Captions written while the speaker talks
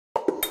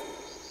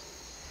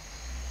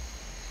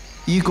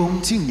一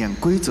公竞演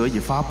规则已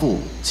发布，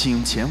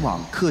请前往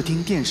客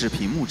厅电视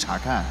屏幕查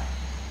看。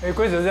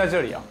规则是在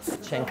这里啊，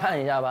浅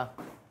看一下吧。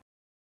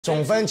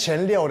总分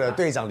前6的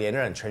队长连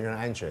任，全员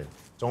安全；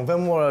总分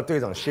末2队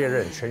长卸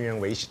任，全员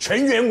危险，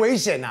全员危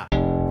险呐！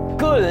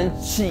个人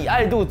喜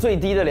爱度最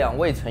低的2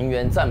位成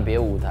员暂别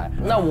舞台，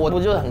那我不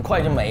就很快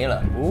就没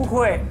了？不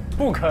会，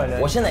不可能。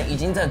我现在已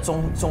经在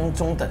中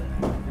等，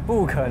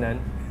不可能。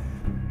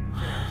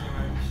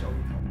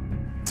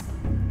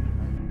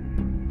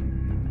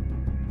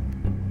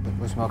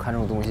为什么要看这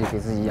种东西给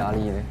自己压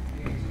力呢？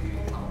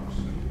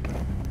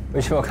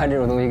为什么要看这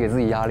种东西给自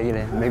己压力呢？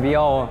没必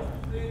要啊。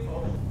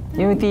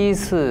因为第一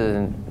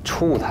次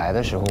出舞台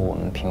的时候，我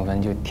们评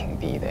分就挺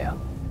低的呀。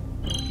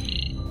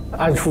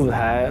按出舞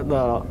台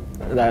的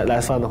来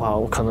算的话，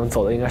我可能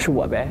走的应该是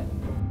我呗。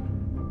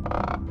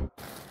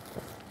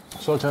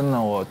说真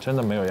的，我真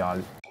的没有压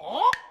力，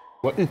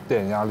我一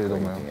点压力都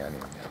没有。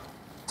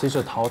即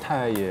使淘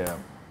汰也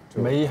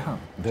没遗憾。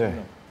对。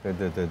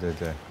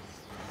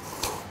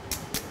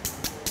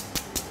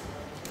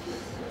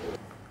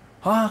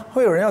啊，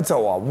会有人要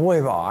走啊？不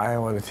会吧？哎，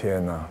我的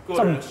天哪！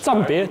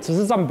暂别，只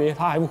是暂别，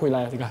他还不回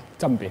来。你看，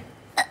暂别。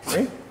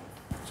哎，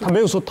他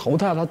没有说淘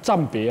汰，他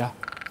暂别啊。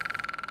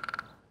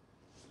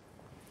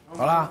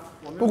好啦，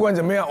不管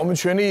怎么样，我们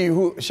全力以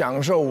赴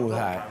享受舞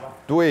台。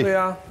对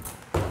啊。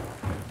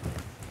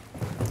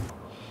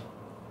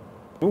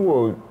如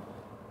果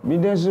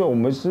明天我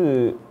们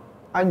是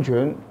安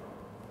全，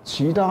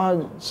其他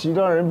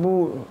人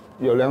不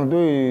有2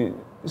队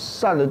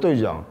散的队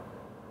长。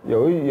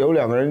有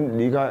2个人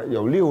离开，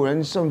有6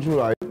人胜出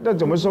来，那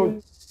怎么收？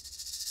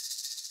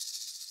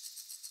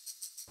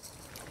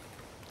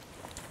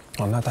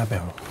哦，那代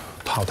表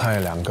淘汰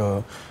2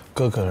个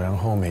各个人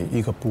后，每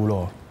一个部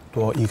落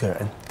多1个人。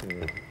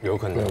有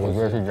可能。对，我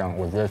觉得是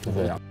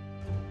这样，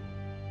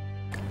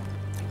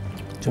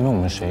这边我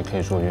们谁可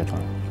以做乐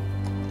团？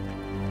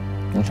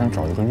你想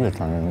找一个乐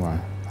团人吗？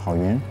郝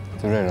云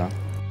之类的。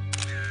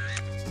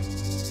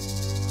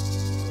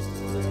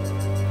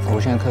我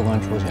现在客观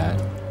说起来。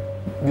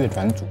乐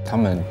团组他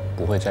们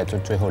不会在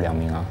最后2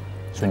名啊，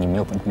所以你没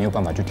有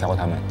办法去挑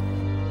他们。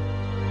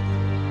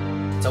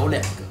走2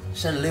个，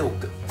剩6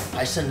个，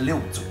还剩6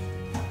组，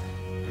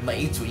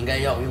每一组应该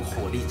要用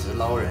火力值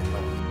捞人哦。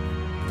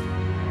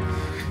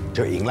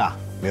就赢啦，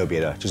没有别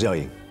的，就是要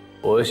赢。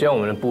我希望我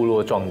们的部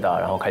落壮大，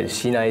然后开始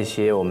吸纳一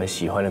些我们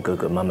喜欢的哥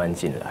哥慢慢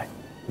进来，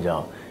你知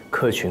道，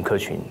客群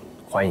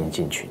欢迎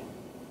进群。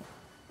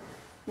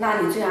那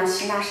你最想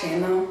吸纳谁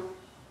呢？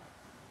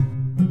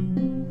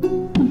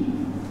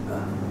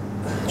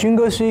军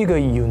哥是一个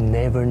you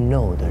never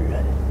know 的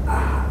人，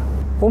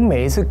我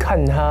每一次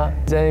看他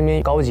在那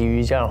边高级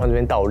瑜伽，然后这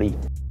边倒立，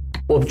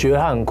我觉得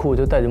他很酷，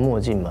就戴着墨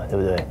镜嘛，对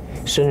不对？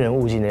生人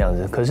勿近的样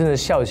子。可是呢，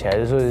笑起来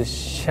就是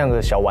像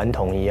个小顽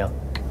童一样。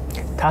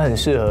他很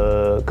适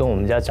合跟我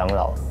们家长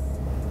老，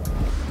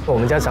我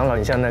们家长老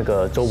很像那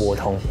个周伯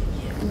通，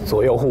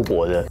左右互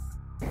搏的。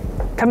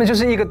他们就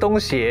是一个东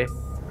协，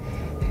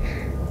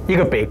一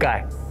个北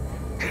丐。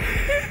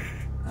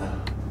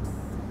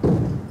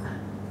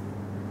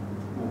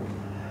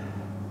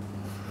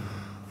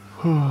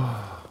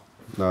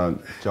那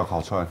叫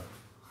烤串，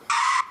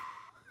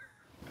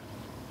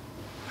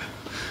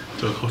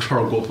叫烤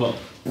串过分。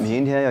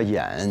明天要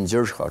演，今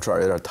儿烤串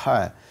有点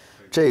太，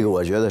这个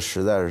我觉得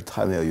实在是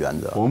太没有原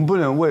则。我们不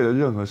能为了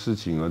任何事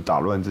情而打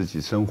乱自己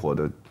生活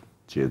的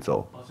节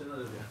奏。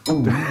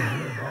对，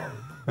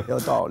有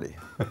道理。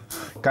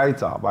该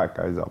咋办？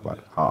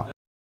好。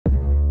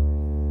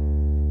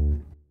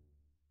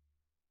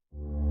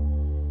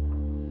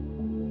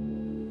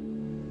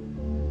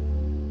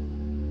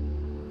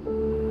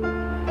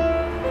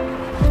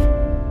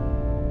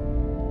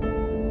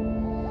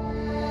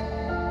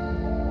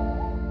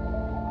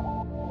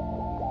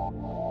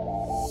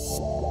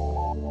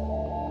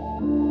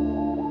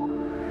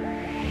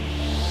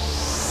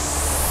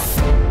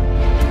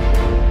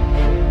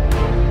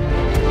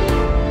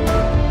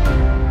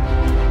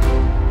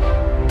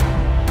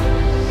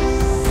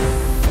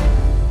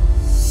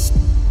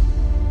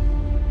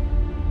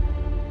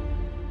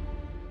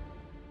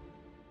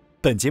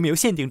本节目由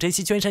限定珍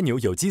稀娟山牛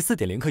有机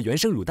4.0克原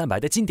生乳蛋白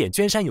的经典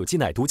娟山有机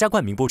奶独家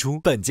冠名播出。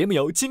本节目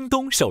由京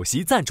东首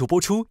席赞助播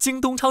出，京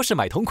东超市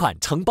买同款，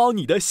承包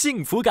你的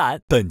幸福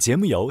感。本节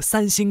目由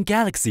三星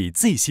Galaxy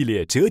Z 系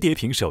列折叠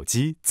屏手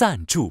机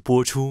赞助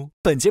播出。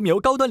本节目由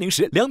高端零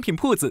食良品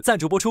铺子赞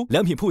助播出，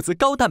良品铺子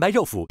高蛋白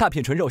肉脯，大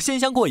片纯肉鲜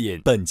香过瘾。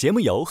本节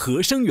目由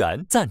和生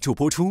元赞助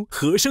播出，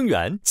和生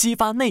元激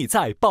发内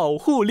在保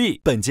护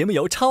力。本节目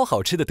由超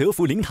好吃的德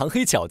芙零糖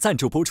黑巧赞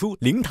助播出，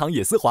零糖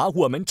野丝滑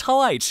我们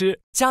超爱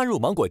吃。加入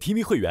芒果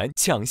TV 会员，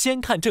抢先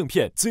看正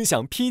片，尊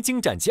享《披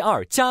荆斩棘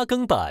2》加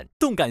更版。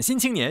动感新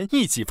青年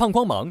一起放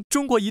光芒，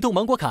中国移动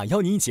芒果卡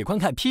邀你一起观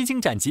看《披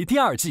荆斩棘》第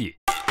2季。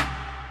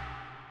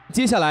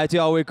接下来就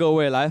要为各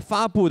位来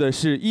发布的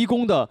是一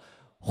公的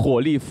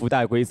火力福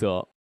袋规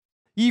则。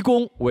一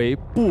公为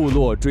部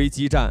落追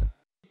击战，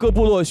各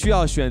部落需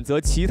要选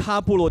择其他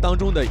部落当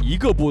中的一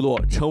个部落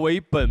成为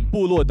本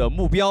部落的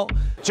目标，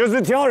就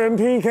是挑人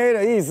PK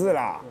的意思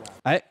啦。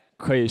哎，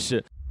可以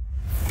是。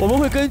我们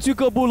会根据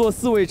各部落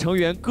4位成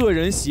员个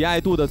人喜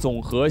爱度的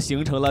总和，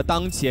形成了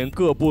当前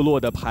各部落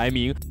的排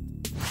名。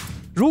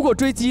如果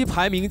追击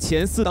排名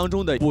前4当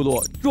中的部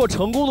落，若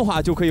成功的话，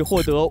就可以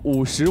获得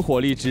50火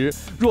力值；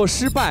若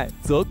失败，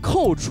则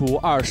扣除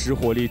20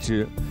火力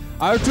值。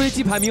而追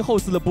击排名后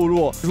4的部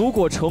落，如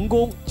果成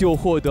功就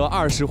获得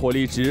20火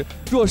力值，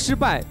若失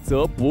败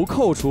则不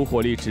扣除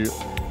火力值。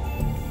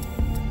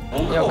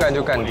要干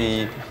就干第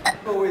一。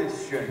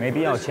 没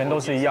必要，钱都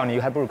是一样，你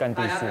还不如干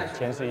第4，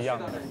钱是一样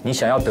的。你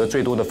想要得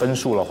最多的分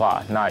数的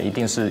话，那一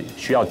定是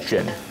需要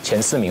卷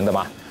前4名的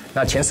嘛。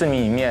那前4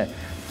名里面，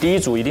第一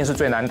组一定是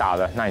最难打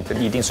的，那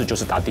你一定是就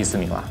是打第4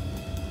名了，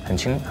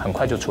很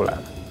快就出来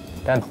了。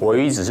但我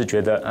一直是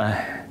觉得，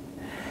哎，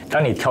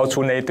当你挑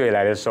出那一队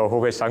来的时候，会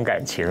不会伤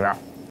感情啊？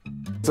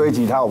追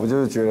击他，我不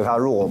就是觉得他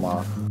弱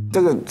吗？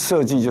这个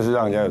设计就是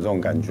让人家有这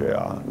种感觉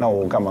啊。那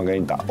我干嘛跟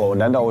你打？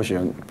难道我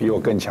选比我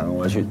更强，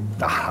我要去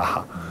打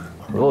他？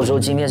 如果说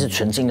今天是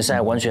纯竞赛，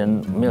完全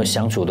没有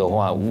相处的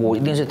话，我一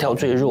定是挑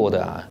最弱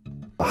的啊。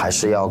还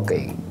是要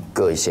给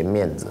各一些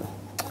面子，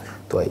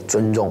对，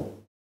尊重。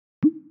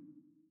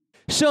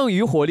剩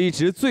余火力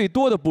值最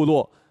多的部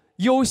落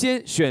优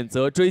先选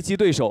择追击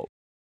对手。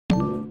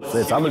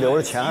所以咱们留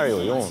着钱还是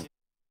有用的。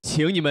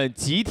请你们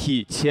集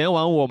体前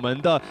往我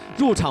们的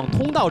入场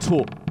通道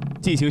处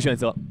进行选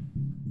择。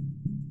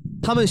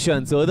他们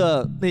选择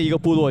的那一个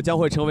部落将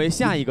会成为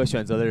下一个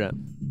选择的人，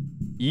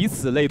以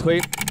此类推。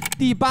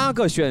 第8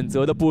个选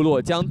择的部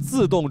落将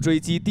自动追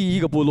击第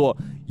1个部落，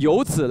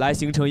由此来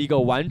形成一个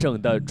完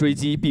整的追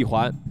击闭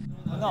环。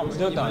那我们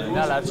就等人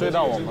家来追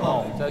到我们了，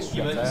我们再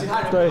选择。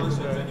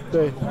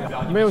对，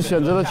没有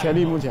选择的权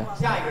利目前。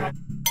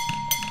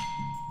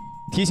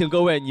提醒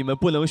各位，你们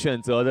不能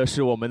选择的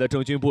是我们的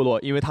正军部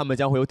落，因为他们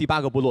将会由第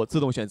8个部落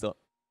自动选择。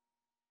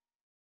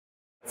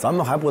咱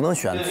们还不能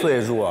选最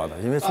弱的，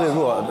因为最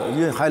弱，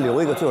因为还留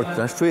一个就是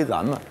咱追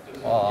咱们。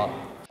哦。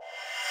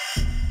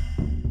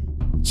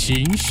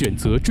 请选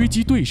择追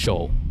击对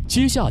手，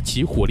接下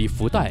其火力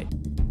福袋。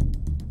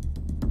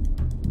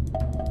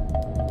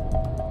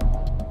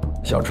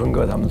小春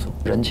哥他们组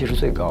人气是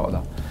最高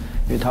的，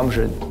因为他们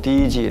是第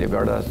1季里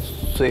边的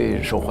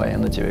最受欢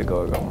迎的几位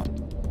哥哥嘛。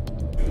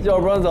要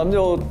不然咱们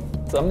就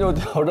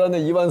挑战那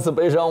1万次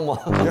悲伤嘛。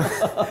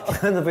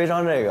1万次悲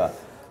伤这个，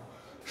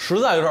实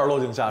在有点落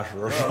井下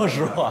石，说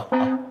实话。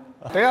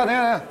等一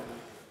下，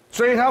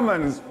追他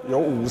们有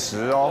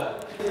50哦。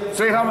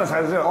 所以他们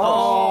才是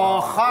哦，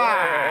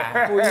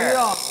嗨，不一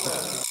样。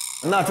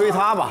那追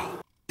他吧。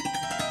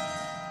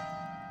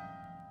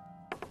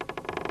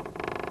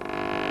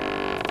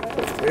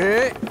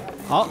哎，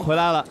好，回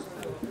来了。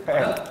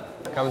看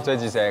他们追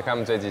击谁？看他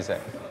们追击谁？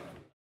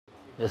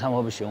觉得他们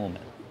会不会选我们？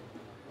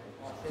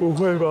不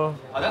会吧？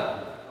好的，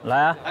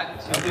来啊！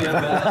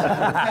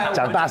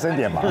讲大声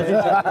点吧。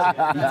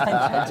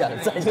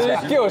站起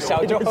来，给我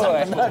小就会。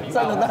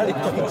站在那里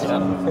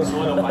讲。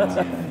所有环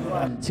节。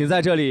 请在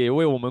这里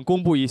为我们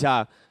公布一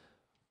下，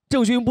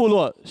正军部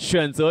落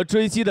选择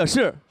追击的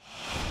是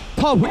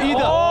Top 1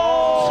的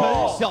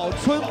陈小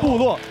春部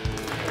落。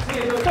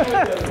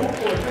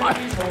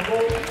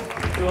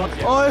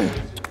哎，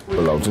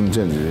老郑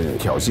这样子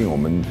挑衅我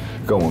们，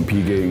跟我们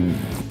PK，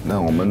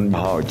 让我们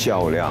好好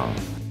较量。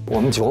我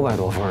们900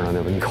多分呢，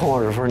对吧？你扣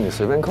20分，你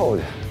随便扣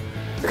去。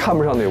看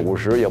不上那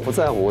50，也不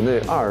在乎那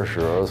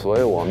20，所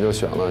以我们就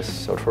选了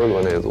小春哥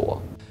那组。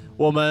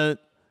我们。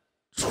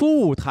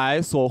 初舞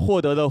台所获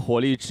得的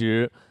火力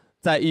值，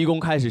在1公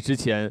开始之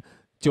前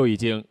就已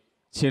经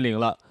清零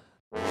了。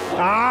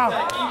啊！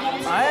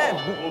哎，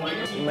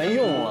没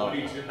用了。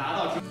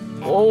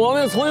我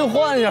们重新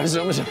换一下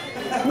行不行？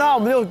那我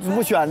们就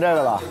不选这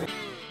个了。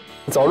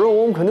早知道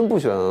我们肯定不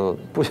选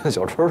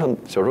小春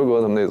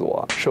哥他们那组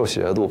啊，是有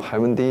喜爱度排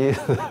名第1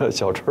的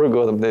小春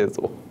哥他们那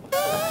组。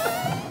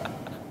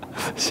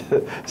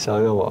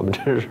想想我们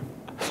真是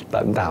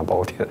胆大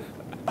包天。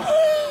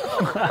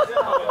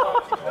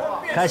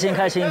开心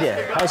一点，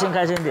开心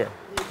一点。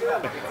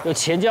有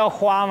钱就要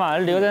花嘛，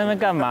留在那边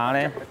干嘛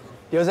呢？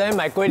留在那边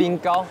买龟苓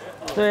膏。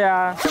对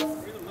呀。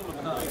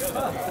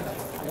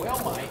我要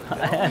买。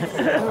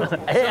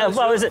哎，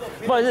不好意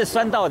思，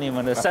酸到你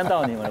们了，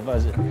不好意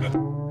思。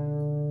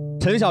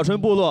陈小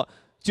春部落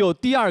就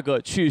第2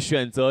个去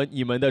选择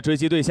你们的追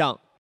击对象。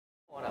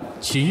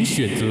请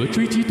选择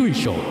追击对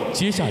手，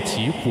接下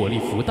其火力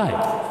福袋，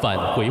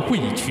返回会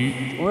议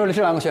区。我们有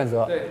这2个选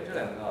择。对，这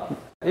2个。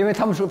 因为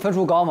他们分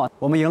数高嘛，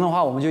我们赢的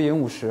话，我们就赢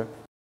50。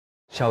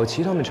小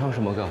齐他们唱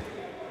什么歌？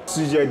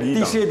世界第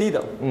一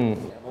等。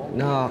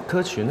那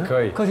歌曲呢？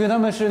可以。歌曲他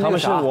们是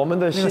我们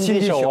的新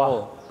地球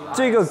啊。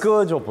这个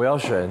歌就不要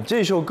选，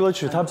这首歌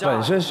曲它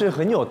本身是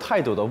很有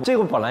态度的，这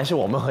个本来是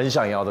我们很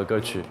想要的歌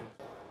曲。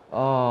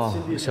哦，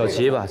小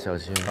齐吧，小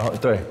齐。哦，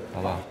对，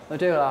好吧。那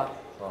这个啦。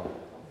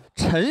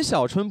陈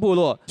小春部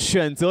落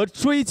选择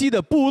追击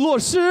的部落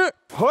是。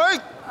嘿。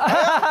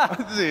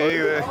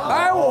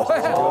哎我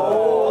会。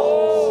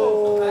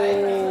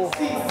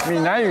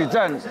闽南语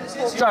战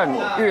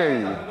粤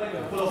语，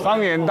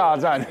方言大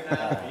战。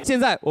现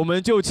在我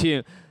们就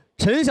请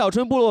陈小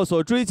春部落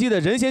所追击的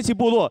任贤齐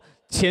部落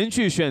前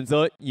去选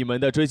择你们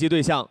的追击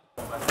对象。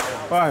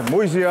喂，唔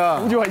好意思啊，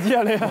好似維之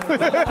啊你啊，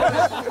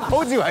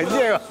好似維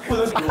之啊，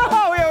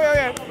好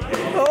嘢，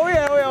好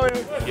嘢。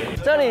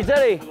这里，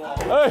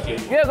哎，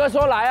岳哥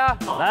说来啊，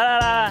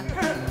来，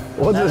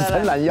我只是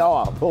伸懒腰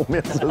啊，后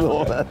面是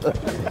我们。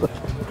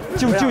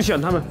就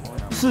选他们，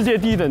世界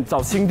第一等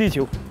找新地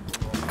球，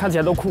看起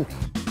来都酷。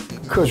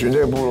客群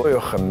这个部落有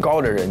很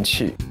高的人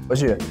气，而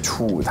且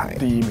初舞台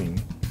第1名，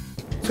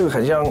这个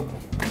很像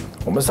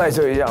我们赛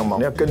车一样嘛，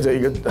你要跟着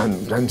一个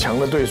很强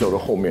的对手的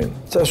后面，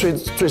在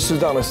最适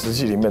当的时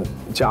机里面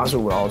加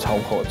速，然后超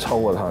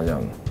过他这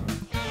样。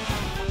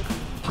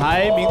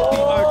排名第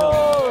2的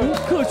吴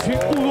克群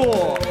部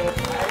落。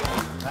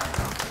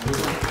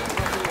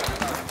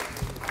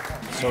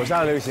手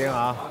下留情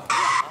啊！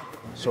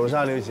手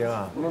下留情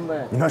啊！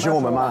你要选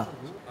我们吗？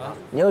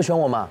你要选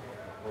我吗？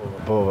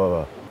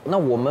不。那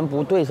我们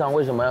不对上，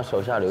为什么要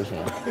手下留情？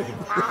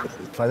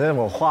反正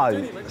我话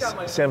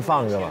先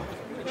放着嘛。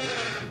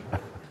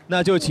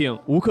那就请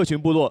吴克群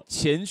部落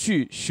前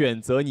去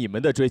选择你们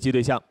的追击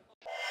对象。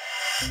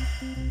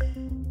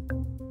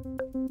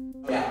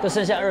都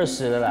剩下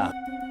20了啦。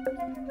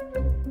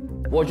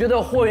我觉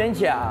得霍元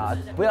甲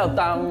不要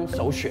当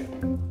首选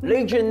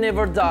 ，Legend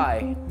Never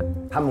Die。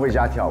他们会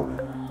加跳舞。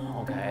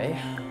OK。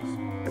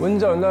温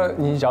总，那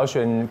你只要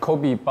选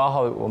Kobe 8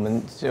号，我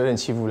们有点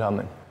欺负他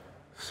们。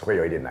会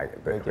有一点那个，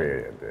对，会有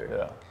一点对。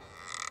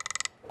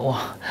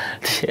哇，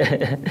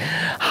天，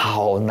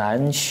好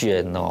难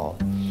选哦！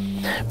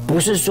不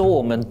是说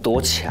我们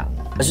多强，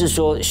而是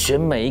说选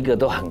每一个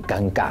都很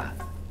尴尬。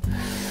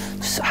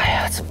哎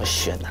呀，怎么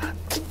选啊？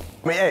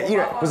一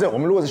人不是我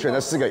们如果是选择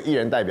4个，一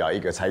人代表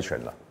1个猜拳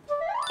了。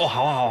哦，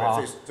好，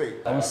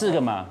我们4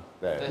个嘛。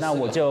对，那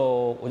我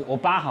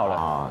8好了。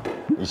啊，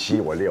你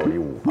7，我6，你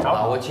5。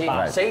好，我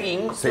7，谁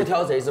赢就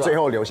挑谁是吧？最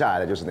后留下来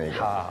的就是那个。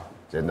好，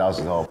剪刀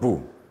石头布。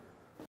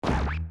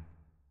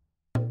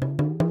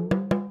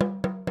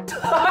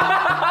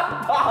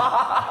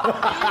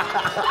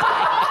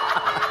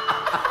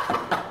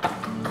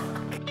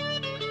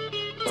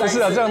不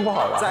是啊，这样不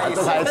好吧？再一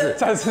次。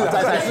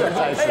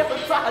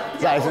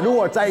如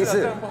果再一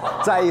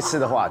次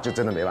的话，就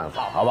真的没办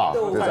法，好不好？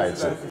就再一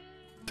次。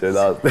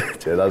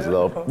剪刀石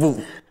头布。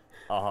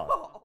好。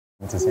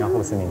只剩下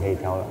后4名可以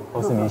挑了。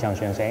后4名想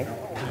选谁？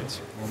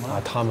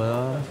他们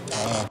啊。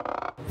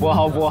博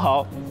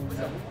豪，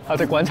他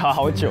在观察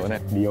好久呢。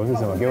理由是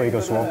什么？给我一个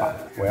说法，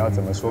我要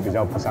怎么说比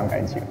较不伤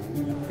感情？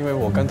因为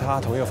我跟他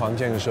同一个房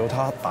间的时候，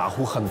他打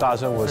呼很大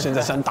声，我现在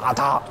想打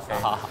他。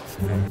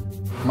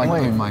麦，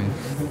很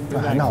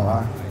好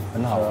啊，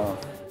很好啊。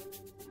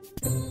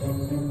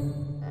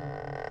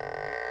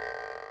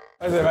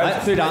来，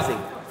队长，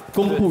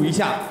公布一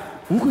下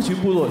吴克群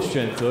部落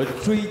选择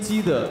追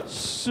击的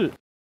是。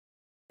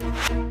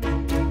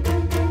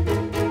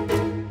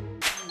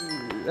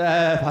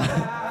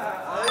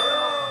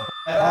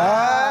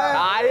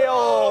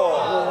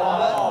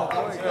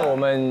我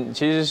们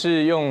其实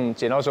是用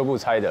剪刀手布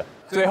猜的，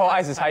最后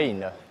ICE猜赢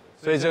了，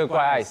所以这个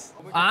怪ICE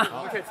啊。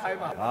我们可以猜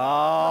吗？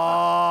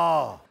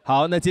哦。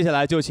好，那接下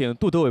来就请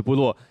杜德伟部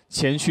落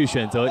前去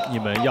选择你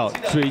们要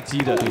追击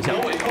的对象。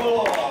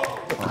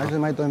还是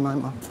麦对麦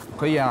吗？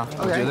可以啊，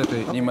我觉得可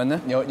以。你们呢？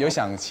有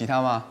想其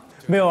他吗？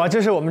没有啊，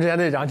这是我们之前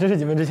队长，这是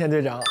你们之前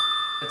队长。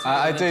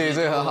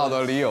这很好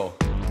的理由。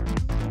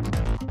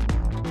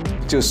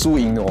就输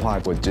赢的话，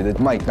我觉得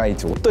麦该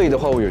走。对的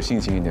话，我有信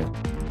心一点。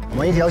我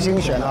们一条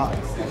心选了。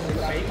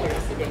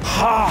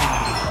哈！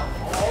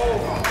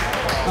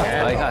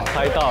来看，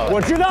猜到了。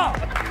我知道。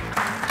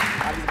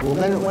我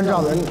跟温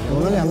兆伦，我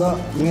们2个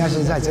应该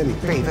是在这里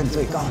辈分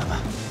最高的吧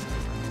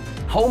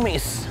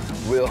 ？Homies,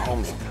 real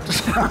homies。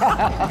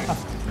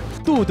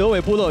杜德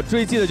伟部落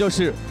追击的就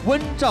是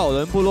温兆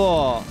伦部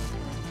落，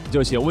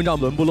就请温兆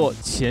伦部落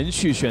前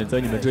去选择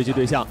你们追击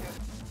对象。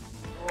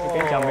我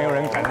跟你讲，没有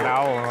人敢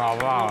打我们，好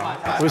不好？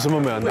为什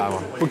么没有人打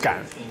我？不敢。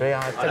对呀，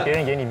在别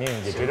人眼里面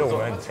也觉得我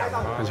们很强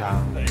啊。很强。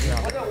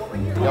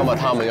要么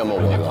他们，要么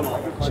我的，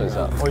剩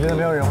下。我觉得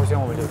没有人会选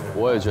我们这个。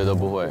我也觉得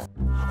不会。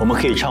我们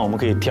可以唱，我们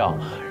可以跳，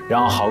然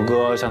后豪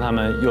哥像他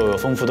们又有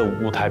丰富的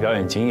舞台表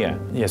演经验，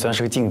也算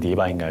是个劲敌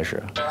吧，应该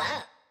是。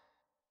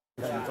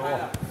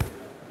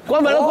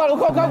关门了，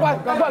关门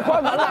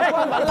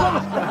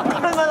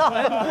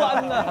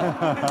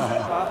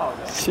了！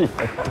气！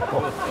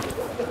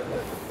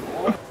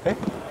哎，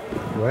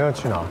我要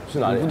去哪？去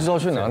哪里？不知道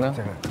去哪呢？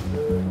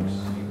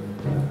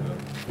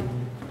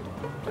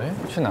哎，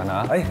去哪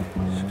呢？哎，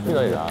去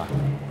哪里啊？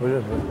不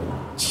是，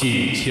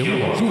请前往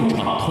入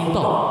场通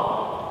道。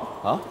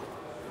啊？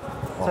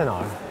在哪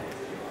儿？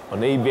哦，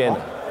那一边。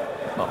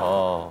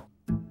哦。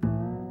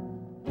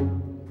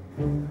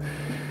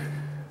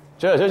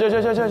这。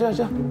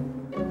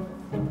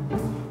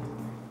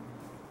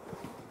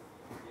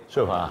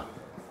射盘啊？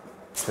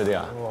确定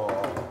啊？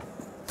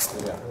确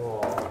定。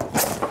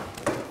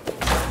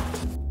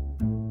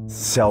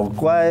小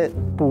乖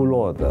部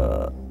落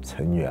的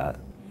成员，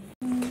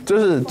就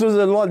是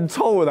乱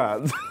凑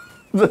的，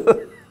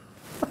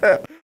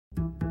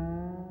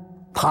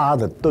他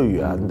的队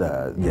员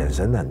的眼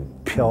神很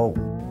飘，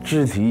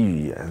肢体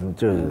语言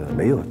就是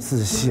没有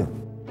自信，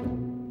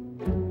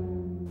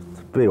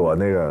被我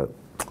那个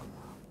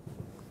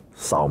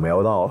扫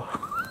描到。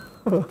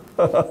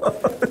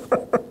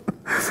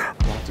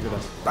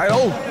来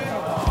喽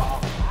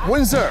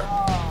 ，Windsor，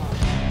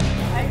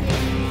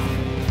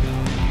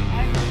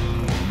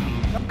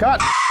 看，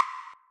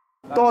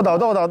豆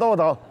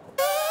豆。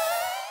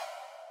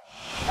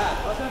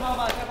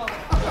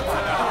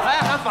哎，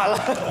喊反了。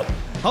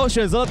好，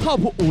选择 Top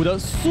 5的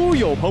苏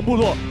有朋部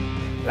落。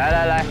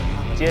来，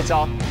接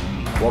招，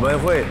我们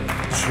会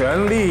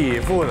全力以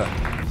赴的。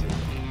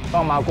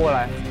放马过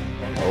来。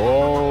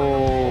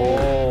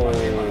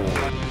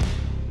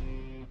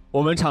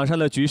我们场上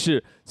的局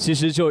势其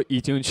实就已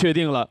经确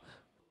定了，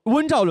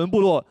温兆伦部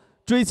落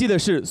追击的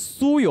是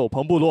苏有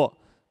朋部落，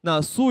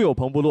那苏有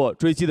朋部落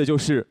追击的就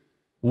是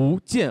吴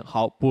建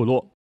豪部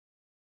落。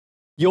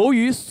由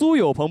于苏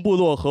有朋部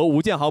落和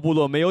吴建豪部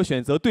落没有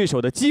选择对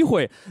手的机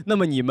会，那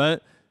么你们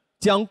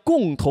将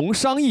共同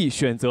商议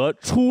选择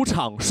出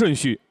场顺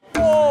序。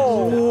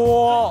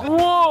哇！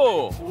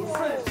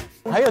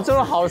还有这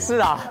种好事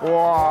啊！哇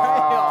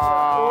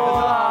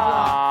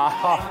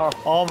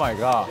 ！Oh my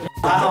god！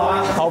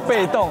 好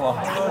被动哦。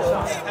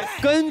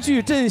根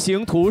据阵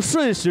型图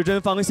顺时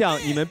针方向，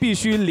你们必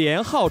须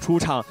连号出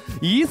场，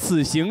以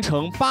此形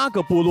成8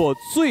个部落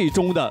最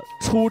终的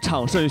出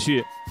场顺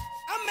序。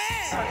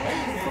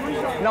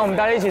那我们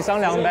大家一起商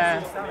量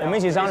呗，我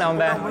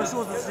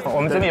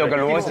们这边有个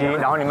逻辑，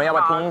然后你们要不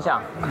要听一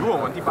下？如果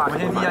我们第8，我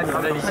先听一下你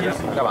们的理解。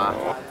干嘛？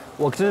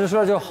我只是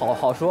说就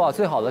好说啊，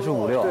最好的是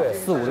5、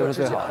6，4、5、6是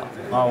最好的。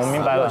啊，我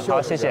明白了，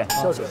好，谢谢。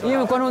因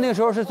为观众那个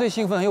时候是最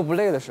兴奋又不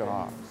累的时候。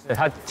对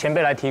他前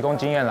辈来提供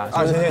经验了，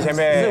谢谢前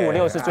辈。4、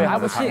5、6是最好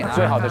的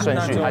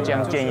顺序，他这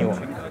样建议我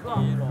们。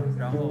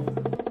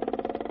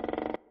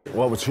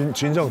我群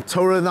众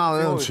凑热闹的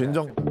那种群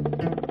众。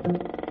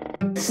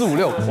4、5、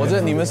6，我觉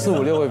得你们4、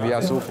5、6会比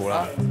较舒服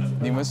啦。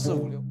你们4、5、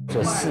6，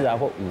就4啊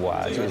或5啊，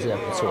这个是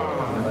不错的。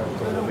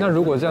那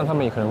如果这样，他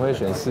们也可能会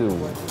选4、5，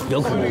有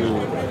可能。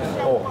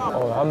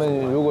他们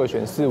如果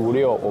选4、5、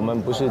6，我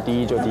们不是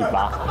第1就第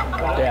8。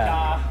对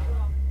啊。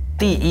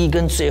第1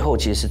跟最后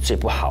其实是最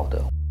不好的，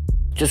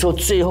就说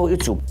最后一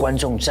组观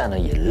众站了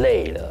也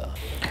累了。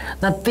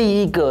那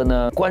第1个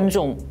呢，观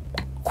众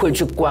会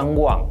去观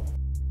望。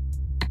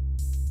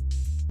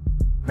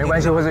没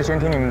关系，或者先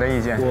听你们的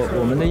意见。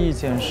我们的意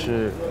见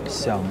是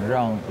想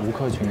让吴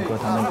克群哥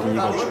他们第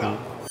1个出，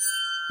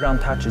让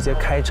他直接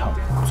开场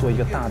做一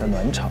个大的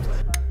暖场，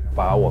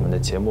把我们的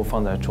节目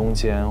放在中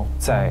间，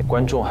在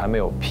观众还没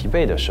有疲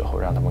惫的时候，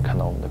让他们看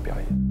到我们的表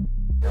演。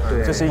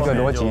对，这是一个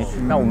逻辑。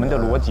那我们的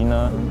逻辑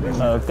呢？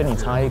跟你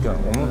差一个，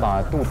我们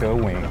把杜德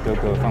伟哥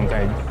哥放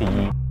在第1。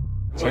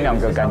前2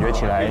个感觉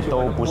起来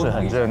都不是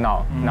很热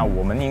闹，那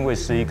我们因为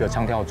是一个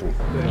唱跳组，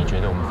你觉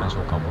得我们分数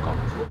高不高？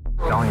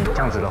然后你这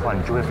样子的话，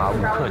你就会把吴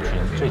克群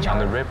最强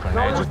的 rapper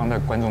那一组放在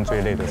观众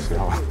最累的时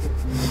候。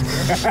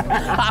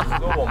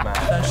我们，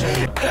但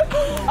是，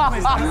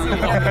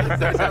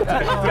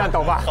这样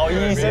懂吧？好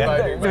意思，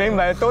明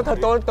白，都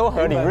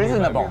合理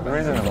 ，reasonable。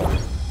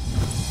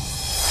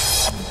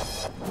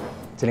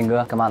志林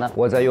哥干嘛呢？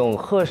我在用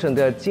合成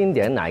的经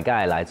典奶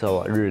盖来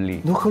做日历。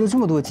你都喝了这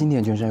么多经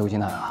典全山有机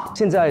奶啊？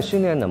现在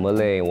训练那么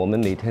累，我们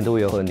每天都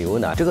要喝牛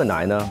奶。这个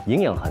奶呢，营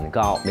养很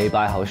高，每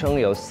100毫升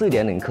有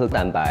4.0克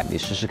蛋白，你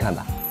试试看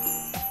吧。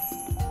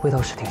味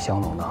道是挺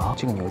香浓的啊，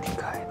这个牛挺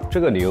可爱的。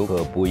这个牛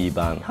可不一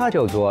般，它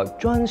叫做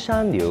专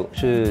山牛，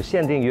是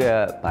限定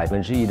约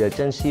1%的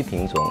珍稀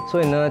品种，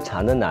所以呢，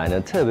产的奶呢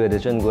特别的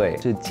珍贵，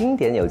是经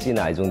典有机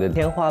奶中的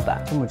天花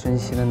板。这么珍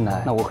稀的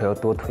奶，那我可要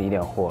多囤一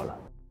点货了。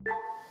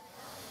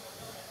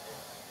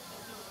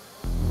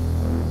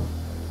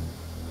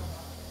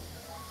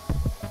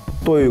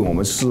对于我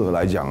们4个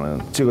来讲呢，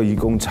这个一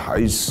共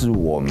才是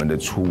我们的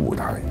初舞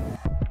台，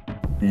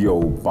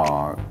有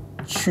把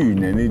去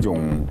年那种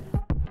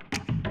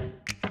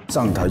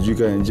上台去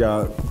跟人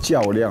家较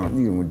量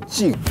那种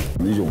劲、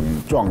那种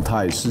状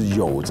态是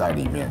有在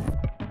里面。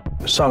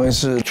上一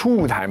次初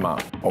舞台嘛，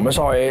我们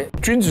稍微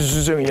君子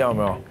之争一样，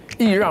没有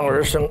揖让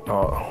而生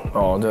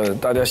这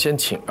大家先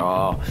请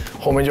啊，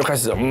后面就开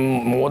始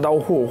磨刀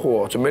霍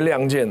霍，准备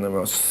亮剑了没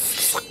有？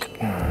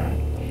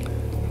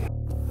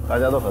大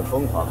家都很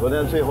疯狂。昨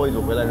天最后一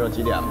组回来的时候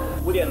几点了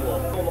？5点多。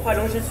我们化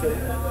妆师群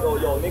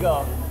有那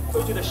个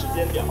回去的时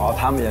间表。哦，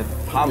他们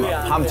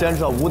坚持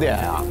到5点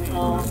呀。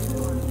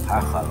太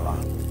狠了，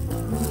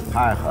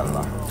太狠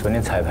了。昨天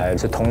彩排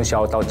是通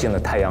宵到见了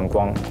太阳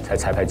光才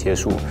彩排结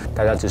束，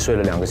大家只睡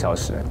了2个小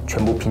时，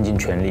全部拼尽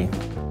全力。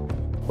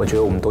我觉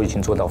得我们都已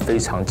经做到非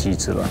常极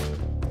致了。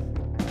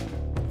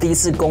第1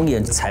次公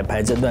演彩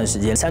排这段时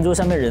间，餐桌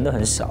上面人都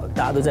很少，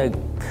大家都在。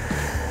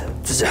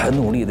就是很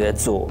努力的在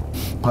做，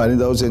排练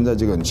到现在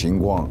这个情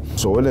况，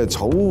所谓的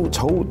仇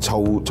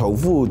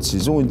富始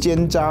终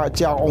兼加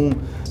翁，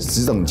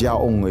只等加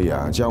翁而已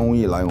啊，加翁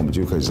一来我们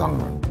就可以上了。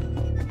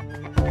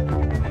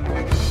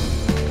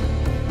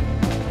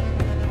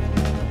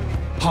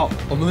好，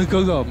我们的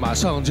哥哥马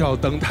上就要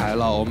登台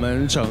了，我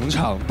们整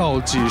场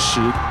倒计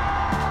时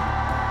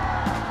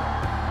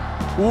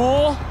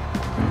，5、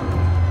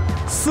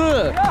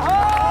4、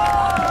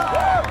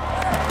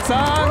3、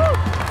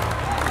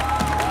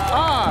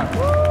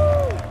2。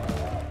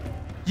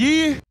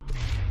1，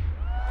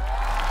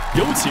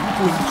有请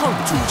滚烫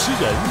主持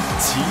人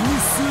齐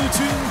思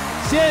君。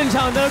现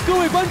场的各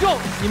位观众，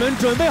你们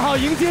准备好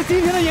迎接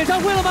今天的演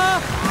唱会了吗？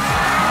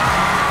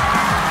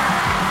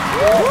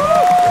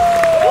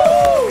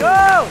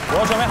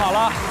 我准备好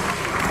了。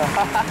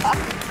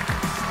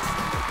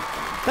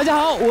大家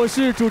好，我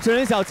是主持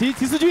人小齐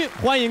齐思君，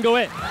欢迎各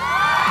位。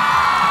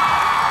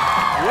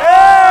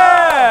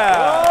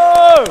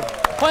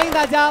欢迎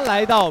大家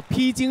来到《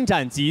披荆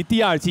斩棘》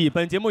第2季。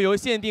本节目由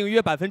限定约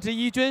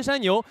1%娟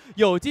山牛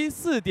有机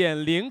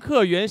4.0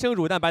克原生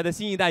乳蛋白的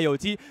新一代有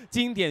机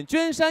经典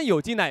娟山有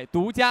机奶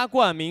独家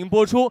冠名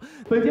播出。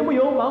本节目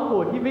由芒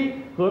果 TV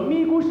和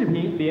咪咕视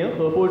频联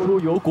合播出，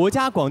由国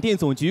家广电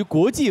总局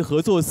国际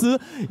合作司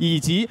以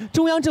及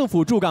中央政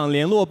府驻港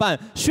联络办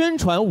宣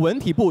传文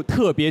体部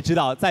特别指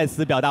导，在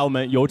此表达我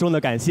们由衷的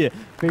感谢，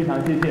非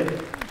常谢谢。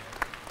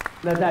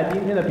 那在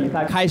今天的比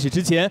赛开始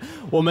之前，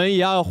我们也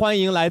要欢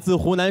迎来自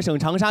湖南省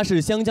长沙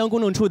市湘江公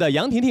证处的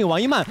杨婷婷、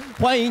王一曼，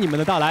欢迎你们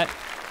的到来。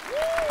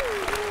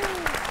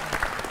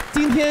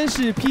今天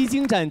是《披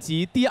荆斩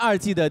棘》第2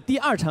季的第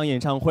2场演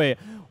唱会。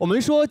我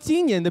们说，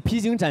今年的《披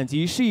荆斩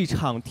棘》是一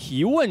场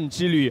提问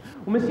之旅。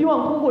我们希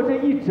望通过这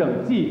一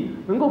整季，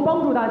能够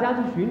帮助大家去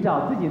寻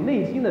找自己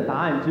内心的答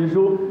案之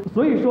书。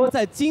所以说，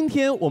在今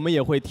天我们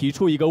也会提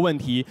出一个问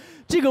题，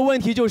这个问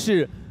题就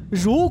是。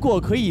 如果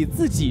可以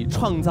自己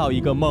创造一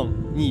个梦，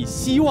你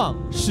希望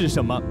是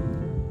什么？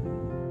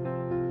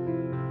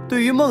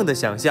对于梦的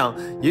想象，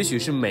也许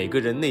是每个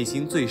人内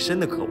心最深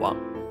的渴望。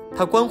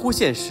它关乎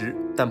现实，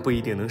但不一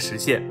定能实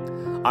现。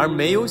而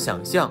没有想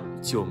象，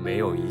就没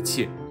有一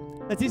切。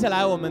那接下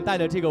来，我们带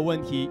着这个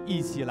问题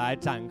一起来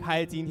展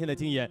开今天的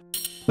竞演。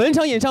 本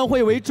场演唱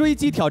会为追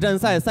击挑战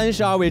赛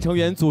，32位成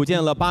员组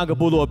建了8个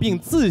部落，并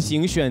自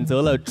行选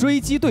择了追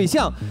击对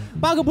象。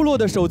8个部落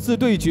的首次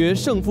对决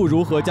胜负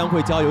如何，将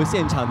会交由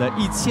现场的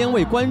1000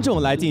位观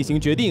众来进行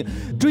决定。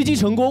追击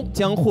成功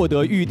将获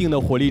得预定的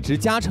火力值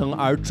加成，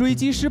而追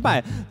击失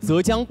败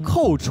则将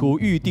扣除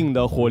预定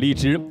的火力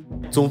值。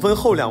总分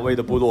后2位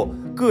的部落，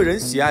个人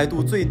喜爱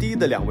度最低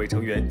的2位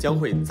成员将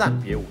会暂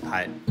别舞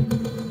台。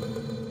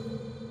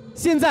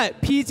 现在《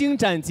披荆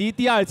斩棘》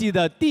第2季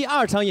的第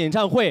2场演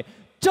唱会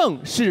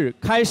正式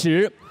开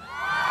始。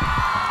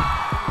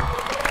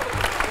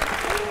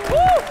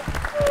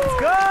Let's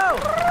go！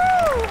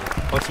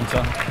 好紧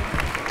张。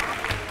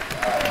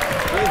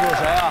这一组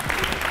谁啊？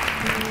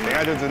等一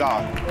下就知道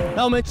了。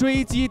那我们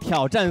追击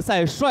挑战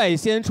赛率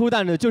先出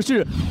战的就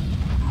是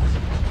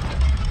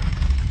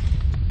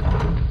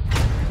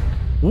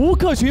吴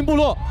克群部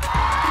落。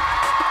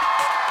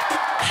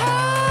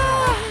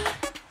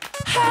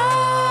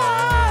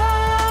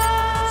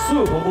 苏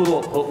有朋部落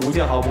和吴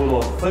建豪部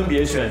落分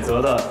别选择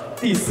了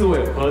第4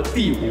位和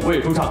第5位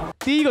出场。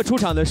第一个出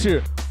场的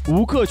是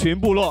吴克群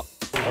部落。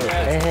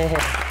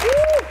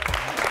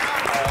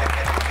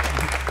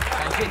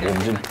我们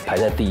就排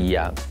在第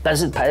1啊，但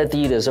是排在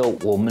第1的时候，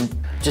我们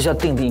就是要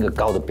定一个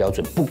高的标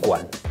准，不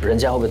管人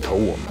家会不会投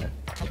我们，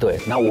对，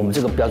那我们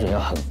这个标准要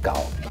很高，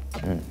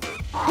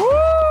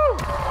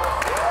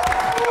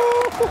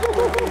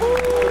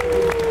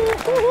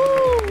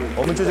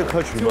我们就是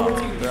科群嘛，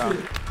对啊。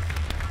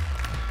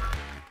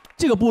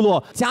 这个部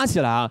落加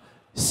起来啊，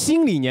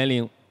心理年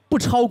龄不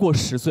超过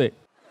10岁，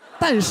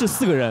但是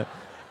4个人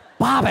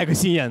，800个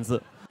心眼子，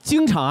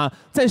经常啊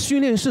在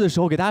训练室的时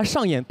候给大家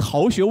上演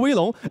逃学威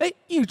龙，哎，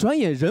一转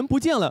眼人不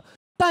见了，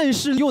但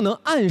是又能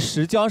按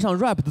时交上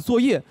rap 的作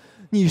业，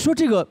你说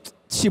这个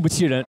气不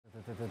气人？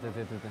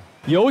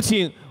对。有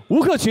请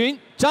吴克群、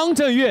张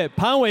震岳、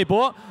潘玮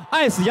柏、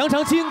ICE杨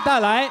长青带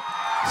来《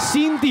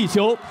新地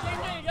球》。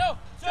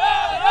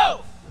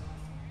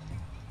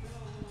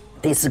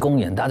 第4公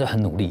演，大家都很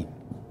努力。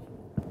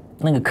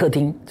那个客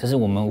厅就是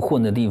我们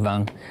混的地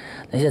方，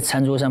那些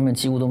餐桌上面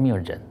几乎都没有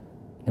人，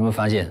有没有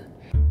发现？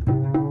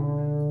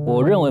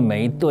我认为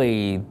每一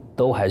队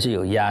都还是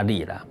有压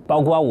力啦，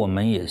包括我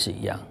们也是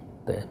一样，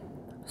对。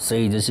所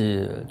以就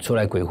是出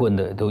来鬼混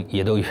的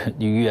也都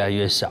越来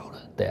越少了，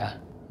对啊，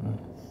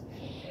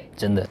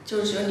真的。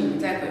就只有你们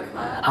在鬼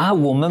混啊？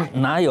我们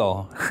哪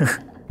有？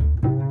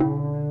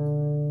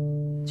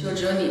就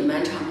只有你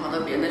们常跑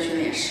到别人的训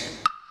练室。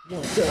 我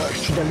的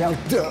去得了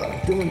的，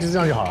就这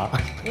样就好了。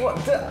我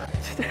的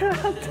去得了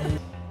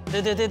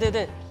的。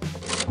对。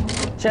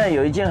现在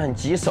有一件很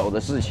棘手的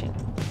事情，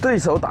对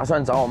手打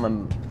算找我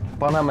们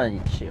帮他们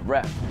写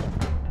rap。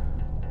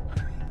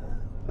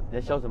你在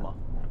笑什么？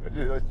我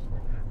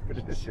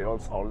觉得写到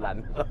超烂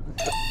的。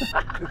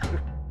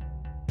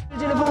世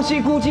界的风气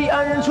估计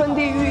安人春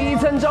地与一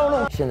层朝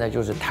露。现在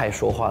就是太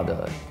说话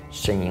的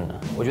声音了，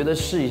我觉得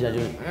试一下就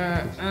是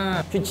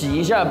去挤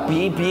一下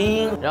鼻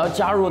音，然后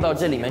加入到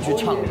这里面去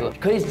唱歌，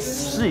可以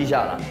试一下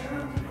了。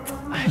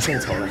哎，献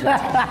丑了，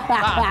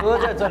大哥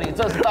在这里，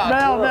这是大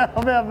哥。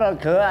没有，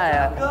可爱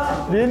啊，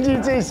年纪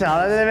最小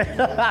的这边，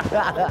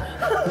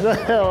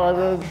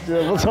我觉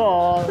得不错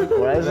哦，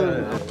果然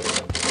是。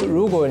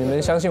 如果你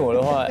们相信我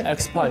的话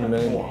 ，X Part 你们，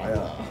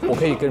我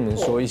可以跟你们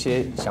说一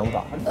些想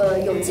法。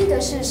有记得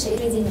是谁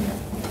推荐你的？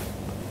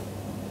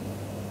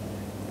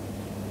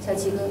小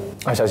齐哥。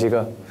啊，小齐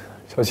哥，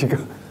小七哥，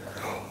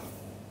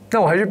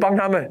那我还去帮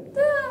他们？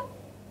对啊。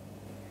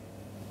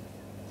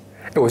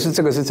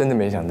这个是真的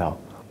没想到，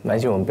而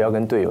且我们不要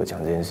跟队友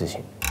讲这件事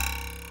情。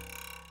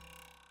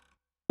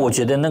我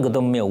觉得那个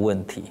都没有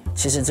问题，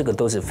其实这个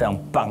都是非常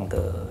棒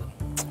的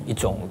一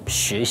种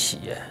学习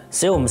耶。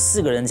所以我们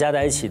4个人加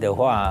在一起的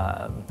话，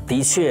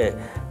的确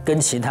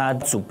跟其他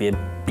组别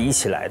比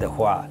起来的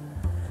话，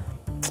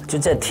就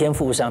在天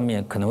赋上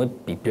面可能会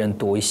比别人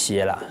多一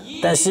些啦。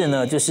但是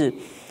呢，就是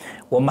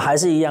我们还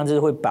是一样，就是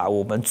会把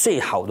我们最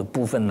好的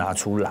部分拿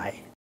出来。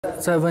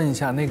再问一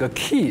下那个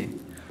key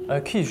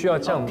需要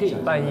降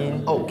半音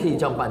哦 ，key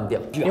降半调，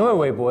因为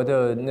韦伯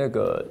的那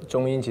个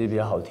中音其实比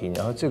较好听，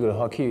然后这个的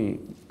话 key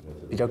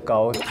比较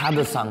高，他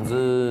的嗓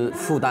子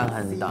负担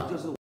很大。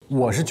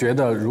我是觉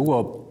得如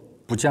果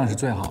不降是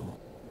最好的。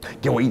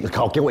给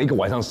我一个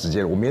晚上时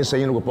间，我明天声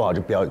音如果不好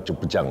就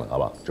不降了，好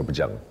不好？就不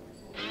降了。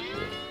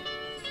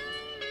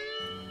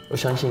我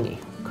相信你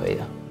可以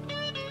的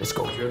 ，Let's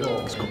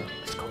go。Let's go。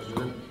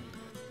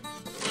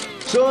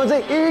说这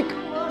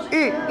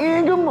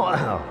一个模，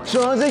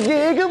说这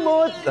一个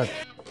模子，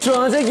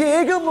说这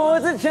一个模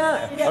子墙。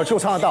就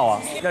唱得到啊？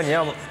那你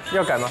要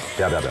改吗？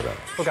不要，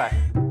不改。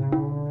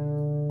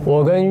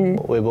我跟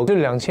韦伯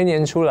是2000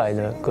年出来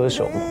的歌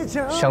手，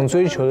想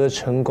追求的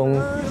成功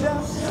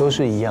都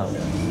是一样的，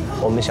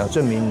我们想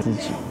证明自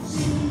己。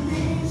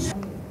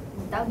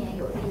你当年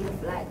有立一个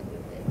flag， 对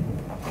不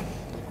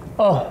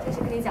对？哦，这是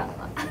可以讲的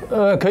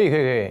吗？可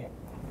以。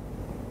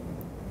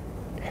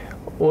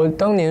我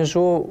当年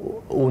说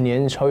5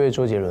年超越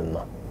周杰伦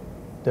嘛，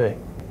对，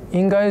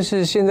应该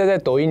是现在在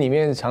抖音里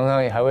面常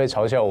常也还会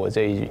嘲笑我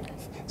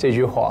这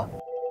句话。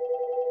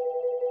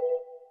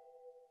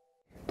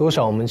多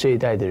少我们这一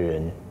代的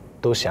人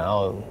都想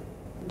要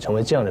成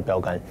为这样的标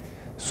杆，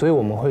所以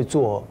我们会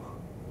做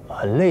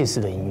很类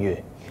似的音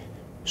乐，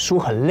梳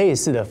很类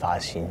似的发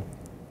型，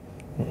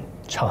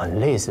唱很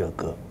类似的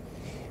歌，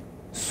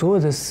所有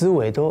的思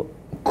维都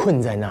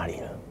困在那里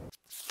了。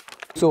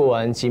做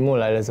完《寂寞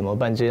来了怎么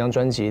办》这张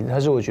专辑，它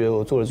是我觉得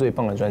我做的最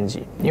棒的专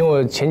辑，因为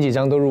我前几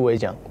张都入围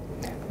奖，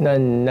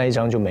那一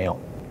张就没有。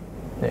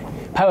对，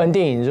拍完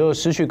电影之后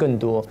失去更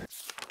多，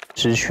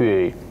失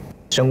去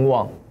声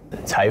望、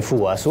财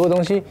富啊，所有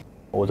东西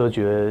我都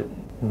觉得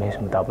没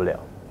什么大不了。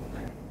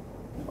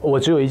我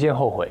只有一件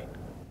后悔，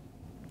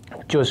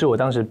就是我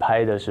当时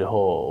拍的时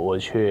候，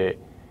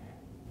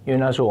因为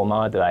那时候我妈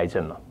妈得癌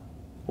症嘛，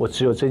我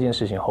只有这件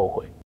事情后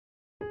悔。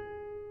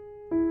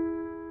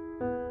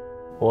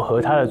我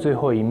和他的最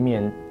后一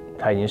面，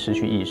他已经失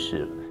去意识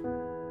了，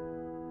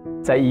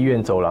在医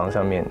院走廊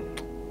上面，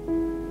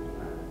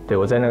对，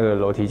我在那个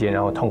楼梯间，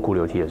然后痛哭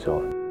流涕的时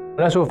候，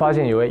那时候发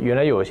现原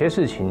来有些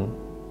事情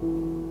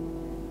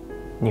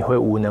你会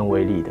无能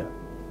为力的，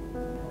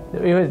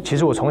因为其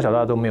实我从小到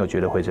大都没有觉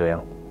得会这样，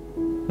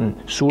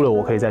输了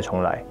我可以再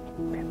重来，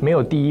没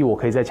有第一我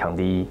可以再抢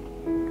第一，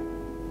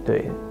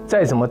对，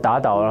再怎么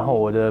打倒，然后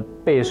我的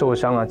背受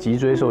伤啊、脊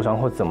椎受伤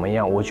或怎么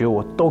样，我觉得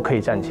我都可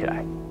以站起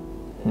来，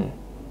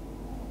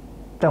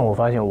但我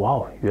发现，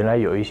哇，原来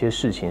有一些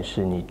事情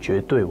是你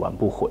绝对挽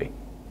不回，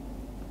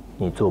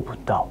你做不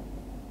到。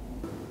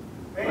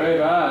喂，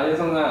爸，叶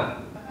松呢？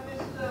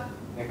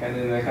你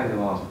在看什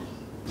么？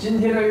今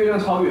天的月亮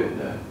超圆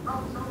的，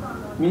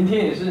明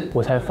天也是。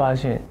我才发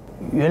现，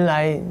原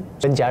来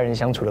跟家人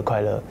相处的快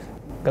乐，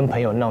跟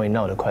朋友闹一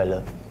闹的快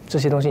乐，这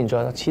些东西你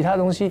抓到，其他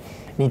东西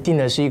你定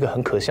的是一个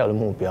很可笑的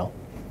目标。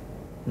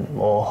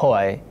我后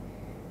来，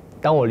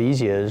当我理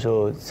解的时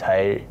候，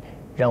才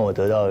让我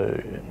得到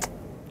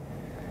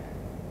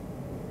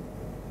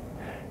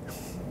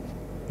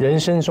人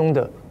生中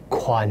的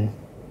宽。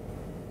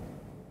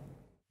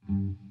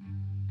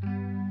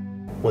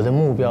我的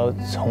目标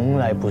从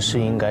来不是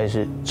应该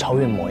是超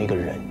越某一个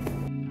人，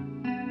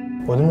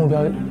我的目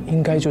标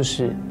应该就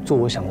是做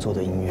我想做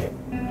的音乐。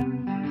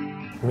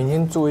明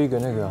天做一个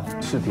那个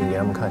视频给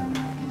他们看，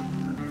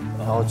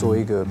然后做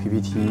一个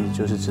PPT，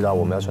 就是知道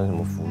我们要穿什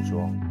么服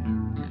装。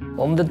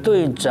我们的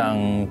队长，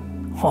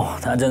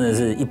他真的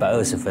是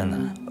120分啊！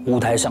舞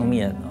台上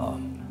面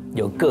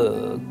有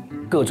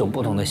各种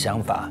不同的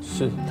想法。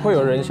是，会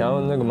有人想要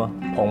那个吗？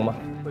棚吗？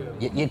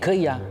也可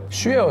以啊。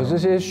需要有这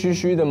些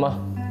虚的吗？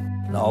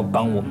然后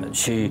帮我们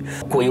去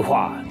规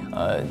划。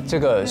这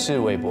个是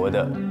韦伯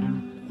的，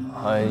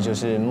就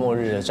是末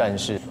日的战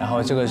士。然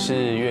后这个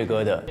是岳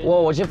哥的。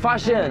我就发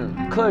现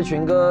克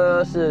群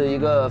哥是一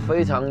个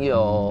非常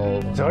有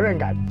责任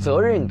感，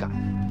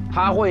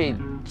他会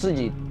自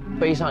己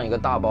背上一个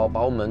大包，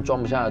把我们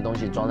装不下的东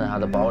西装在他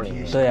的包里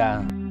面。对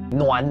啊，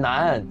暖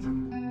男。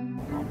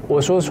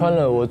我说穿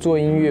了，我做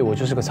音乐我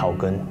就是个草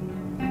根，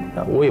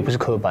我也不是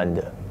科班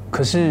的。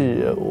可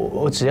是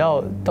我只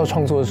要到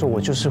创作的时候，我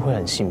就是会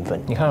很兴奋。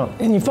你看，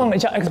你放了一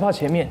下 X Part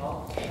前面，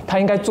他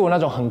应该做那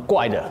种很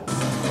怪的。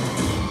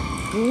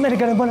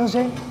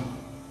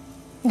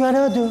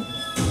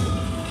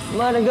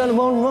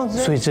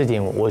所以这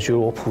点我觉得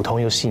我普通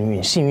又幸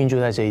运，幸运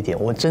就在这一点，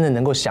我真的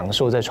能够享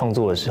受在创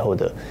作的时候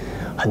的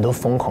很多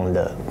疯狂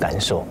的感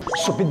受。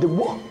手边的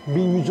我，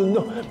命运捉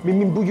弄，明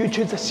明不愿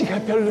却在心海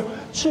漂流，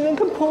痴人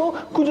看破，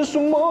哭着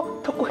说梦，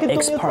透过黑洞。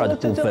X part 的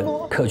部分，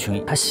克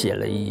群他写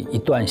了一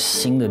段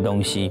新的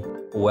东西，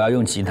我要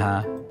用吉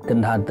他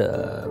跟他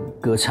的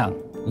歌唱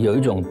有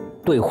一种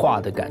对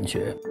话的感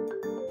觉。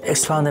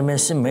X part 那边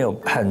是没有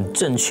很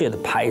正确的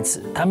拍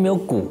子，它没有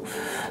鼓，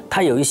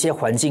它有一些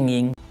环境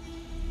音。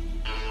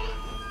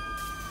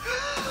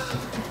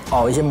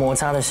一些摩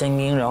擦的声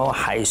音，然后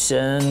海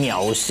声、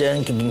鸟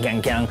声，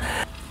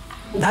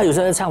他有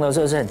时候在唱的时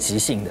候是很即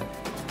兴的，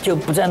就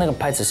不在那个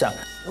拍子上，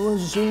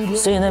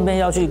所以那边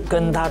要去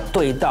跟他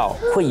对到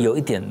会有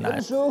一点难，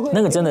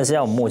那个真的是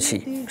要有默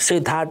契。所以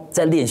他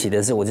在练习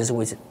的时候，我就是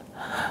会一直，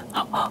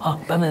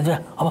版本这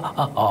样，好不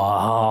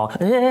好？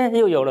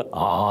又有了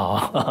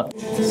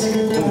你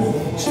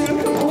觉得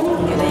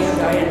一个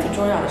表演最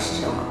重要的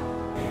是什么？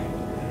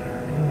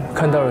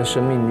看到了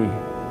生命力。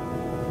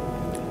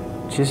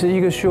其实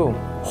一个秀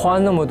花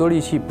那么多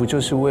力气，不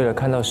就是为了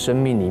看到生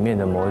命里面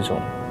的某一种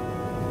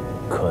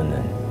可能？《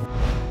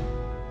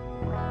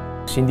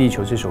新地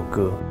球》这首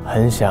歌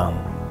很想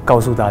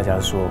告诉大家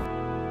说，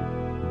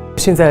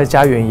现在的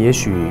家园也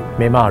许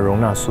没办法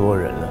容纳所有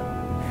人了，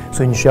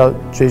所以你需要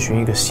追寻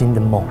一个新的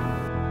梦。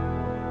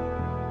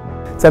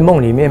在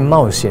梦里面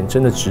冒险，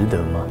真的值得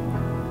吗？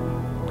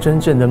真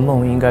正的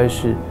梦应该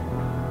是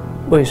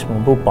为什么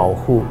不保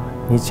护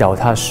你脚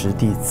踏实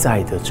地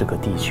在的这个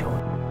地球？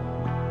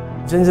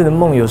真正的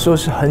梦有时候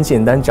是很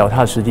简单，脚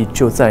踏实地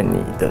就在你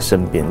的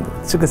身边的，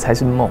这个才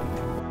是梦。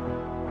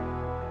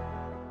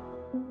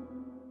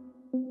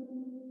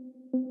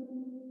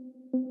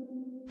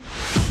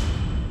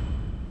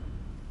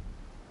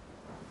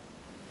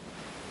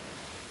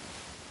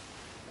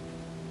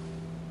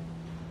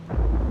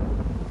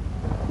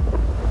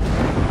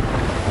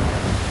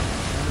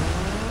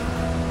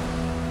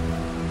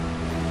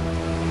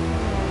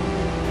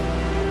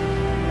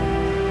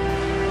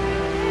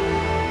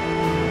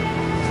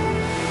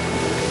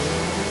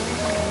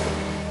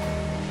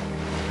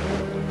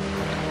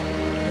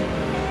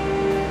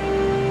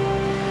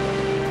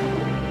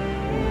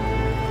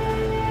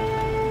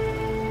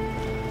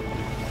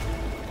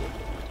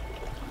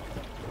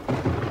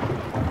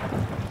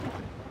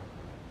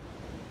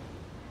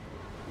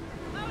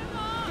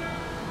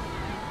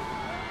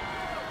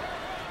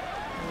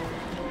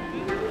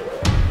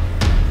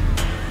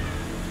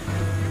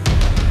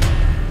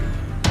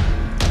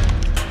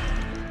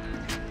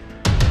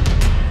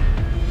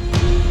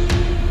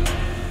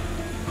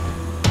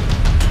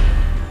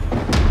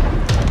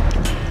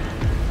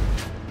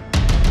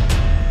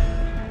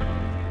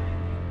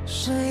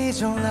一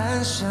种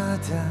蓝色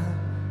的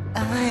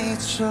哀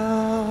愁，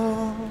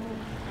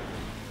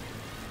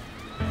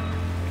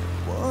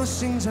我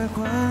心在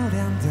荒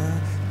凉的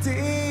地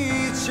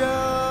球，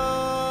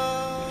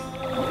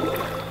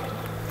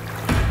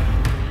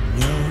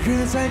纽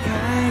约在开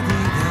地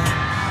的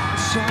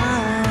笑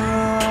容，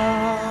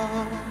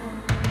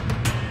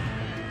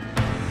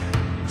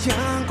阳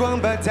光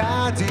把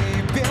大地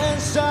变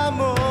沙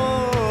漠，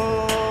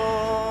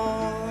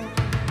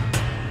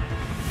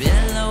变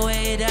了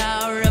味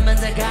道，人们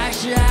在开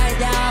始哀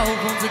悼，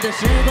讽刺的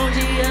时空机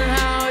很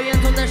好，烟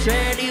囱在水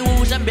里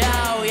无声飘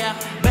摇，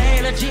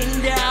没了情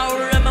调，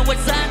人们为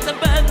散的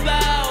奔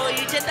跑，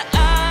以前的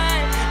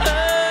爱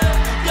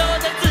又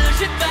在自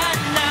寻烦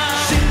恼。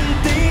新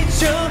地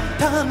球，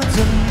他们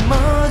怎么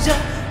讲？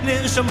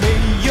脸上没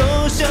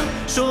有笑，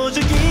说着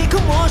一口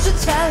陌生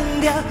腔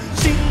调。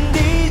新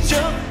地球，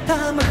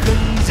他们很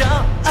骄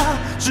傲，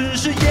只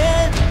是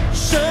眼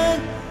神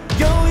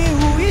有意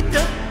无意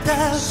的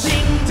讨。新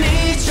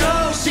地球，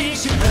星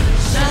星很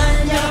闪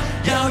耀，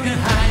遥远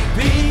海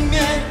平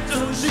面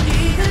总是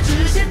一个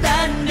直线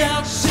单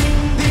调。新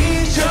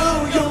地球，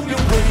永远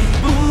回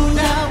不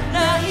到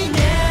那一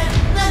年，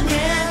那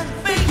年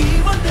被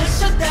遗忘的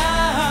小岛。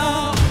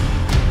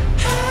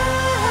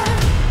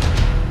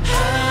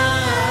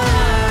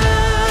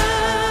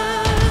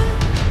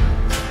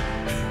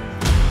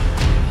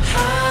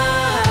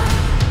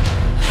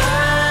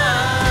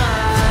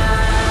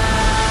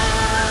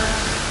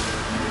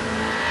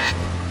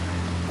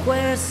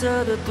灰色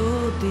的土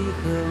地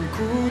很枯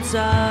燥，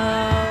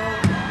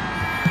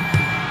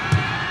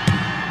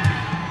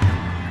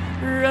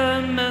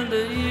人们的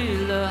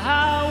娱乐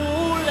好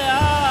无聊，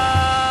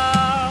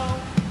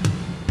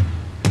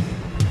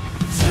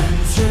转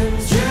圈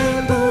圈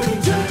不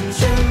停转圈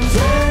圈，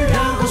然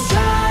后摔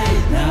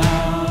倒，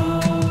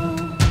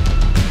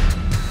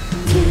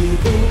地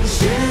平线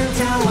眺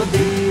望地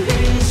平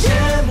线，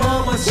默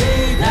默祈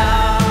祷，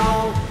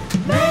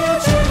没有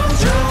绝望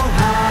就好。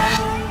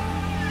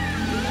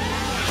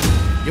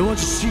仰望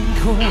着星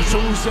空，冲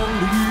向了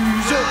宇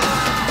宙。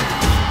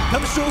他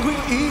们说会有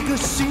一个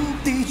新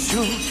地球，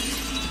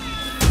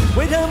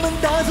为他们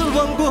打造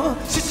王国，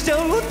细细角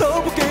落都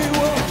不给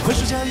我。回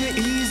首家园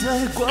已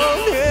在光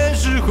年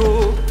之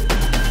后，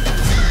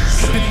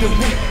身边的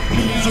美，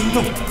迷中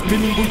动，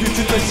面临不语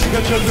正在心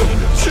跳跳动，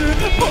是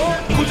他破，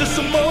哭着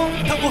说梦，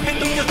踏过黑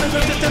洞要站上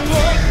这降落，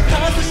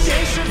踏出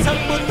现实参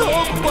不透，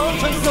光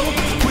传送，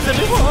不再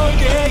被荒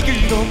野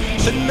愚弄，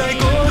深爱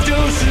过就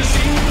是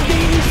心底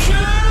血。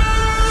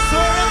所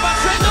有人把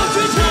拳头举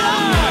起来。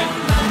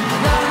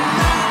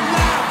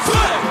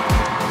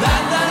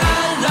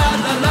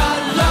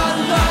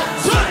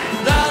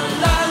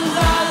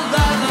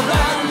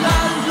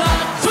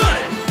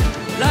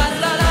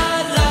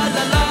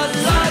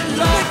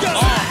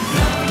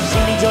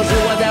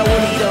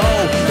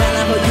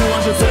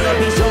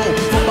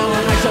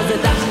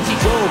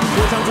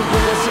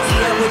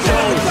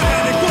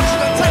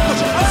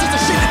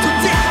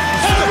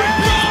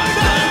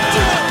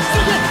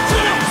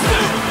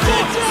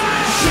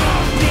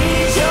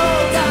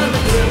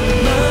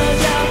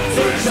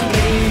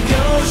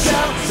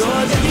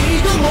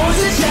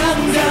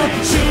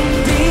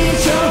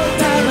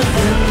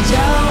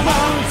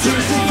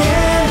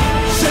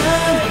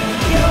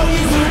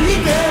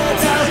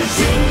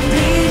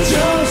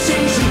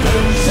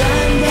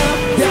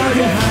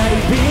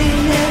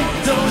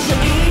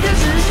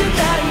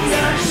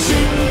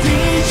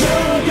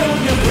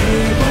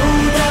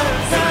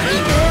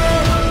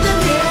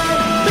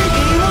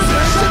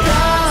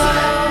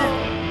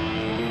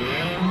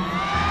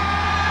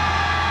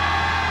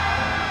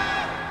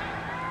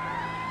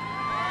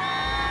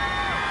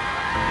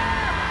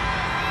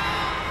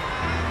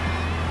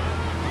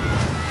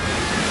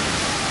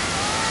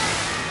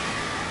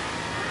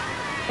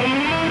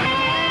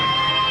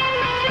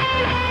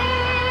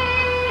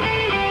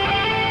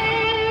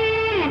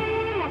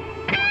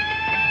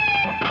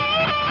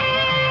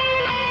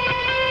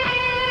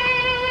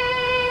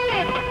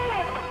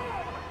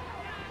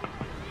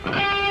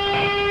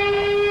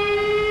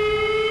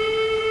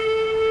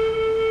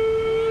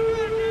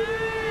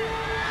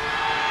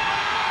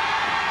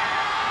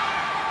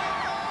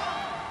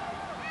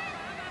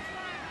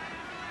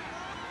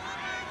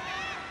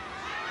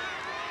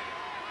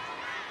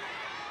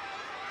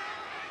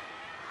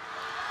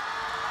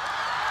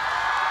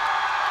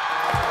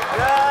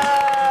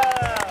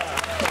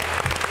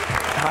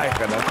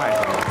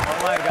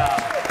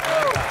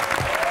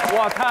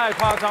 哇，太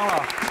夸张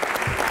了，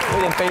有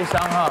点悲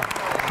伤哈，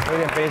有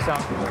点悲伤。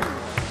《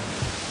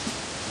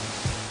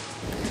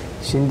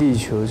新地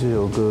球》这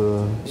首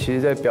歌，其实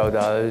在表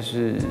达的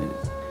是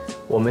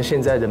我们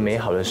现在的美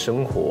好的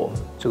生活，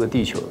这个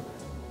地球，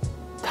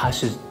它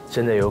是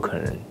真的有可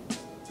能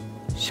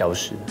消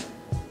失，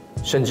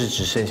甚至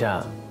只剩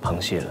下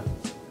螃蟹了，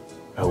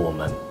而我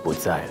们不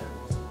在了。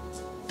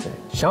对，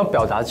想要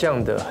表达这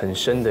样的很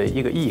深的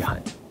一个意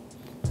涵，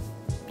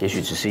也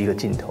许只是一个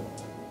镜头。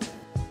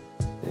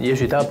 也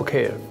许大家不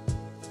care，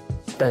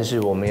 但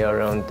是我们要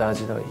让大家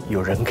知道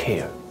有人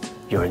care，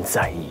 有人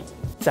在意，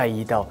在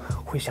意到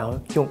会想要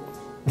用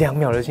2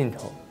秒的镜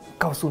头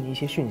告诉你一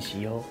些讯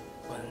息哦。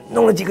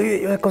弄了几个月，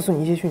又要告诉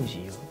你一些讯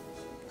息哦。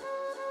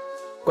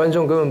观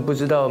众根本不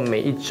知道每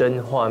一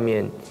帧画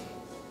面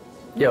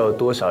要有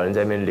多少人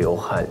在那边流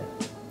汗，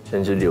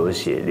甚至流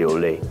血流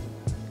泪，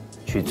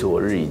去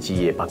做日以继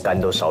夜，把肝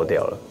都烧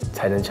掉了，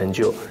才能成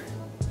就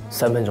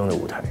3分钟的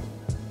舞台。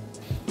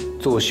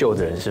作秀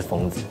的人是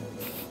疯子。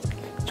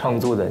 创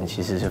作的人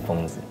其实是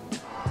疯子。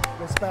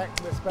Respect，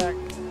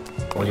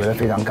 我觉得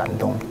非常感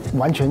动，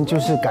完全就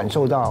是感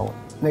受到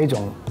那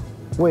种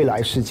未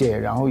来世界。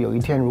然后有一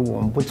天，如果我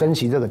们不珍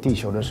惜这个地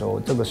球的时候，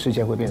这个世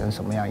界会变成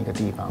什么样一个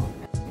地方？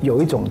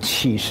有一种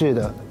启示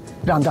的，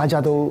让大家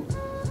都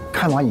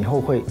看完以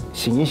后会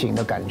醒一醒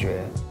的感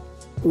觉。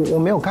我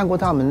没有看过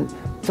他们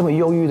这么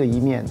忧郁的一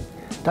面，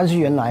但是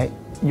原来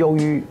忧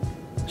郁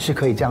是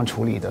可以这样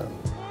处理的。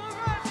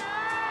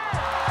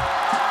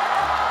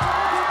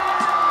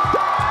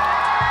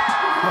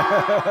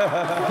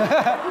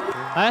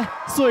 来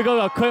，4位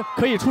哥哥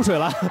可以出水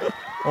了，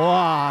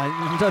哇，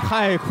你这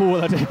太酷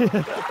了，这，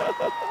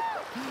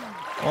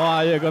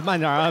哇，岳哥慢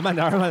点啊，慢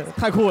点，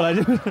太酷了，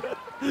这，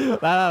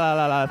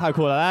来，太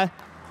酷了，来，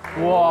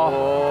哇，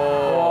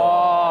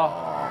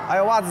哎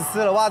呀，袜子湿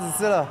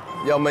了，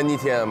要闷一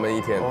天，闷一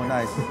天。哦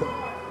 ，nice，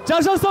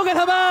 掌声送给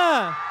他们。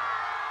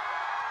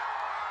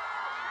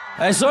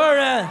哎，所有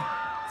人，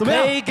怎么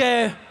样？可以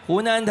给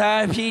湖南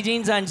台披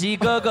荆斩棘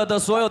哥哥的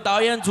所有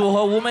导演组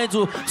和舞美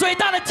组最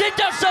大的尖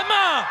叫声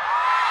吗？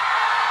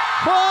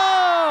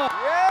哇！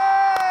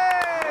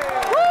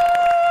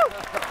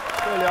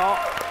对聊。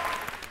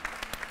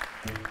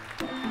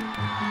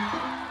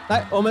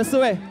来，我们4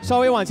位稍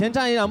微往前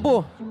站1、2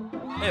步。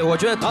哎，我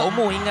觉得头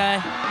目应该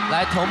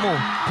来，头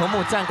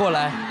目站过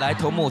来，来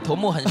头目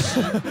很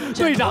湿。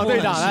队长，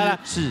来，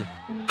是。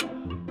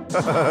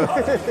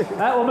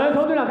来，我们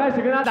从队长开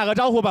始跟大家打个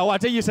招呼吧。哇，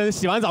这一身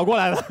洗完澡过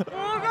来了。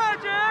吴克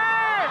群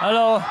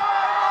 ，Hello，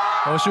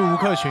 我是吴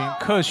克群，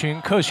克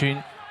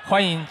群，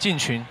欢迎进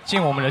群，进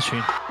我们的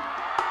群。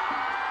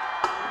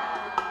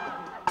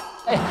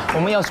哎，我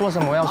们要说什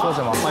么？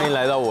欢迎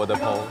来到我的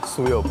棚，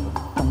苏有朋。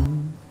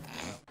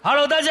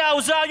Hello， 大家好，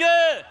我是阿月。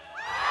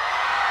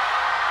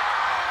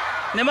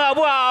你们好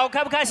不好？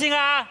开不开心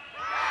啊？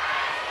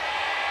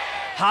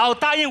好，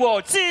答应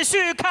我继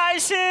续开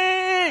心。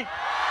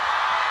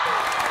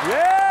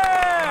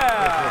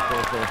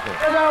大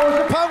家好，我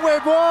是潘玮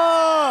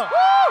柏。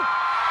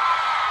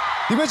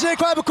你们今天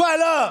快不快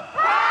乐？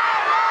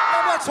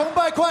要不要崇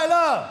拜快乐？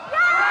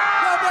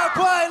要不要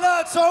快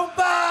乐崇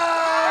拜？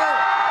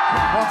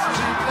我自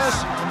己的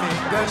生命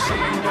的心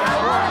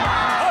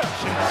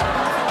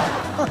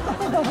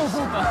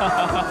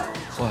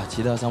哇，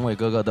其他3位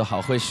哥哥都好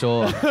会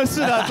说。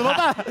是的，怎么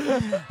办？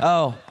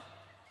哦，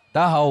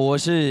大家好，我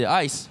是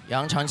ICE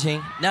杨长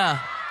青。那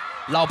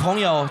老朋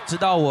友知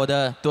道我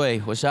的，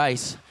对，我是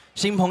ICE。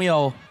新朋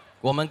友，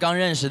我们刚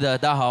认识的，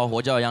大家好，我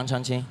叫杨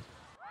长青。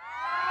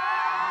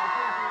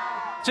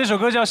这首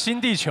歌叫《新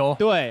地球》，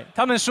对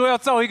他们说要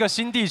造一个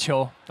新地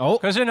球。哦，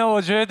可是呢，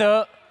我觉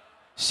得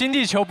新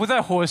地球不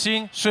在火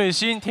星、水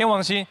星、天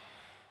王星，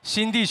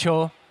新地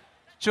球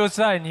就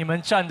在你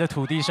们站的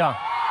土地上。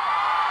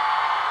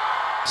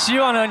希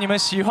望呢，你们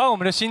喜欢我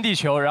们的新地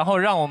球，然后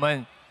让我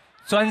们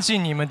钻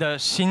进你们的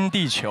新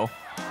地球。哇，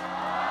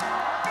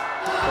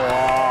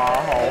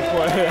好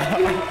会啊，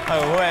很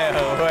会，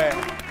很会。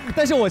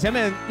但是我前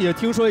面也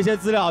听说一些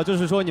资料，就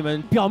是说你们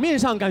表面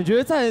上感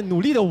觉在努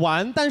力的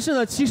玩，但是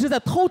呢，其实在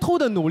偷偷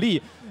的努力。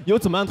有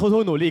怎么样偷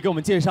偷努力？给我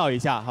们介绍一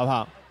下，好不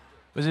好？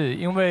不是，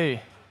因为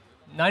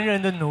男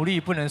人的努力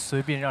不能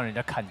随便让人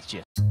家看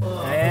见。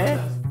哎，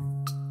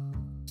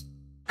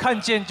看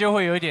见就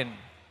会有一点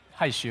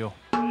害羞。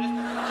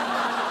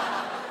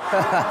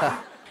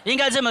应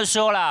该这么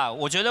说啦，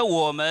我觉得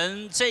我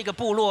们这个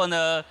部落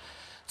呢，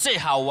最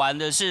好玩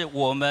的是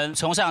我们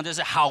崇尚就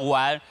是好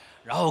玩，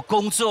然后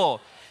工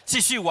作。继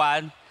续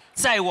玩，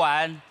再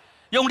玩，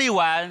用力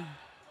玩，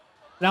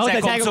然后再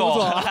加一个工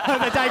作，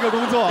再加一个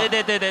工作。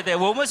对，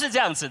我们是这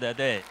样子的，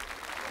对。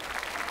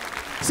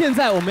现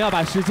在我们要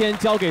把时间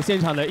交给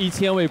现场的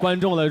1000位观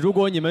众了。如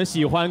果你们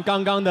喜欢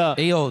刚刚的，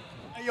哎呦，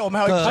我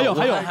们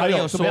还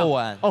有说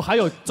完哦，还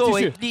有作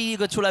为第一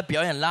个出来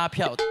表演拉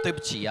票，对不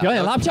起啊，表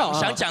演拉票，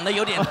想讲的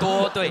有点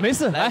多，对，没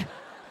事，来，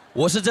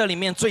我是这里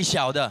面最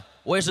小的。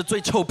我也是最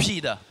臭屁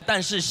的，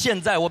但是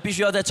现在我必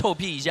须要再臭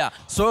屁一下。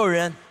所有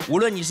人，无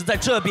论你是在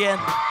这边，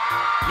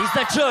你是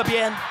在这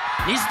边，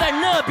你是在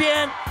那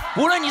边，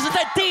无论你是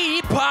在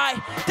第1排、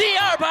第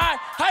2排，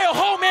还有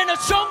后面的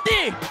兄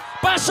弟，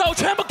把手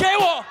全部给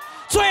我，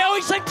最后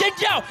一声尖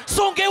叫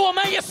送给我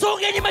们，也送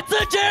给你们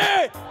自己。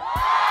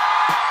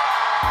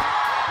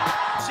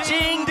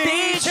新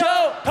地球，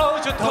投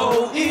就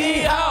投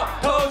1号，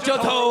投就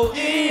投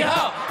1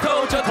号，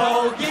投就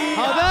投1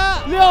号。好的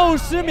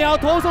，60秒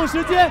投送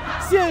时间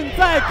现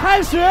在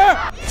开始。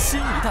新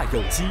一代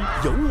有机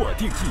由我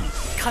定义，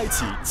开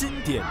启经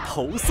典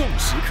投送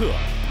时刻。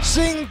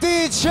新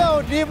地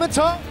球，你们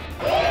投，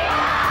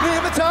你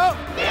们投，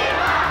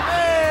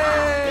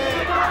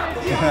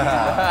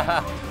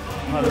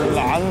很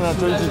难啊，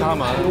追击他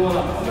们。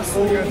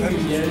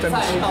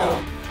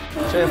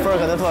这分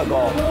可能特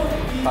高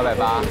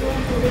，880、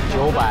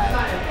900。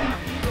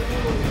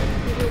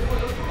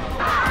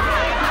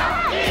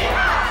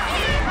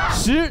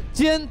时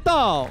间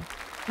到，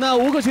那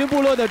吴克群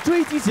部落的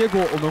追击结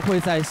果，我们会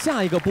在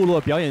下一个部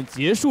落表演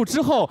结束之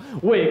后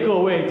为各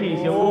位进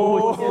行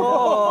公布。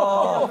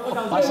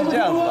啊，是这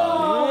样子的，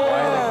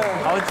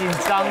好紧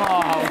张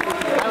哦，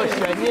还有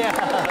悬念。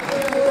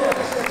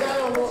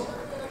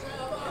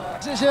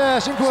谢谢，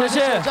辛苦了，谢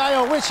谢，加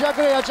油，为其他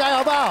各位要加油，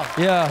好不好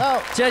 ？Yeah，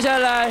 接下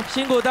来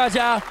辛苦大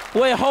家，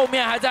为后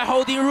面还在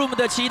holding room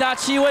的其他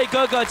7位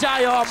哥哥加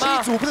油，好吗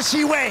？7组不是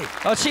7位，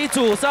哦，7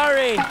组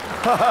 ，sorry。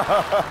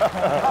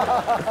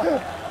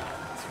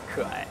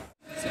可爱。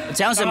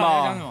讲什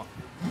么？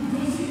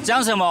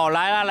讲什么？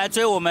来啦，来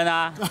追我们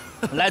啊！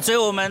来追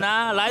我们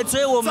啊！来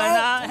追我们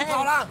啊！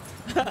好了。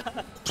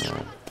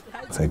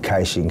很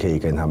开心可以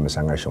跟他们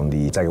3个兄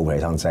弟在一个舞台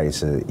上再一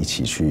次一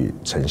起去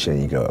呈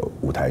现一个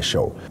舞台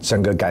秀，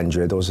整个感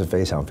觉都是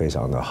非常非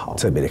常的好，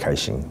特别的开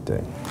心。对，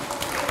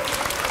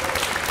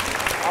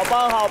好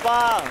棒，好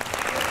棒！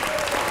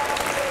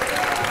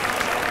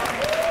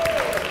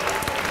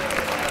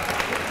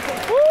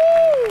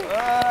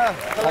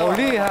好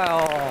厉害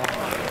哦！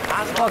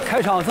哇，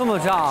开场这么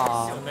炸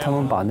啊！他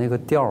们把那个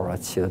调啊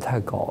起得太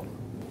高了，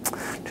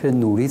这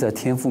努力在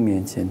天赋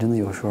面前，真的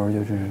有时候就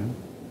是，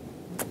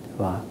是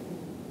吧？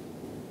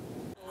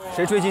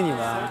谁追击你们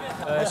啊？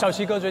小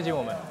七哥追击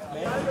我们，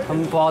他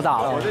们不好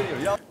打了。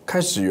开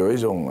始有一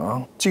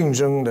种竞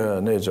争的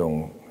那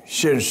种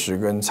现实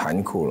跟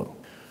残酷了。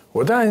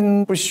我当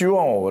然不希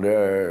望我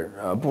的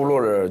部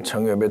落的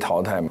成员被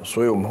淘汰嘛，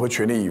所以我们会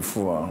全力以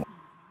赴啊。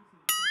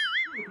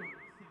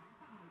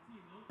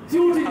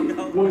究竟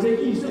我这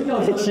一生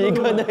要7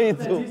个那一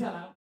组，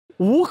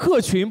吴克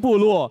群部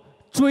落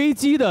追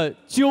击的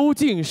究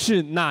竟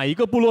是哪一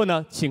个部落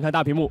呢？请看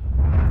大屏幕。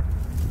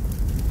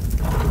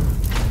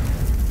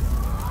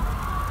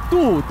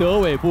杜德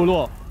伟部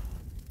落，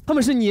他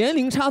们是年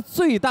龄差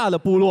最大的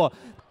部落。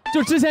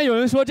就之前有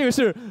人说这个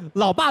是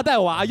老爸带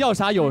娃，要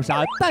啥有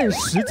啥，但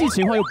实际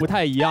情况又不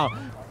太一样。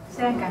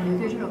现在感觉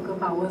对这首歌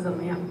把握怎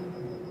么样？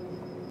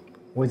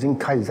我已经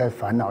开始在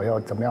烦恼要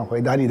怎么样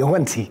回答你的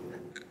问题。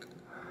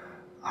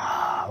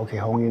OK，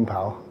 红云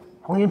袍，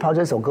红云袍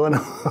这首歌呢？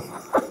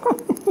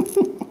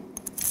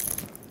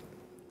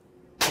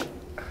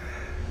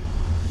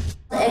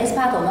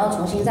 part 我们要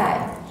重新再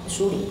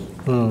梳理，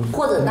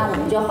或者那我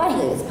们就要换一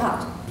个 X part，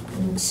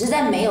 实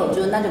在没有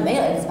那就没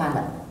有 X part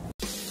了。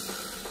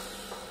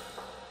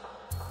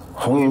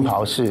红云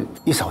袍是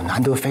一首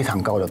难度非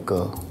常高的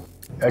歌，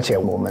而且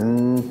我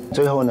们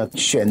最后呢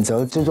选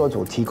择制作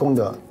组提供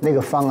的那个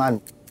方案，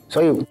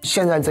所以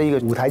现在这一个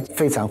舞台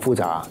非常复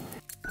杂，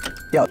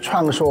要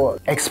创作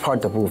X part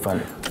的部分，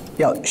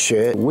要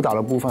学舞蹈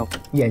的部分、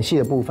演戏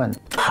的部分，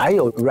还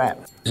有 rap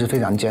是非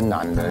常艰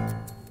难的。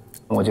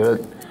我觉得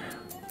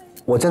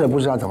我真的不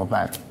知道怎么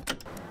办。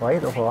喂，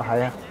老婆还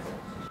呀？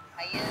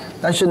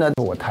但是呢，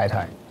我太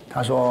太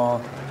她说，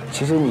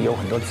其实你有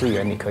很多资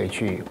源，你可以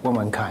去问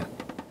问看。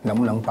能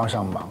不能帮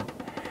上忙？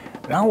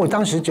然后我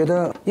当时觉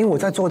得，因为我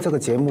在做这个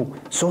节目，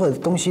所有的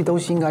东西都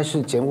是应该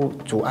是节目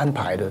组安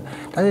排的。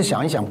但是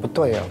想一想不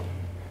对哦，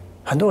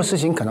很多的事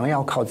情可能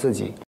要靠自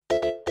己。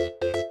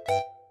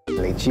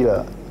累积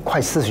了快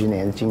40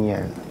年的经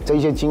验，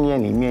这些经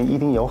验里面一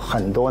定有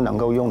很多能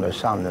够用得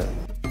上的。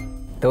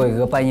德伟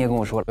哥半夜跟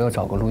我说，我要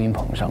找个录音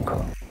棚上课。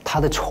他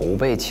的筹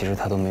备其实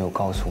他都没有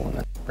告诉我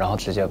们，然后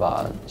直接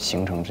把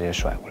行程直接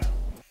甩过来。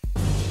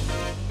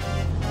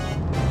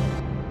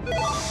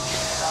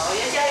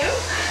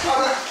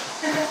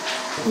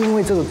因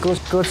为这个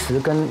歌词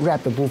跟 rap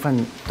的部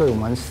分，对我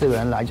们4个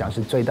人来讲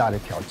是最大的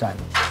挑战。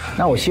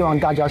那我希望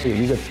大家是有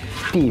一个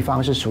地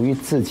方是属于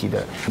自己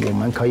的，我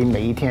们可以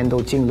每一天都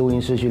进录音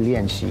室去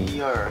练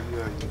习，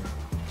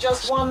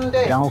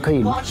然后可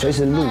以随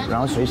时录，然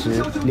后随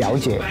时了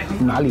解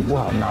哪里不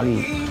好，哪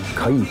里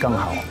可以更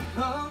好。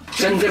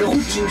真的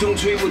心中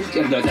吹不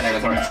见得再来个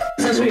分儿，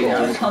再吹一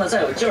点，唱的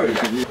再有劲儿一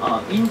点啊，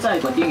音再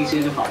稳定一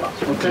些就好了。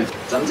OK，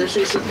 咱们再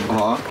试一试。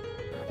好。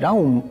然后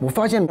我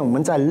发现我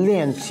们在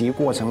练习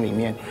过程里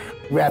面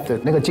 ，rap 的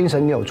那个精神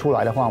没有出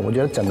来的话，我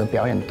觉得整个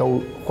表演都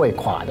会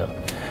垮的。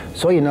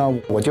所以呢，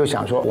我就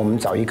想说，我们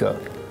找一个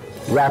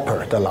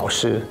rapper 的老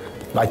师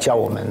来教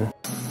我们。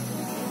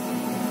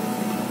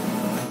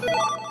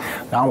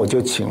然后我就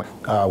请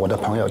我的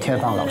朋友天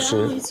放老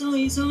师，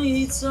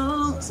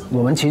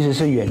我们其实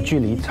是远距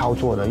离操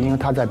作的，因为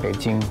他在北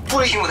京，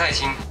不轻不太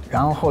轻。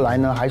然后后来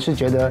呢，还是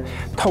觉得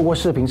透过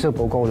视频是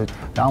不够的，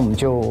然后我们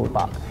就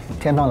把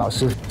天放老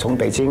师从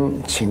北京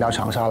请到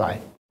长沙来。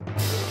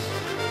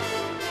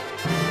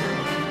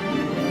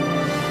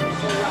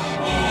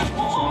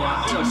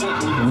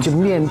我们就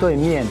面对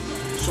面，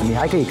你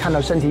还可以看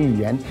到身体语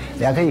言，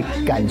你还可以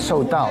感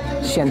受到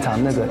现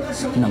场那个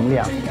能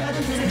量。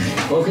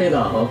OK 的，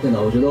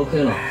我觉得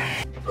OK 了。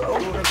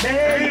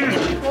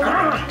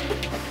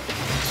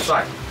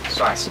帅！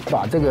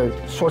把这个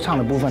说唱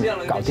的部分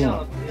搞定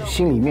了，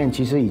心里面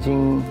其实已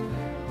经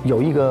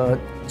有一个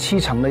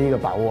7成的一个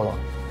把握了，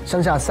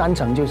剩下3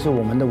成就是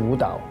我们的舞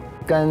蹈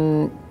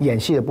跟演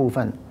戏的部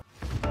分。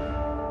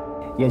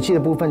演戏的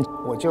部分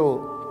我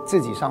就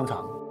自己上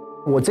场，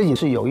我自己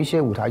是有一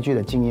些舞台剧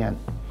的经验，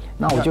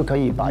那我就可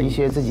以把一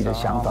些自己的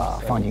想法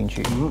放进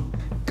去。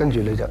跟住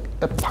你就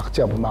一拍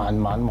之後慢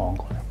慢望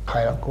過嚟，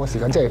係啦，嗰個時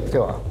間即係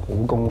話好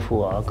功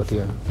夫啊嗰啲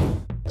啊，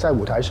在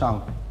舞台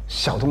上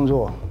小動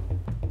作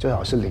最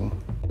好是0，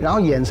然後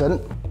眼神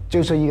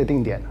就是一個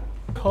定點。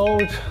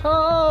惆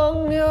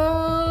悵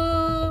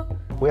呀，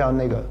不要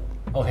那個。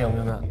OK， 我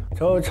明白。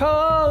惆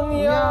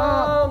悵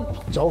呀，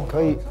走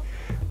可以，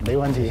沒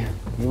問題，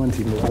沒問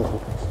題，沒問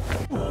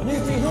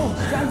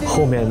題。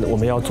後面我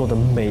們要做的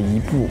每一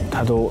步，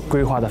它都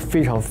規劃得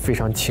非常非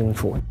常清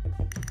楚。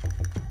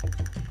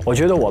我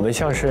覺得我們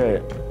像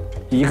是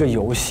一個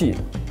遊戲，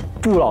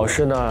杜老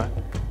師呢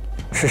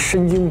是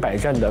身經百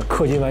戰的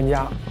氪金玩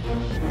家，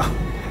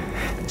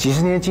幾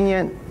十年經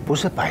驗不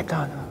是百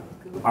搭的，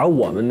而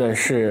我們呢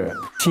是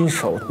新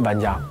手玩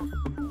家。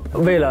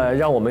為了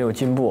讓我們有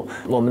進步，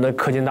我們的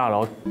氪金大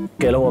佬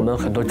給了我們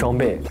很多裝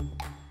備。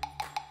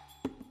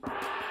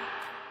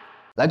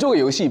来做个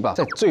游戏吧，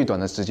在最短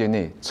的时间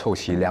内凑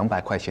齐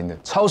200块钱的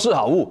超市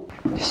好物。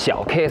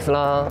小 case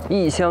啦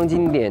，1箱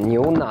经典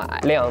牛奶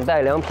，2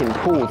袋良品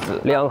铺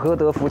子，2盒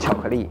德芙巧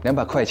克力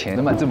，200块钱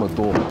能买这么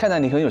多，看来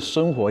你很有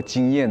生活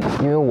经验呢。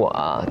因为我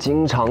啊，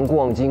经常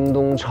逛京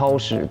东超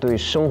市，对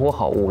生活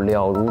好物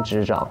了如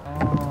指掌。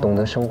懂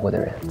得生活的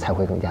人才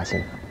会更加幸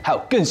福。还有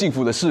更幸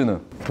福的事呢。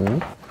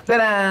再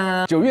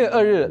啦！9月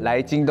2日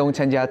来京东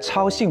参加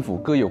超幸福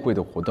歌友会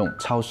的活动，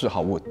超市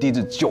好物低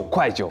至9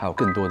块9，还有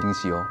更多的惊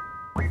喜哦。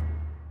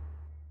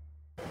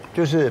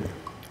就是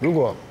如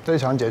果这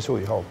场结束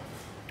以后，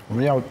我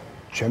们要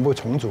全部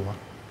重组吗？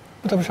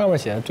这不上面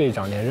写的队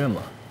长连任吗？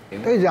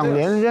队长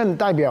连任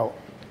代表，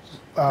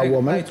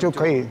我们就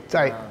可以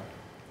再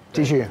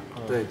继续。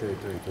对。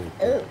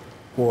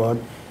我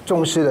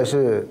重视的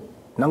是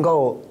能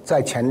够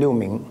在前6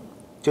名，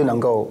就能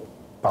够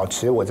保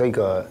持我这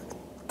个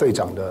队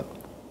长的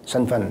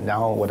身份，然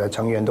后我的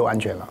成员都安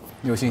全了。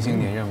你有信心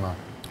连任吗？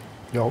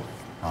有。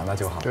好，那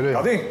就好。绝对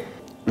搞定。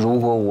如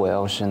果我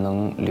要是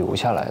能留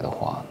下来的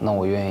话，那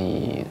我愿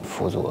意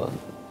辅佐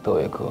德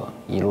伟哥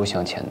一路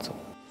向前走。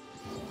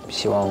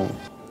希望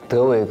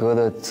德伟哥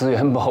的资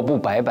源包不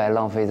白白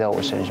浪费在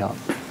我身上。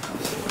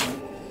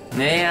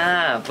哎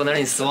呀，不能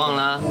让你失望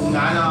了。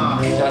难啊，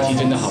家体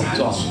真的好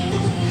壮。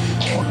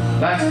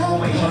来，我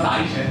们一起打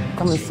一拳。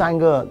他们3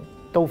个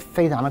都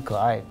非常的可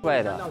爱，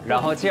帅的，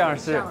然后这样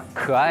是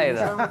可爱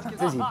的，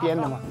自己编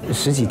的吗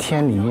？10几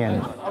天里面，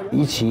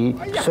一起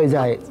睡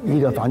在一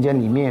个房间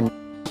里面，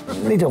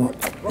那种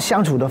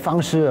相处的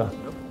方式，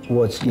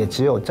我也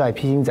只有在《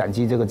披荆斩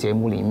棘》这个节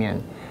目里面，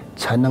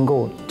才能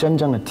够真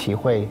正的体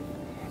会，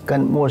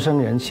跟陌生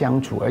人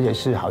相处，而且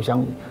是好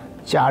像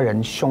家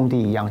人兄弟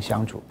一样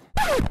相处。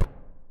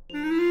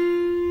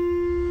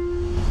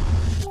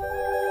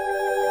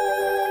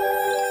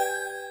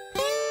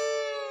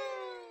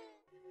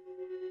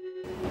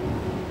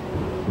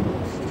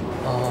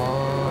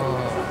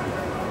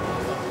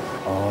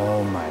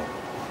Oh my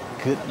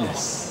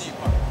goodness！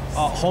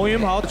 好，红云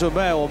袍准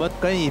备，我们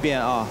跟一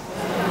遍啊。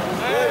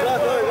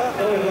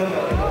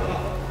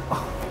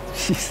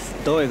气死！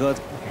德伟哥，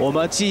我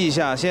们记一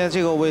下，现在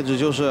这个位置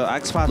就是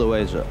X Part 的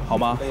位置，好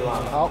吗？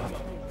好。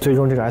最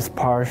终这个 S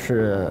Part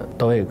是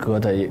德伟哥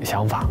的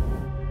想法。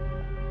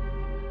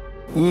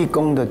义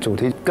工的主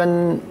题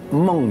跟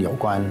梦有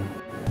关，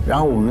然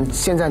后我们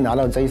现在拿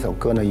到这一首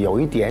歌呢，有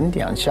一点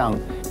点像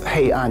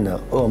黑暗的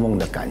噩梦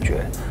的感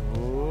觉。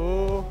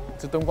哦，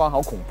这灯光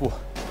好恐怖。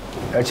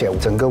而且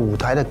整个舞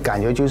台的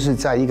感觉就是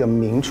在一个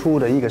明初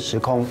的一个时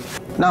空，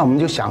那我们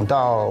就想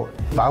到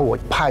把我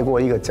派过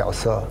一个角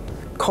色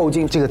扣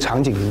进这个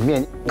场景里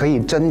面，可以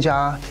增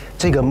加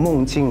这个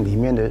梦境里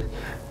面的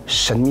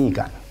神秘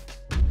感。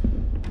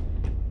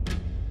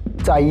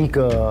在一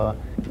个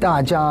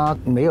大家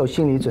没有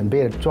心理准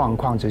备的状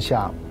况之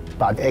下，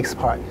把 X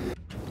Part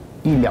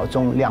 1秒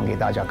钟亮给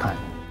大家看，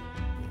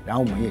然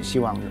后我们也希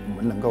望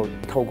我们能够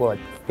透过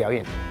表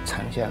演呈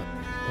现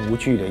无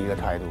惧的一个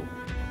态度。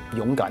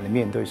勇敢地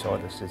面对所有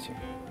的事情。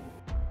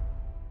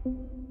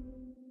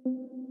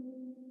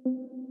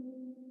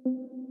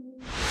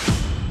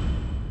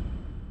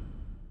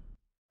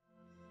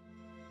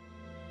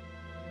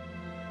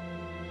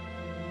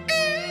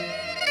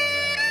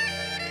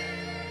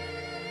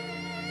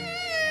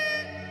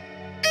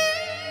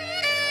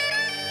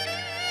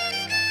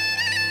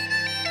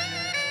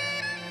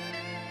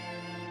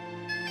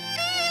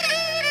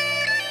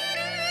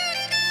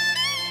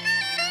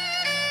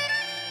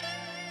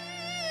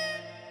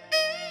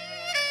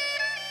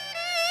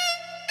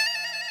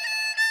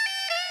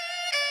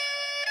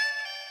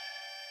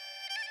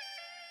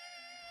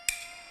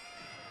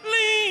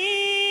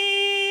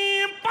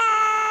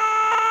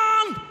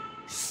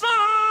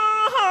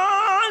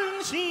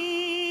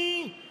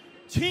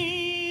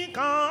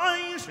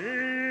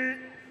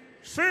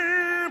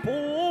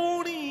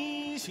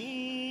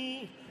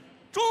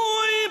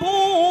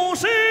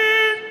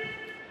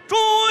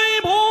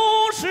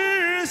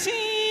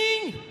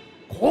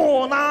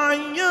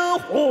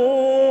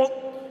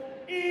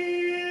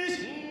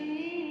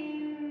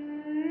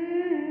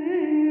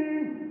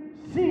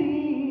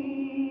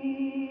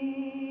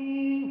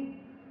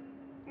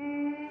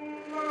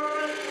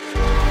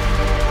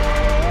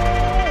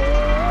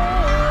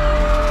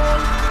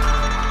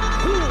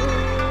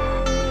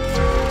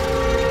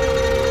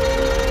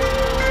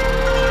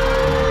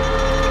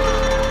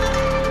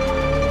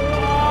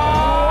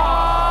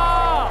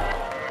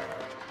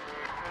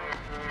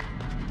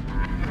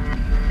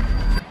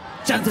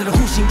站在了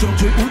弧形中，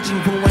追无尽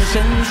风万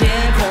神皆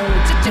空。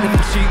渐渐的呼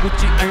吸，无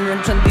际安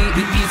然传递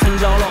一层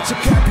照笼。这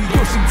happy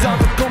有心脏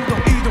的空洞，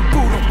一动不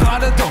动爬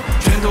得动，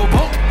拳头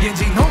碰，眼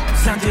睛红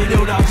，3节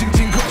6道紧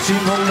紧扣。心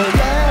红的月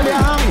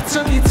亮，一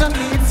层一层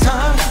一层，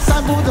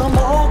散布的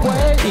魔鬼，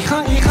一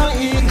行一行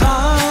一行。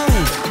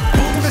不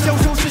同的小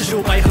手是手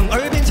摆横，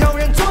耳边悄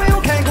然，左右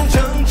开弓铮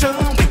铮，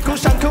背后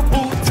伤口不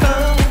疼。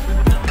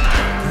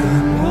跟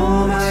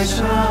我埋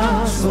下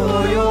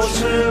所有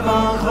翅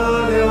膀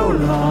和流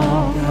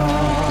浪。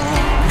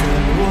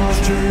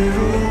坠入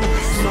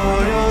所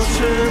有池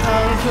塘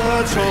和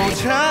惆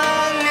怅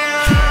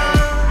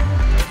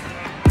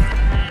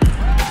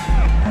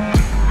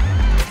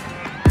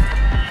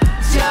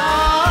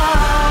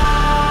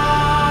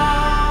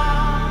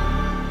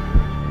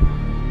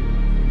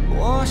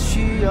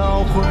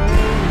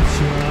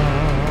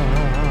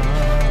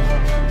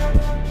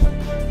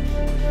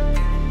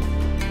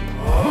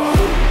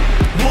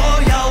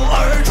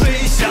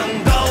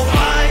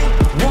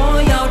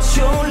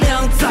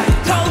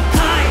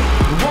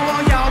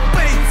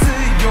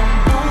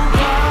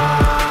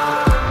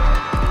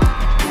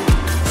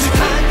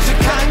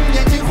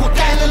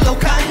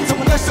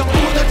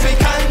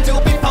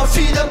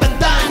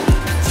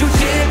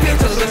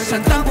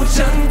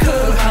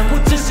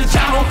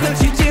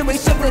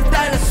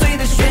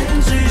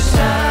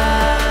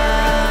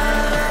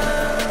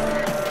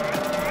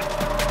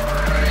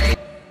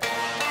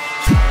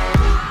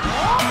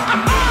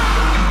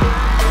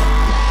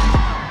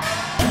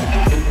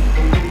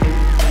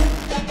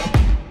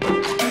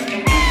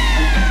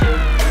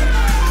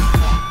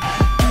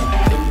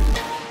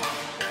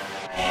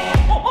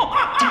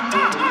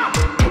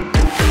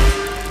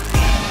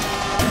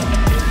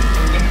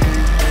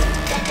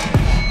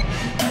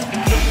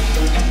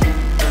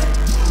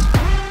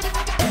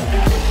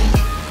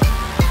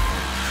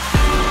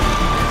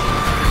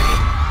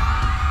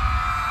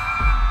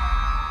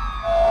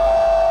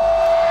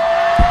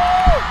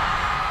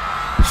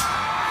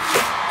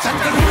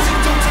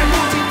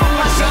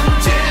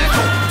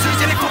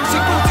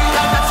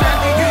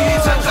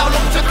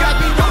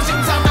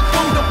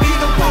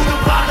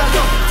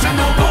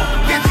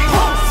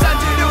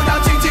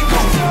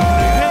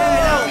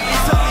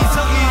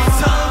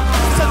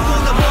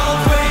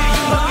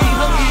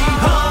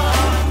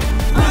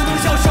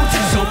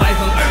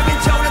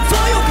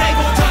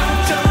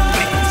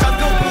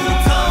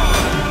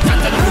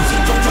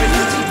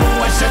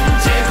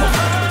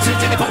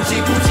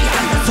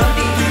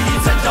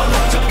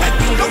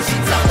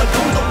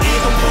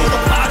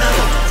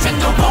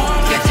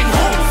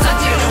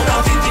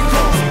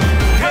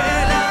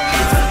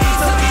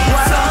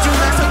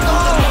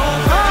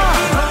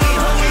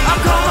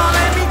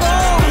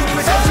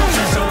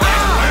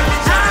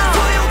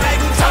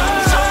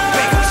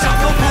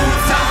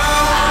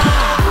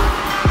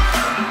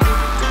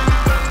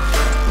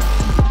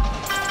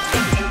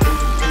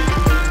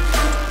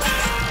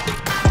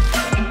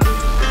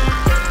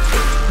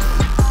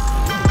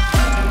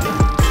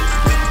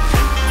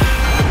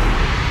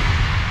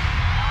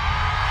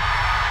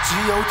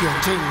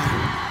进，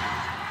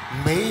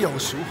没有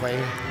赎回。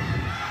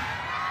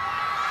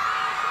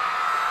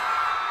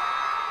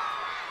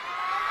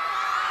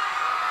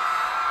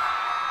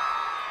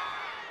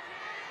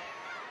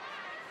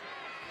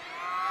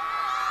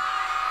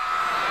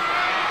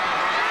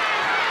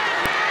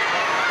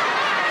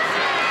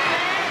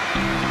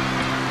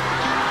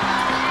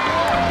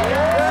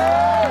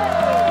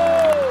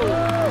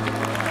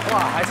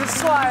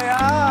帅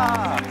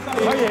啊！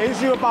他延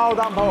续了8号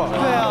当铺。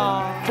对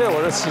啊，这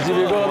我是起鸡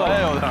皮疙瘩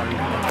了，有的。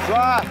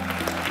帅！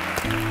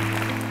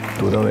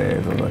杜德伟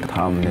哥哥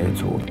他们那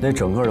组，那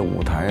整个的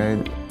舞台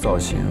造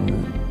型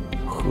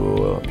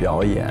和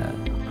表演，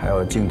还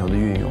有镜头的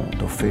运用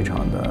都非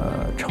常的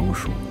成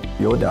熟，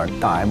有点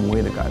大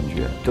MV 的感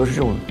觉，都是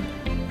这种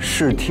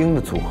视听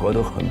的组合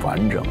都很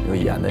完整，又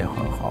演得也很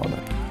好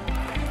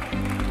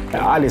的。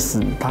爱丽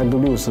丝她都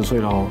60岁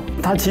了哦，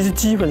她其实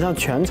基本上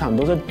全场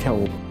都在跳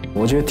舞。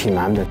我觉得挺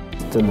难的，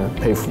真的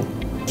佩服。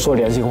说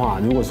良心话，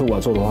如果是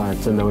我做的话，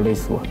真的会累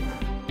死我。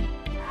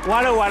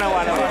完了完了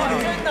完了完了！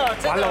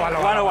完了完了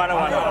完了完了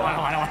完了完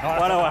了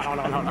完了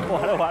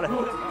完了完了！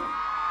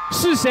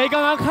是谁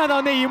刚刚看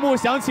到那一幕，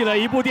想起了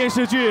一部电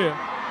视剧？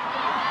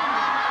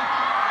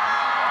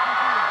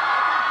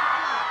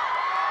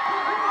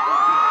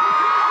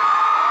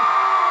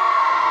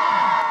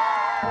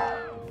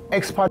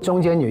 X Part 中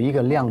间有一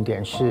个亮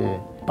点是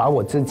把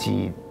我自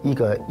己一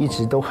个一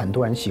直都很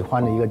多人喜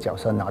欢的一个角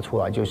色拿出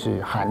来，就是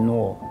韩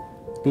诺，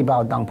第8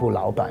号当铺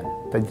老板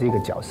的这个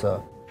角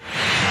色。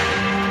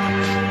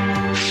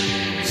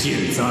现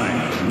在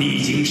你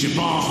已经是8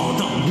号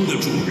当铺的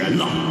主人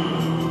了。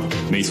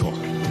没错，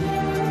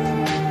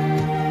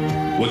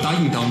我答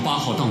应当8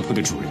号当铺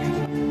的主人。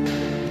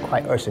快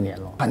20年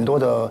了，很多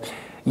的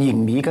影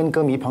迷跟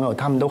歌迷朋友，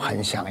他们都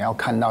很想要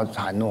看到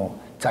韩诺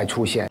再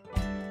出现。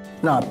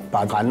 那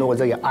把韩诺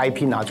这个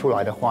IP 拿出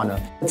来的话呢，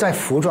在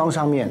服装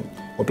上面，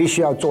我必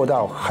须要做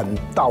到很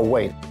到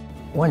位。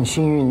我很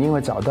幸运，因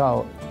为找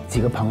到几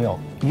个朋友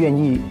愿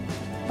意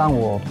帮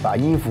我把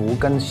衣服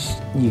跟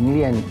银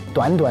链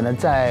短短的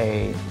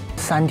在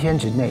3天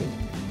之内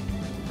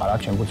把它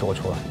全部做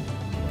出来，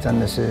真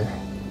的是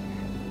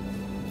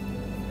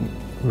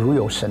如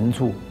有神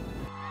助。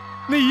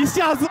那一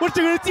下子，我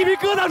整个人鸡皮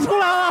疙瘩出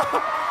来了。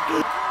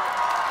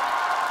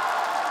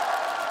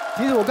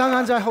 其实我刚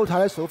刚在后台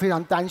的时候非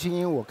常担心，因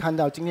为我看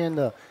到今天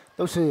的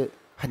都是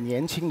很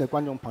年轻的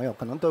观众朋友，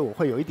可能对我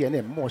会有一点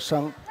点陌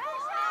生。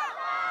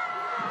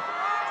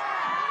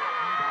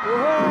不会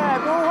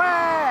不会，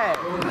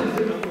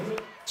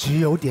只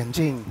有点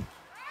进，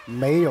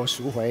没有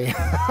赎回。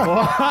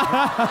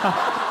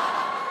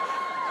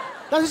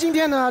但是今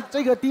天呢，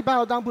这个第8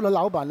号当铺的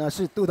老板呢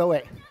是杜德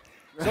伟，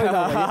所以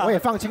呢我也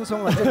放轻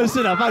松了。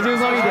是的，放轻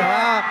松一点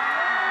啊。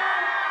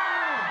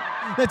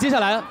 那接下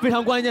来非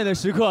常关键的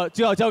时刻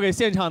就要交给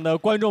现场的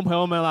观众朋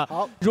友们了。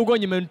好，如果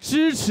你们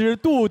支持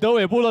杜德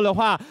伟部落的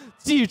话，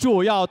记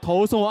住要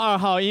投送2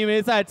号，因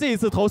为在这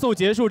次投送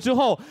结束之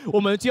后，我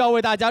们就要为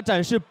大家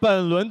展示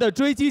本轮的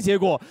追击结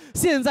果。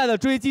现在的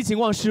追击情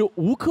况是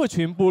吴克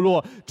群部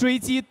落追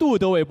击杜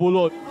德伟部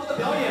落。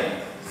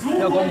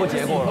要公布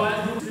结果了，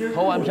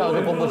投完票就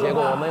公布结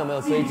果，我们有没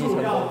有追击成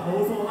功？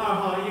投送2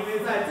号，因为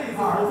在这次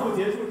投送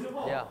结束之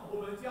后，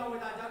我们将为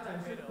大家展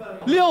示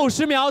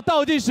60秒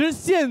倒计时，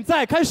现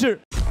在开始。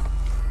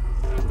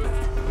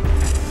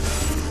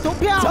投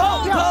票！投！2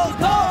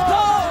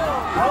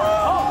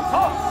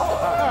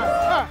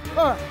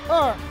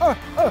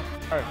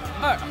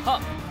号。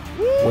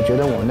我觉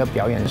得我们的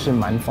表演是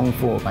蛮丰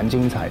富、蛮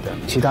精彩的，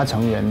其他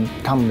成员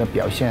他们的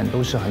表现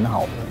都是很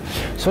好的，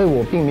所以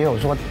我并没有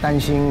说担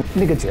心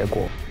那个结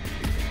果。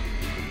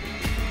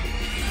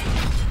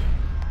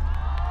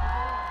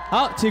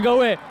好，请各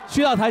位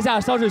去到台下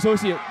稍事休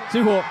息，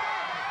辛苦。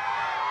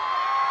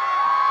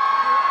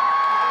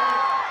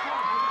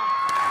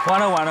 完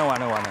了！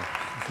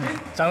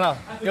长老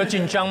有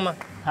紧张吗？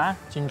啊，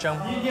紧张？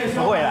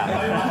不会啦，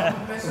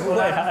不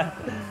会啦。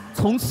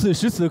从此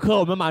时此刻，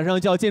我们马上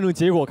就要见证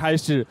结果开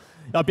始，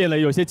要变得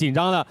有些紧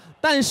张了。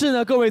但是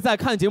呢，各位在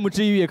看节目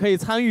之余，也可以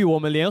参与我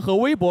们联合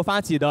微博发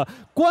起的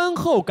观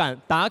后感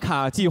打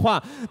卡计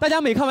划。大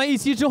家每看完1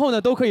期之后呢，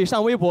都可以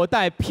上微博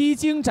带“披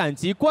荆斩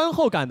棘观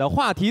后感”的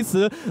话题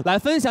词来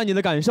分享你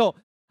的感受。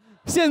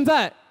现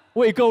在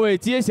为各位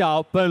揭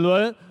晓本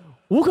轮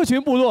吴克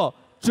群部落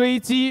追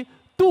击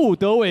杜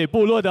德伟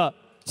部落的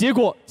结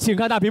果，请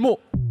看大屏幕。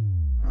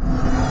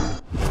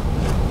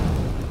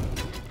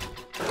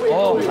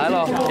哦，来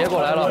了，结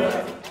果来了。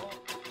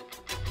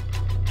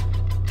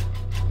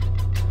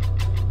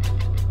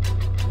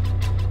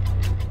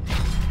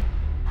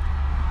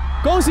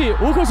恭喜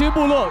吴克群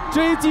部落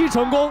追击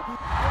成功！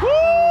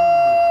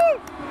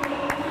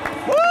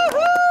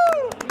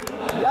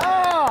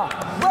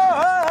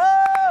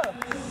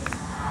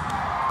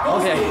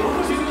 OK。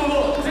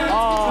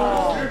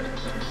哦。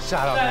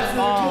 下了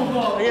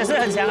哦，也是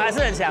很强，还是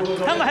很强，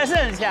他们还是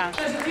很强。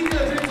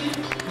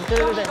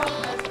对。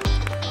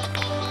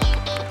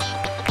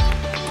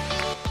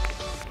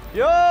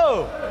哟，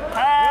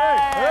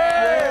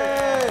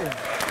哎，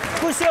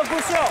不秀，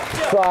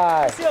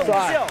帅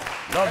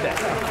，Love that。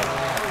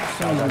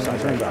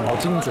好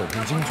精准，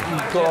很精准。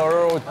杜老师，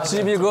我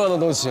鸡皮疙瘩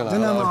都起来了，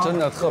真的吗？真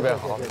的特别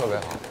好，特别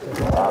好。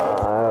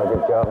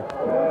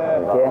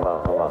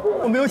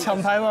我没有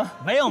抢拍吗？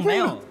没有，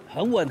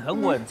很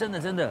稳，真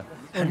的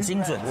很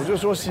精准。我就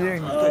说希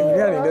燕，你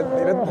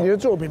看你的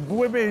作品不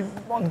会被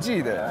忘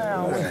记的。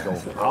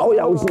好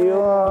有趣啊！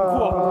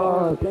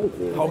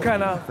好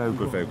看啊 ！Very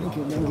good, very good。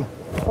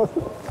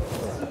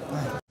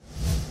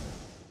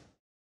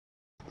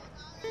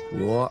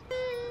我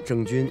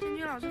郑钧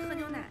老师喝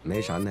牛奶，没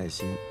啥耐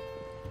心，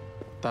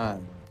但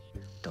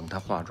等他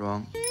化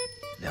妆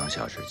2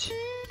小时起。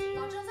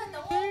老郑再等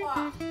我一会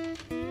儿。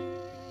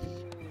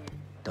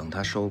等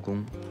他收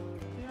工，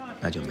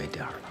那就没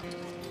点儿了。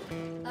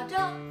老郑。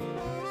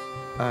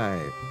爱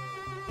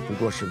不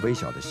过是微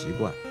小的习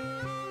惯，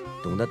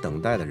懂得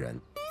等待的人，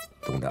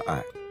懂得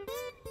爱，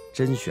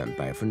甄选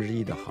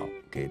1%的好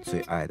给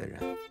最爱的人。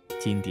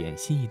经典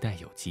新一代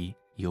有机，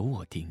由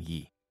我定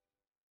义。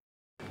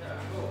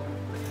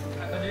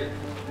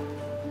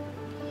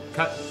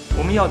看，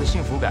我们要的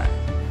幸福感，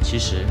其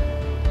实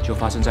就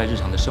发生在日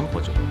常的生活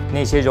中。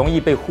那些容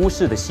易被忽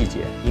视的细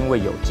节，因为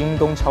有京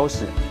东超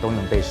市，都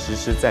能被实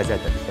实在在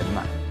的填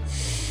满。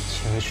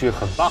情绪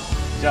很棒，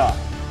这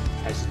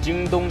才是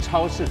京东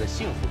超市的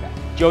幸福感。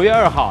9月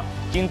2号，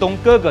京东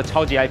哥哥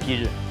超级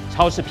IP 日，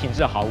超市品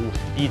质好物，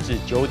低至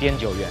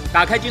9.9元。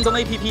打开京东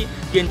APP，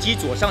 点击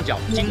左上角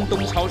京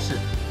东超市，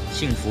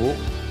幸福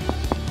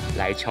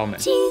来敲门。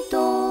京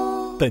东。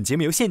本节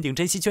目由限定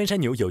珍稀娟山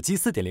牛有机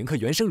4.0克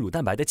原生乳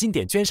蛋白的经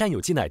典娟山有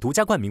机奶独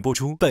家冠名播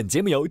出。本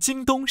节目由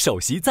京东首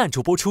席赞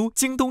助播出。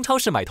京东超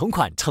市买同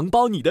款，承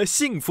包你的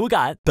幸福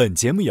感。本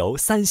节目由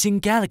三星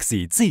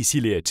Galaxy Z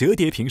系列折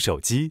叠屏手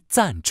机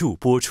赞助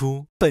播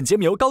出。本节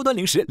目由高端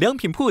零食良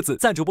品铺子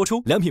赞助播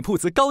出。良品铺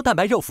子高蛋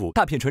白肉脯，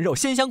大片纯肉，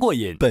鲜香过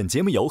瘾。本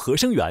节目由合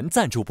生元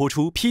赞助播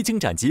出。披荆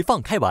斩棘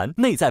放开玩，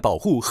内在保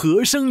护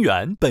合生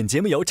元。本节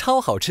目由超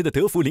好吃的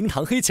德芙零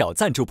糖黑巧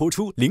赞助播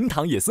出。零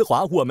糖野丝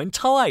滑，我们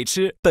超爱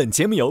吃。本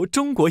节目由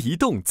中国移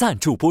动赞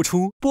助播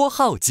出，拨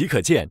号即可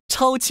见。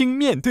超轻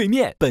面对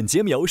面。本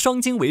节目由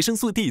双晶维生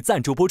素 D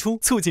赞助播出，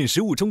促进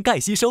食物中钙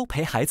吸收，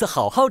陪孩子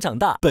好好长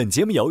大。本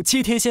节目由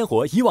7天鲜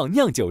活，以往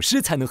酿酒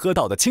师才能喝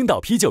到的青岛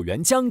啤酒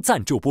原浆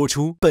赞助播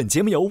出。本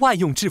节目由外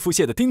用致富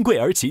蟹的丁贵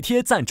儿脐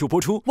贴赞助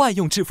播出，外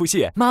用致富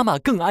蟹，妈妈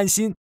更安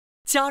心。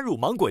加入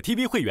芒果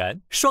TV 会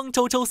员，双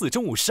周周4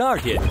中午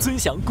12点尊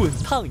享滚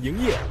烫营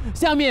业。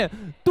下面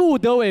杜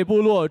德伟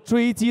部落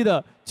追击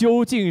的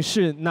究竟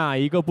是哪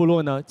一个部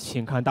落呢？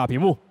请看大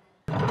屏幕。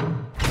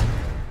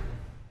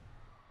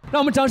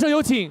让我们掌声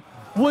有请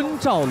温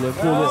兆伦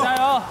部落。加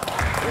油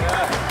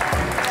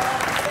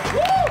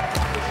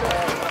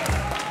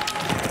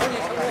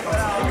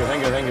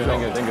！Thank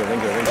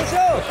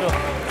you。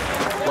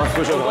哇，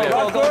不show， Go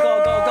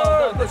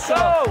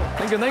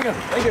show！Thank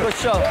you。Good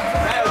show！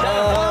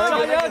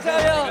 加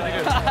油！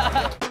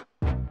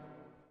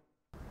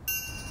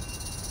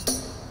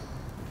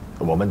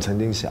我们曾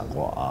经想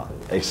过啊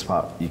 ，X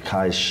Park 一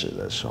开始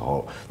的时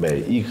候，每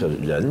一个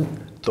人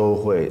都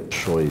会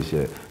说一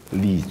些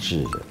励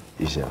志的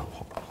一些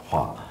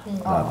话。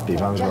那比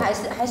方说，就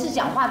还是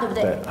讲话，对不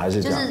对？对，还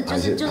是讲，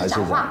就是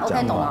讲话。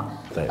OK， 懂了。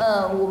对。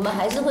我们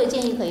还是会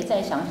建议可以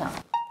再想想。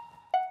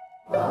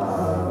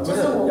就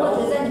是我会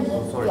觉得在你们的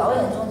表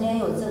演中间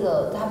有这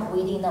个，它不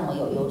一定那么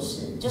有优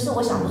势。就是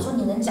我想不出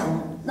你能讲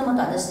那么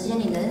短的时间，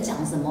你能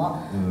讲什么，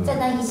在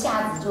那一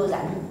下子就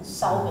燃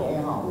烧别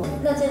人哈。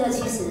那这个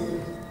其实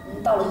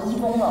到了一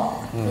公了，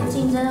那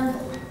竞争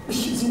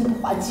已经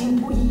环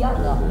境不一样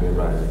了。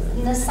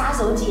你的杀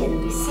手锏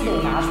你是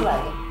得拿出来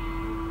的。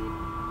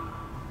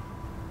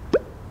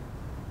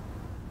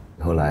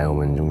后来我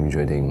们终于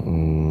决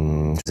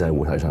定，在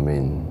舞台上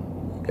面。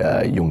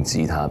用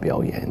吉他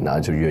表演，拿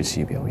着乐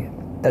器表演，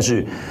但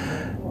是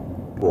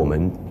我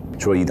们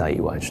除了一打以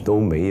外，都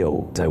没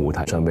有在舞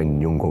台上面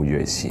用过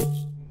乐器。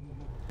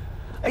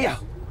哎呀，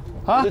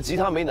我的吉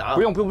他没拿。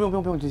不用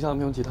吉他，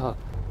不用吉他，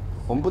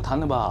我们不弹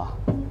了吧？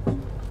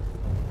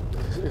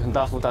很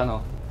大负担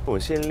哦。我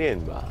先练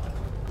吧。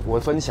我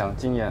分享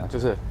经验，就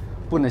是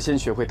不能先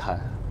学会弹，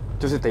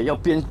就是得要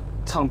边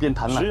唱边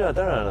弹了。是啊，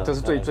当然了，这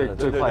是最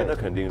快的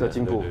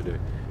进步。对。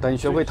等你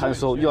学会弹的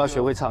时候，又要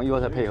学会唱，又要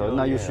再配合，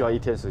那又需要1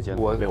天时间。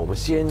我们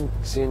先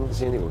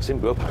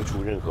不要排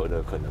除任何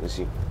的可能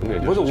性。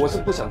不是，我是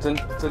不想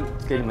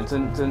给你们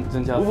增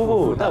加。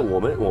不，但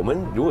我们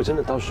如果真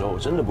的到时候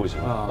真的不行，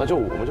那就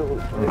我们就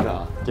那个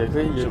啊，也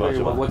可以，是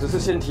吧？我只是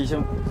先提前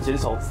减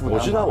少负担。我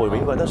知道，我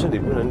明白，但是你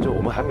不能就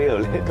我们还没有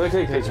练。可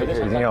以，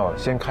一定要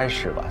先开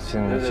始吧，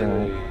先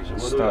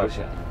start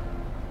想。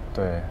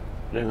对。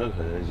任何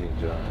可能性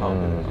是吧？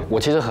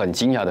我其实很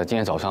惊讶的，今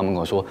天早上他们跟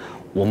我说，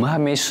我们还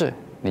没试。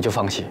你就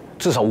放弃，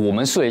至少我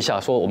们试一下，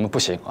说我们不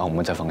行啊，我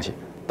们再放弃。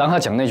当他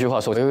讲那句话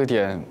的时候，我有一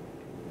点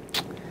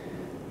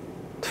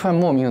突然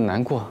莫名的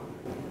难过，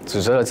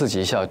指责了自己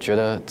一下，觉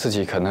得自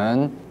己可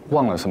能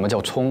忘了什么叫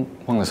冲，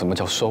忘了什么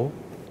叫收。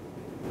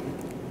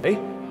哎，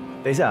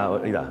等一下，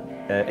丽达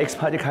，X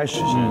Park 就开始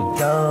是，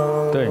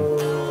对，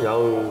然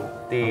后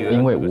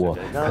因为我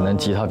可能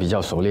吉他比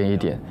较熟练一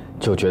点，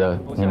就觉得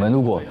你们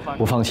如果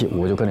不放弃，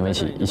我就跟你们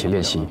一起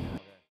练习，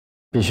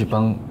必须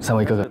帮3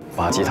位哥哥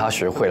把吉他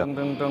学会了。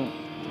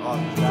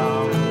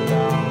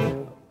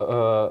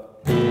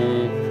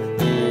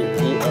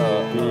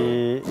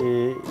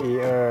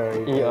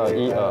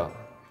1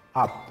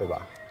 up 对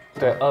吧？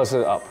对，2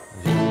是 up。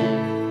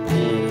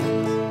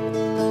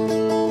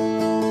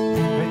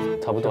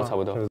差不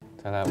多。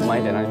再来慢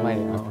一点，慢一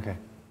点。OK。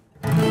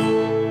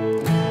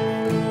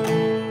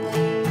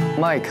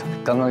Mike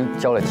刚刚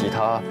教了吉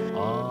他，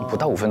不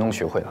到5分钟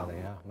学会了，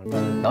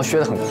然后学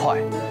得很快。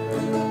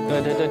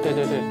对。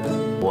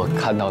我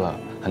看到了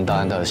很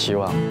大的希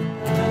望。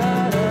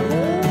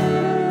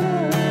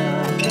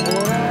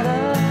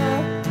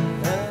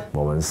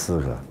我们4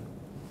个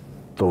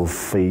都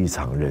非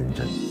常认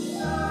真。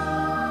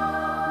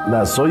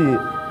那所以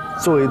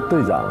作为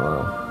队长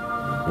呢，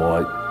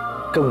我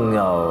更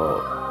要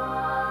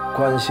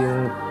关心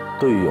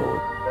队友。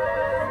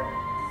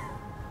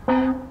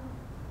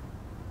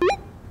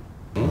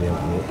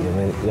你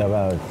们要不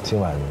要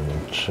今晚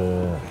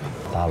吃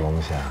大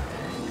龙虾？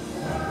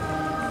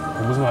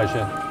我不吃海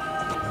鲜。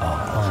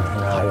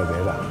还有别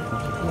的？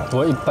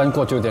我一般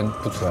过9点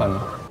不吃饭了。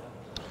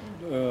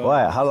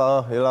喂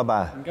 ，Hello， 于老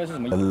板，应该是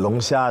什么？龙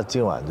虾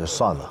今晚就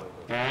算了。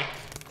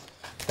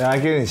来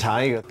给你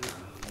尝一个。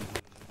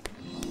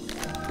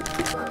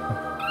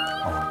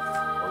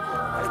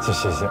谢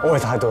谢，哦，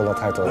太多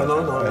了。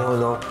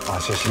No， 啊，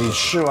谢谢。你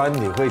吃完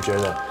你会觉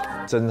得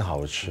真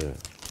好吃。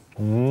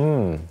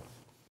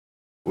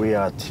We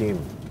are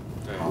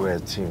team，We are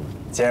team，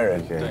 家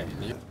人。对，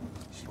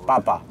爸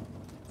爸，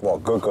我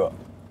哥哥。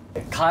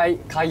开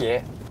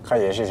爷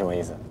是什么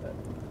意思？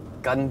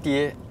干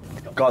爹。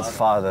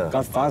Godfather，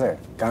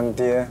 干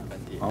爹。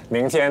好，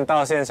明天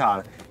到现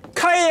场，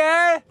开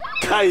爷。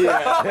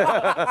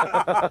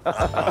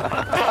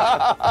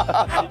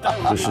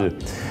就是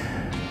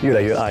越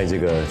来越爱这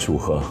个组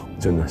合，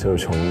真的就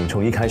是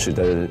从一开始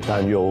的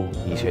担忧，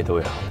一切都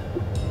会好，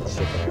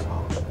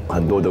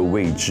很多的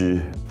未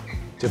知。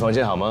这房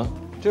间好吗？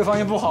这个房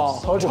间不好，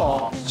好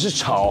吵。是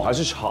吵还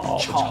是吵？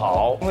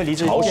吵，因为离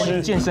这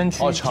健身区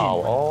近。吵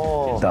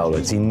哦。到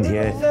了今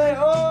天，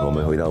我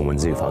们回到我们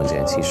自己房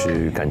间，其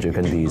实感觉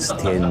跟第一次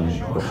天，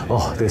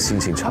这个心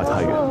情差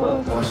太远。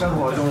我生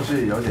活中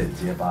是有点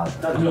结巴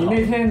的。你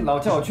那天老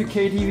叫我去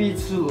KTV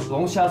吃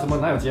龙虾什么，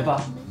哪有结巴？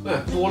对，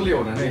多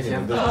溜的那天。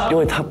因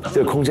为它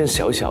这个空间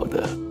小小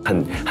的，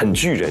很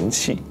具人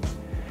气。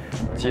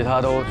吉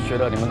他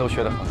你们都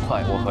学得很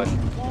快，我很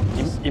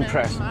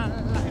impress。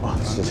哇，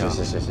谢谢。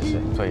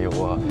所以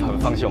我很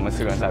放心我们4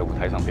个人在舞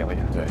台上表演。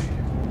对，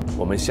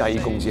我们下一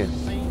公见，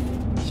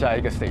下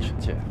一个 stage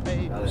见。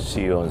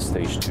See you on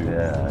stage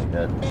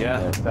 2。Yeah，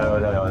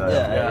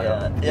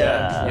 加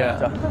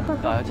油！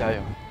大家加油！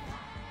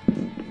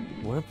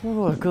我的部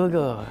落的哥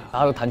哥，大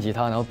家都弹吉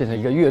他，然后变成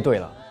一个乐队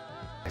了。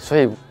所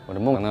以我的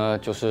梦想呢，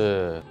就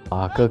是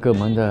把哥哥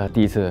们的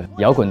第一次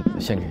摇滚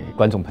献给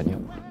观众朋友。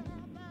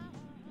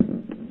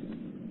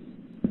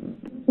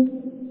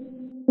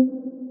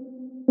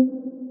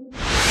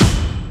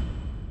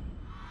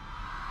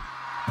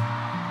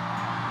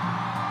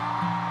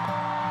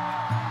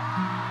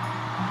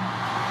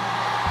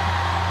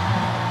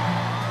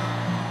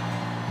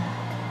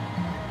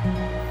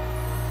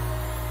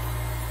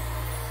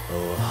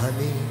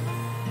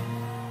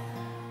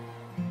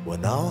我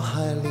脑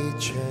海里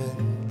全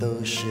都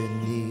是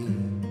你，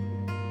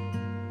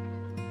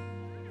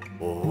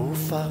我无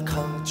法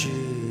抗拒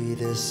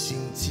的心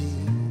悸，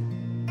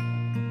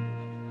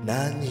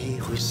难以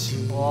呼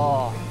吸。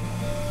哇，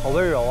好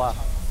温柔啊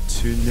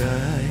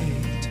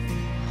 ！Tonight，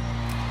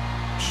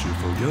 是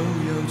否又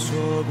要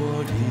错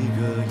过一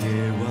个夜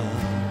晚？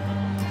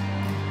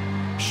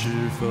是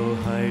否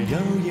还要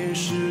掩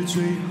饰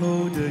最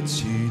后的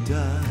期待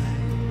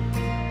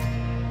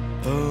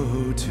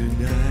 ？Oh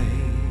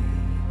tonight。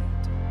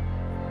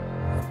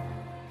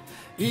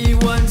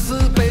10000次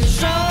悲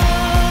伤，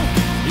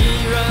依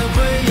然会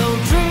有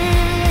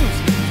dreams。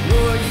我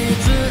一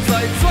直在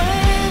最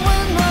温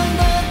暖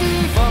的地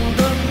方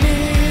等你。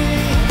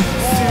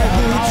似乎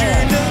只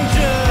能这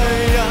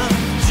样，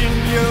仅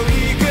有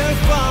一个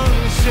方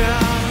向，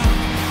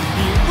你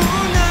不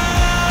能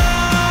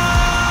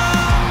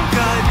改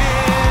变。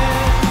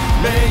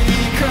每一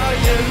颗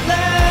眼泪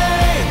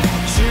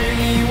是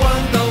10000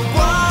道光，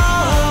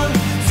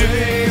最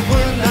昏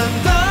暗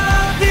的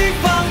地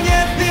方也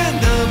变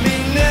得明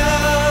亮。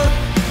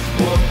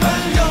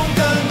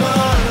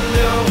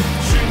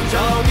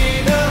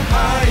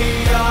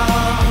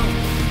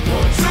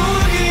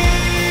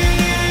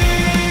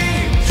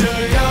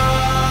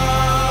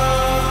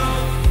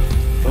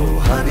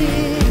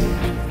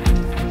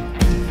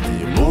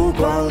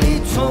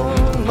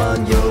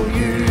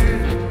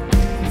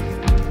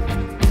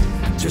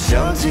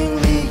像经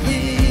历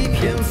一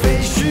片废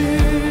墟，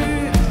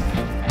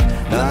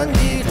难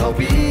以逃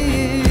避。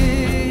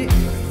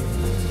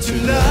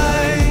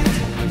Tonight，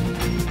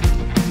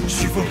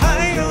 是否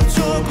还要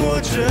错过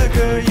这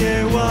个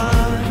夜晚？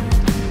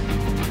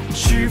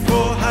是是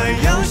否还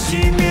要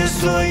熄灭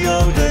所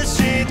有的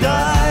期待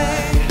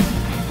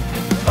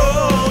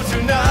 ？Oh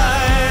tonight。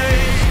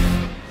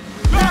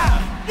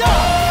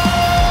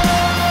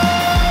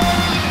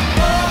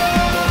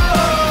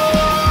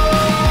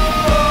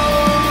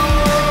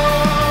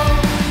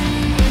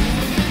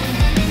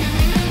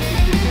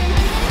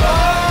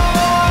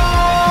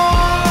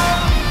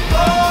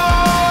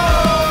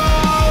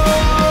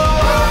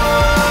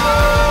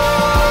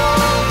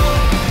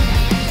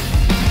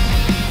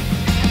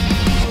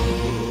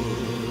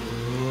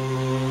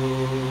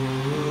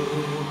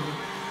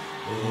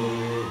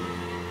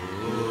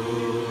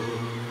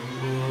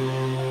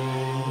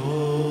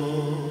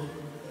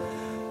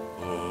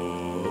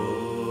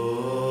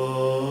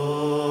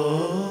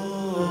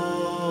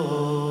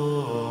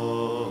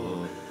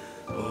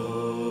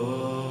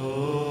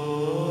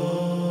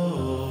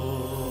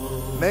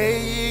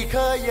每一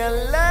颗眼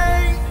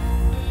泪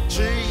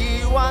是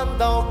一万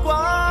道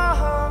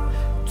光，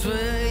最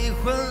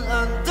昏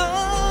暗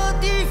的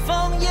地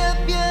方也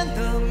变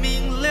得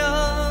明亮。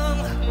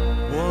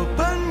我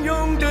奔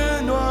涌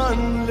的暖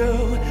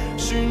流，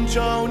寻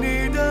找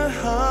你的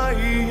海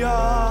洋。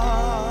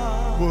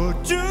我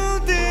注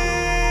定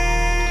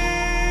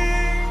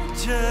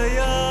这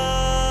样，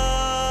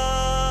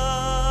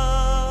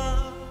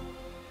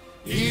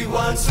一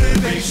万次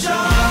悲伤，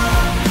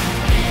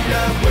依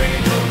然会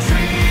有 dream。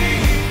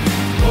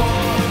我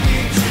一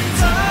直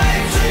在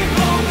最后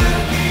的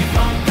地方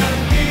等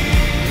你，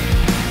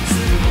似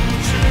乎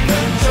只能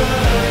这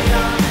样，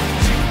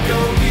仅有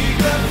一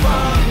个方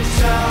向，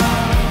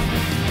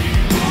你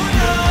不能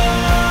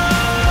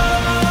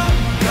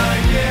改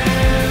变。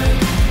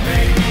每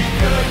一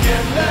颗眼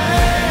泪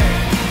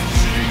是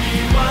一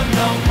万道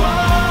光，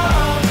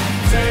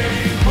最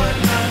困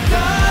难的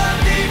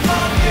地方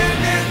也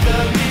变得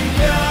明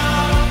亮。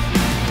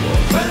我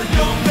奔涌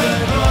的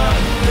暖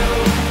流，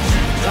寻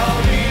找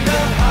你的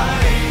海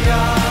洋。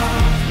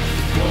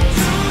我注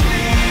定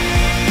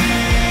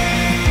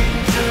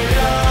这样。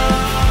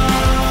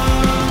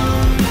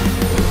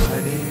我爱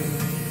你，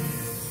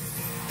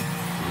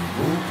目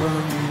光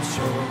里充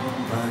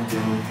满忧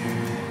郁，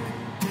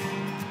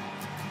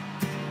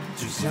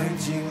就像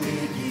经历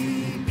一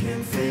片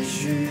废墟，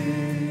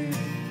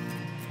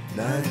难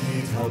以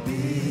逃避。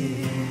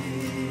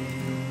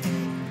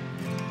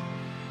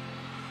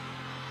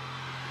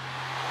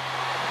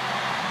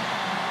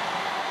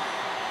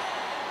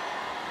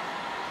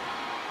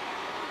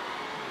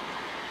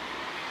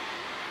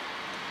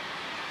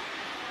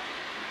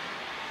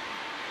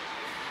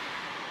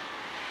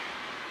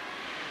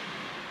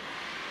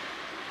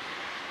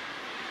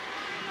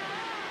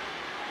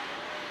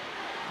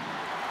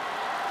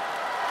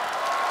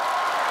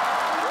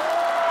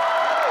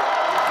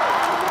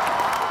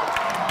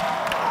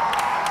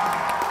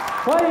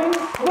 欢迎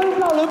温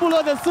兆伦部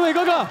落的4位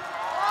哥哥。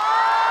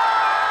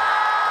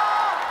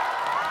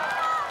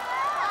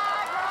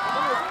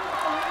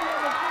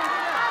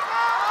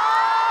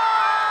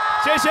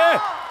谢谢。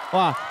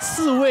哇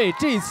，4位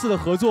这一次的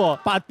合作，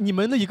把你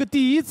们的一个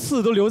第一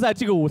次都留在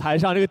这个舞台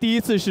上。这个第一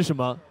次是什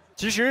么？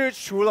其实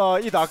除了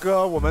一达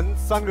哥，我们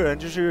3个人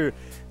就是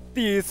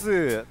第一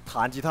次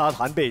弹吉他、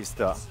弹贝斯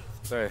的。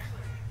对。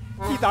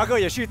 一达哥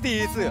也是第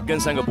一次跟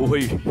3个不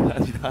会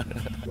弹吉他的。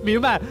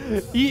明白，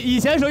以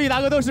前的时候，一达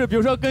哥都是比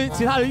如说跟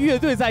其他的乐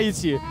队在一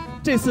起，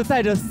这次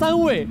带着3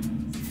位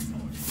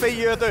非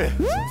乐队，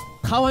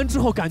弹完之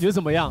后感觉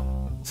怎么样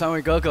？3位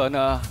哥哥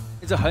呢，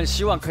一直很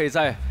希望可以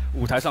在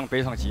舞台上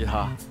背上吉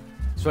他，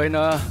所以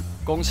呢，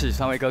恭喜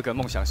3位哥哥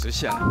梦想实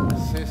现了。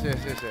谢谢。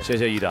谢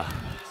谢一达。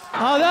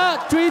好的，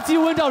追击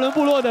温兆伦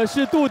部落的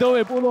是杜德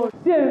伟部落，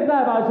现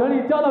在把权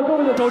力交到各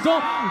位的手中，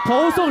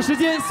投送时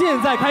间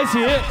现在开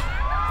启。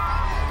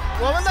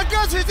 我们的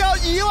歌曲叫《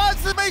1万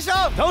次悲伤》，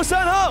投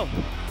3号。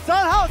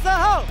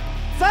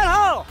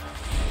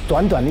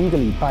短短的1个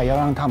礼拜，要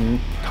让他们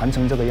弹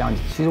成这个样子，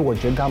其实我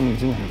觉得他们已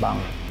经很棒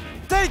了。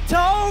再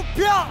投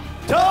票，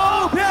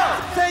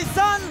在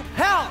3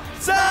号，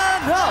等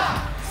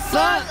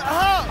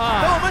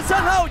我们3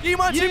号1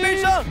万次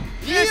悲伤，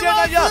谢谢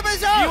大家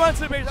，1万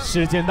次悲伤。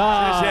时间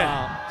到，谢谢，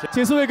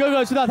请4位哥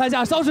哥去到台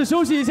下稍事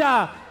休息一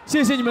下，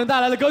谢谢你们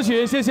带来的歌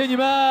曲，谢谢你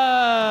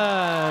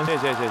们，谢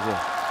谢。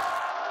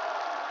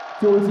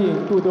 究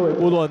竟杜德伟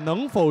部落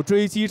能否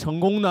追击成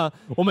功呢？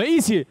我们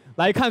一起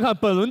来看看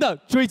本轮的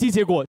追击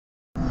结果。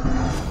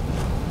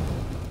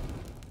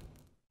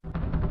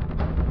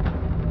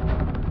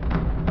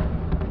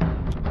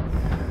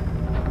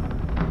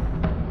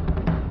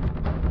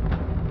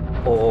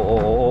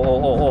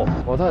哦，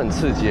他很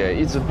刺激哎，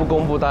一直不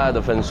公布大家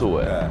的分数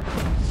哎。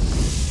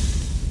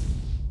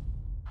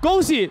恭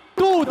喜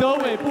杜德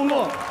伟部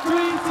落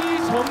追击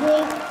成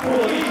功，火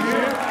力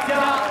值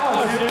加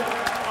20。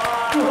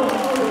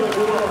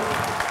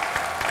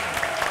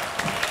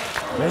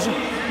 没事。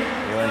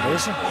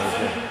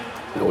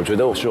我觉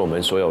得是我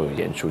们所有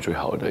演出最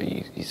好的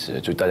一次，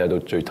就大家都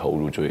最投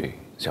入、最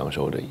享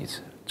受的一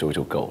次，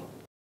就够了。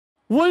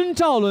温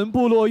兆伦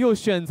部落又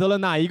选择了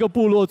哪一个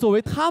部落作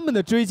为他们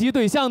的追击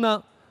对象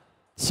呢？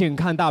请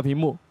看大屏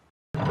幕。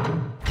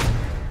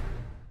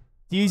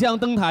即将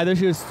登台的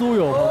是苏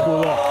有朋部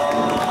落。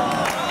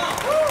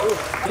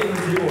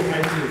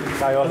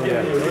加油，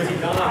姐！有点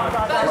紧张啊！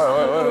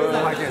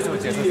快结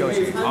束休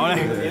息。好嘞，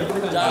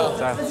加油，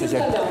谢谢。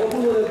走。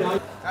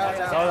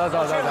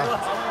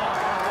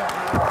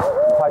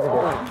快点！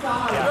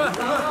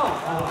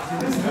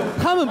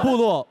他们部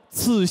落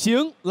此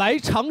行来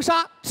长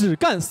沙，只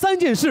干3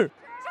件事。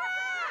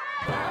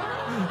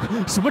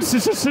什么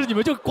吃？你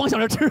们就光想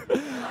着吃。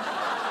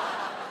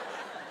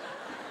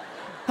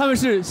他们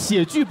是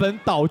写剧本、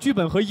导剧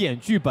本和演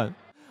剧本，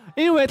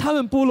因为他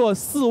们部落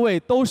4位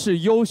都是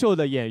优秀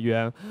的演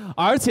员，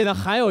而且呢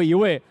还有1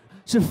位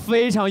是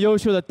非常优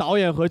秀的导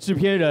演和制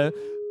片人。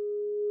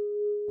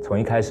从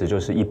一开始就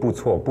是一步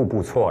错，步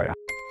步错呀，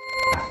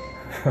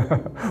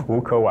无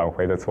可挽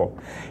回的错。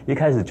一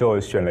开始就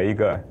选了一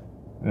个，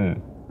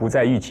不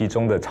在预期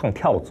中的唱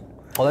跳组。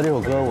好在这首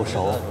歌我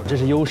熟，这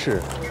是优势，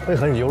会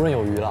很游刃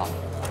有余了。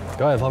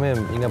表演方面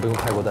应该不用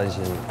太过担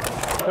心。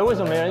所以为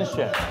什么没人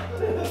选？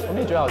我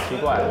也觉得好奇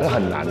怪，这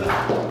很难的。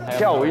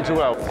跳舞一出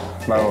来，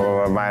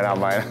买了。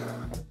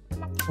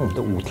你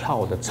的舞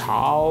跳的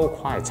超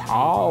快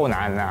超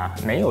难啊，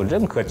没有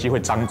任何机会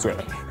张嘴。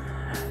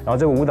然后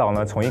这个舞蹈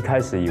呢，从一开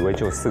始以为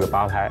就4个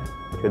8拍，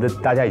觉得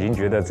大家已经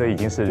觉得这已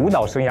经是舞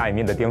蹈生涯里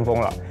面的巅峰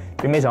了，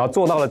就没想到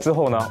做到了之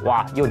后呢，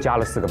哇，又加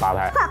了4个8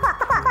拍。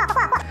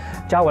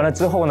加完了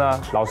之后呢，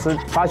老师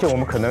发现我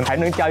们可能还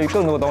能驾驭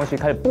更多的东西，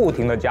开始不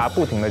停的加。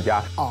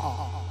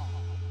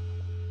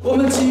我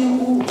们起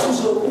舞只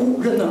手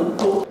无人能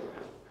够。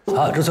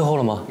啊，这最后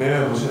了吗？没有，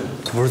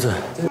不是。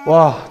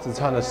哇，只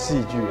唱了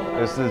4句，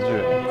有4句，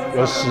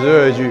有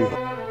12句。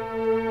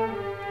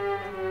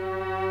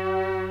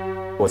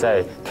我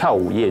在跳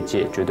舞业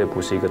界绝对不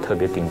是一个特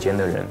别顶尖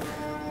的人，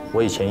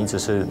我以前一直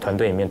是团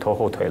队里面拖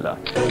后腿了。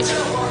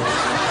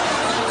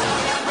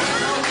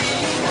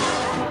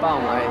棒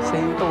哎，声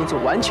音动作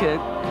完全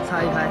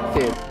差一拍。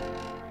对。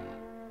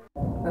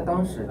那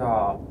当时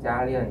的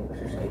加练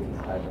是谁提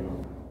出来的呢？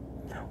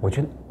我觉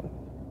得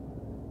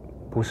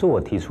不是我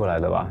提出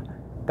来的吧，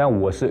但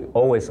我是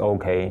always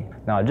OK。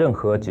那任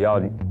何只要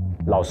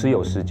老师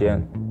有时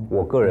间，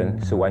我个人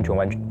是完全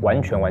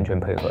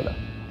配合的，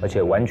而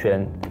且完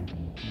全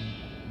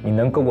你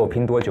能跟我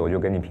拼多久就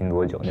跟你拼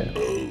多久那种。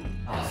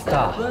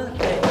大，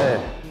对，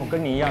我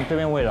跟你一样，对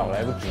面位老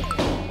来不及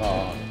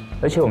啊。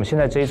而且我们现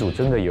在这一组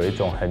真的有一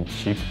种很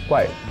奇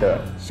怪的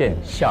现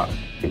象，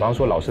比方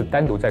说老师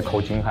单独在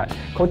抠金汉，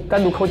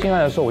单独抠金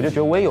汉的时候，我就觉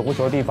得我也有不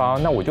熟的地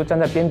方，那我就站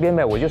在边边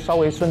呗，我就稍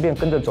微顺便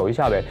跟着走一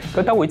下呗。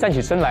可当我一站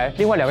起身来，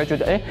另外2个人觉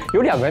得，哎，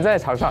有2个人站在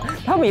场上，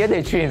他们也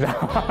得去，你知道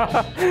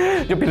吗？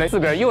就变成4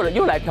个人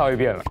又来跳一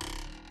遍了。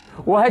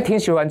我还挺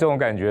喜欢这种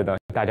感觉的，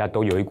大家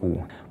都有一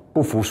股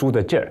不服输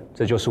的劲儿，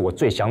这就是我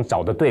最想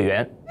找的队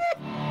员。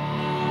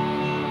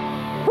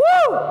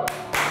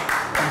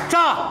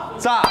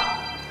炸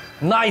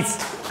 ，nice，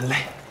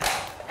 来。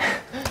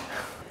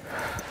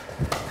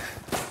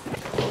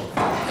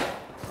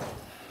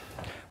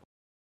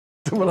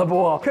怎么了，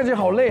波？看起来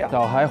好累啊！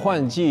小孩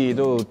换季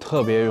都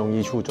特别容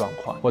易出状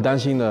况，我担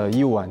心了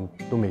1晚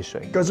都没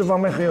睡。各这方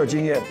面很有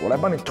经验，我来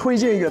帮你推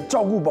荐一个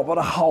照顾宝宝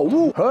的好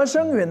物——合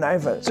生元奶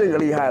粉。这个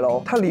厉害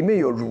喽，它里面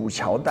有乳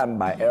桥蛋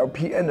白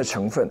LPN 的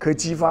成分，可以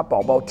激发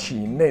宝宝体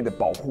内的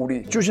保护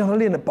力，就像他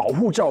练的保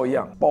护罩一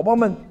样。宝宝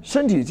们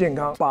身体健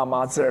康，爸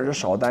妈自然就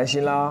少担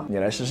心啦。你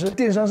来试试，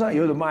电商上也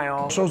有的卖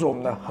哦。搜索我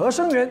们的合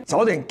生元，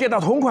早点 get 到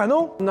同款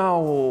哦。那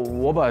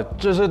我把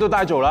这些都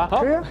带走了。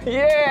好，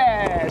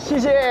耶，谢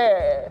谢。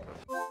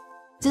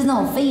就是那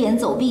种飞檐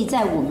走壁，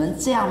在我们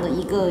这样的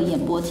一个演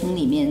播厅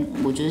里面，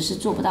我觉得是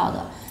做不到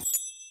的。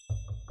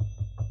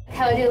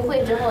开了这个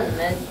会之后，你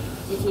们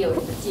集体有什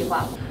么计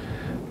划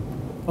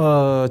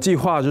吗？计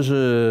划就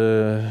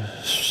是，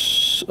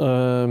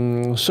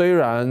虽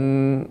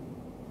然，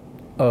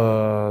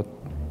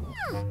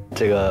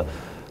这个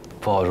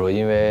不好说，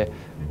因为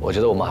我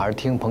觉得我们还是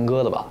听鹏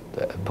哥的吧。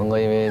对，鹏哥，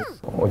因为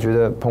我觉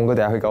得鹏哥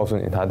等下会告诉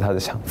你他的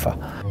想法。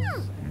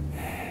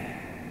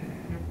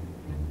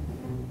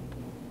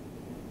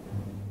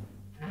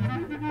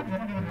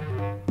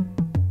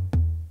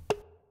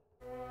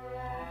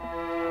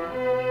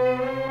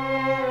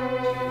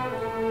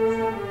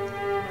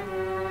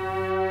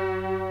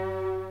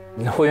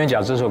霍元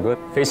甲这首歌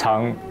非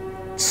常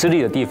吃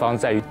力的地方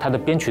在于它的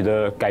编曲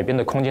的改编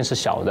的空间是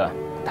小的，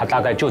它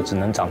大概就只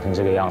能长成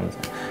这个样子。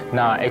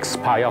那 X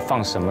Part 要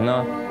放什么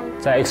呢？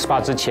在 X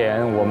Part 之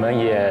前，我们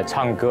也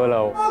唱歌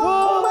了，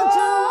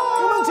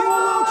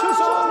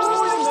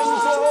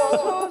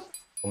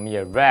我们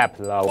也 rap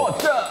了，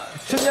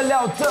全家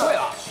聊着，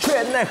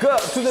却奈何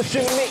只能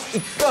寻觅一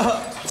个。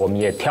我们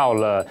也跳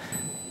了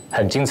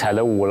很精彩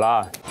的舞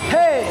了。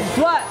Hey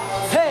fly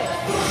hey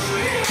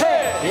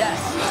hey yes，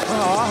 很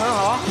好啊，很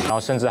好啊。然后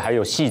甚至还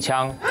有戏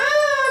腔。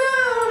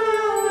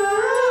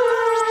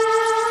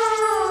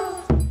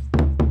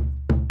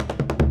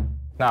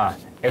那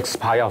X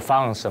Part 要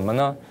放什么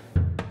呢？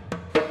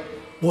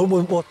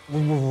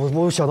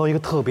我想到一个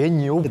特别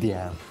牛的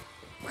点，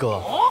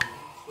哥。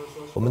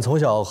我们从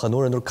小很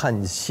多人都是看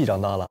你戏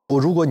长大了。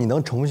如果你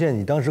能重现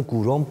你当时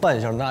古装扮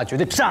相，那绝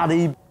对炸的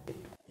一。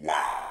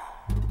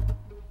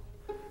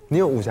你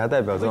有武侠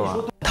代表作吗？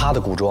他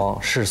的古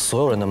装是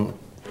所有人的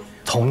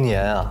童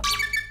年啊。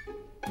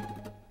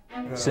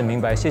是明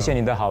白，谢谢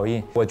你的好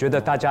意。我觉得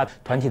大家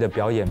团体的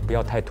表演不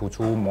要太突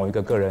出某一个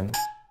个人，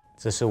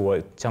这是我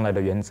将来的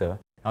原则。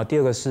然后第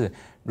二个是，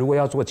如果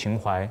要做情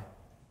怀，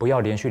不要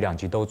连续2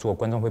集都做，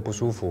观众会不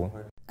舒服。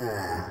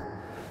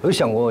我有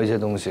想过一些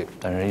东西，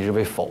但是一直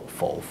被否。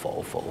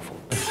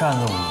善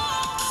怒，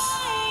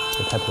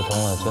这太普通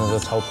了，真的是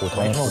超普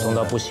通，普通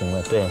到不行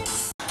了。对，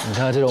你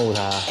看这种舞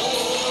台，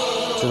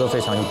这都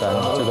非常一般，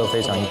这都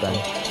非常一般，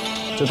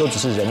这都只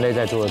是人类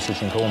在做的事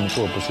情，可我们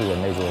做的不是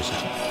人类做的事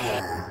情。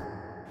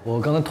我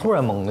刚才突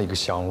然萌了一个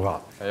想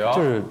法，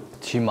就是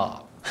骑马，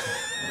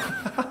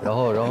然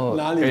后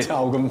哪里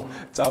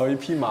找一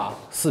匹马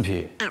？4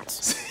匹。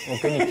我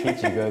给你提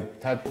几个，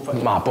他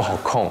马不好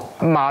控，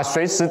马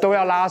随时都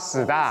要拉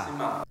屎的。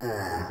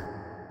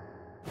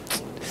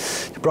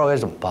不知道该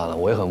怎么办了，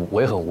我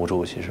也很无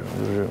助，其实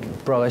就是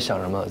不知道该想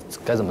什么，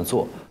该怎么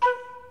做。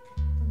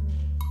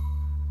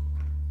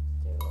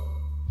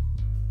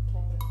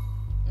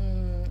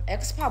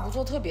X Part 不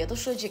做特别的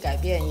设计改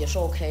变也是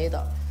OK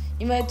的，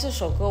因为这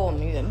首歌我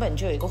们原本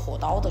就有一个火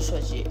刀的设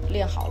计，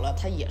练好了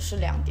它也是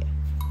亮点。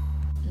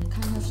看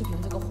一下视频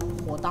这个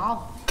火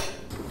刀，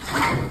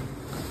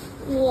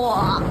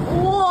哇！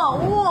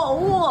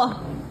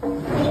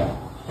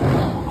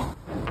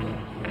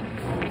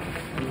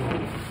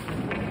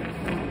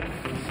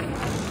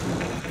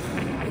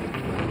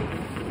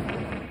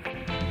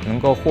能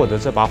够获得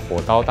这把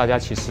火刀，大家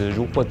其实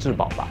如获至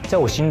宝吧。在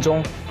我心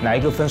中，哪一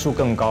个分数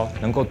更高，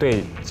能够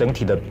对整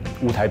体的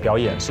舞台表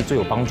演是最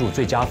有帮助、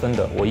最加分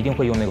的，我一定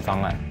会用那个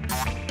方案。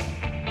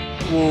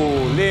5、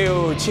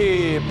6、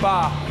7、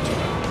8，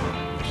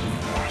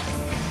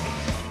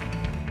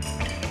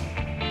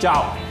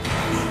叫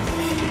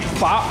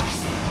罚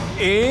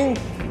赢。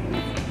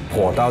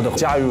火刀的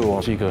加入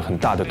是一个很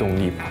大的动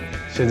力吧。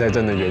现在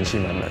真的元气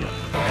满满了。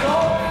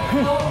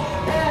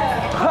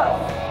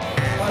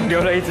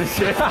留了一只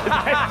鞋在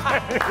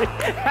这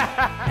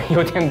里，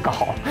有点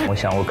搞。我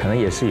想我可能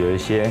也是有一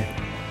些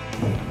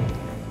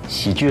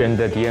喜剧人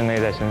的 DNA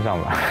在身上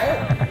吧。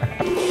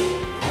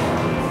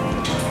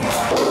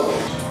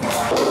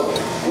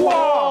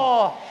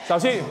哇！小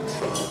心！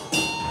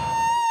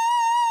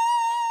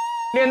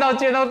练到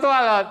剑都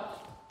断了，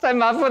再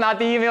不拿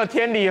第一没有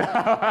天理了。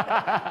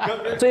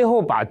最后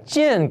把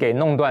剑给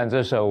弄断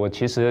这事，我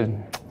其实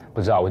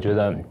不知道，我觉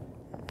得，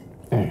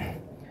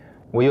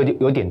我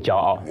有点骄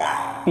傲，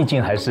毕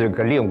竟还是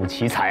个练武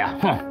奇才啊！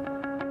哼，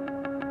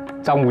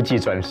张无忌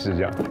转世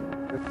这样。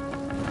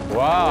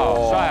哇，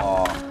帅！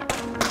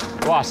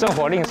哇，圣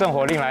火令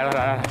来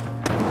了！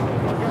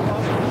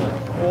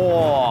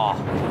哇，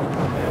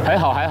还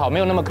好，没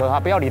有那么可怕，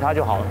不要理他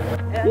就好了。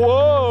哇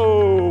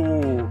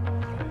哦，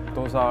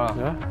多少了？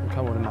你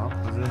看我的毛，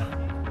不是？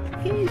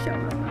嘿，小的，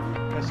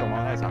那手毛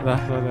太长。来，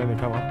你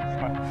看吗？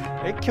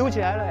哎 ，Q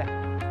起来了。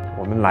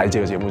我们来这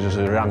个节目就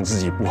是让自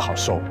己不好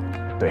受，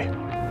对，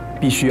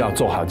必须要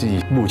做好自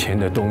己目前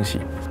的东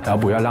西，然后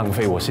不要浪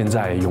费我现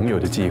在拥有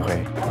的机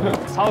会。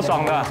超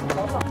爽的！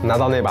拿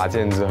到那把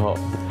剑之后，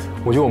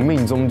我觉得我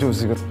命中就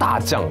是个大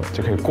将，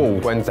就可以过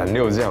5关斩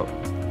6将，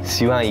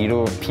希望一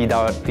路劈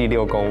到第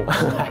6宫。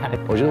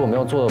我觉得我们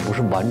要做的不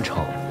是完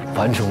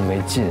成没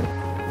劲，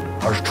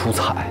而是出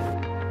彩。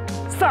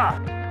上。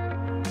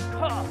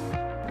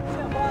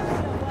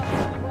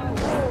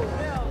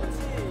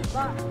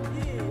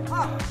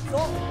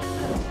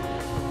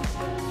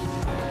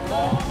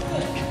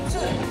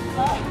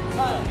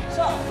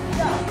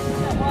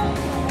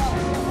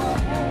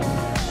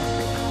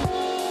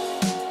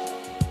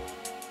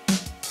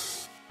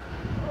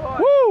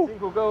辛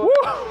苦各位！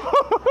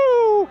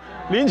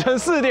凌晨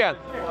4点，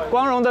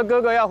光荣的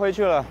哥哥要回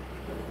去了。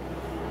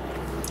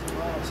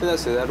现在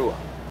谁在录啊？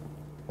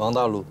王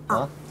大陆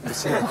啊？不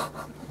是，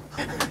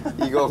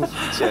一公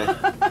前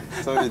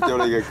终于丢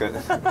了一个梗。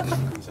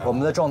我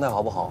们的状态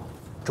好不好？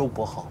周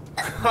博好。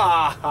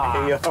哈哈！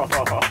哎呦，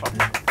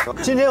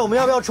今天我们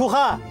要不要出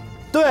汗？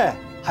对，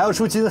还要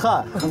出金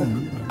汗。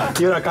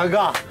有点尴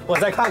尬，我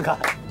再看看。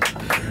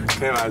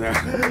可以吗？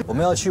我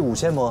们要去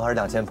5000棚还是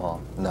2000棚？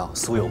那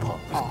苏有朋。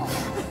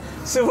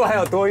师傅还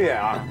有多远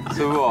啊？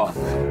师傅。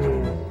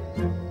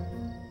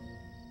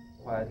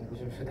后来不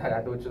是大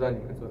家都知道你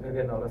们昨天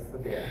练到了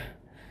4点。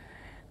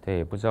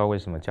对，不知道为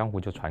什么江湖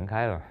就传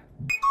开了。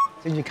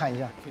进去看一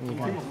下，你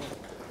看。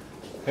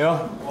哎呦，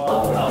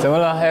怎么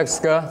了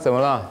 ，X 哥？怎么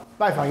了？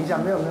拜访一下，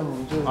没有，就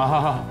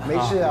没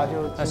事啊，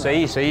就那随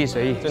意，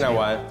进来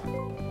玩。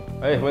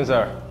哎，温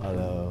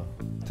Sir。Hello，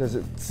 这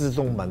是自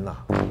动门呐，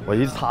我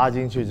一插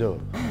进去就。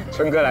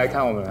春哥来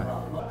看我们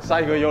了，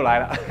帅哥又来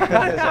了，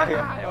帅哥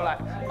又来，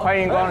欢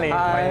迎光临，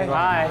欢迎光临。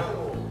嗨。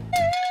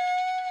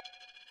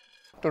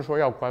就说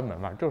要关门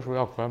嘛，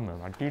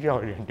低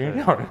调一点，低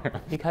调一点。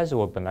一开始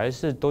我本来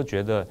是都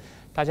觉得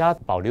大家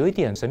保留一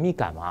点神秘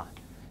感嘛，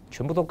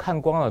全部都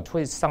看光了，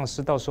会丧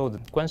失到时候的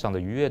观赏的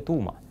愉悦度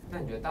嘛。那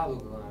你觉得大陆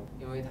哥呢？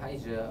因为他一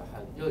直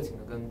很热情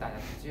的跟大家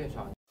去介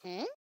绍，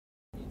你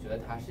觉得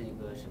他是一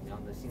个什么样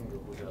的性格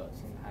或者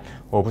心态？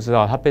我不知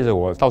道，他背着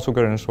我到处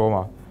跟人说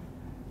嘛，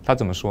他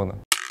怎么说呢？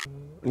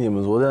你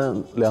们昨天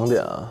2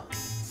点啊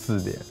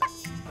？4点。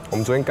我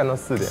们昨天干到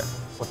4点。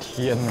我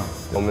天哪！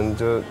我们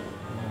就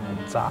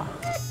炸。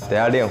等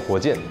下练火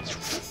箭，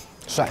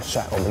帅！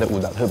我们的舞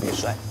蹈特别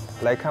帅。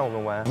来看我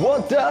们玩。我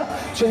的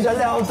全家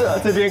聊的，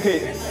这边可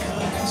以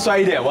帅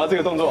一点，我要这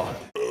个动作。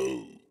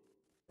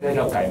那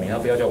要改名，他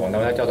不要叫王大，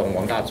他叫成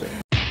王大嘴。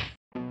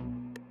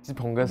其实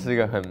鹏哥是一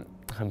个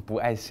很不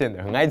爱现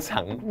的，很爱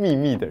藏秘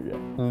密的人，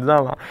你知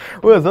道吗？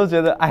我有时候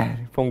觉得，哎，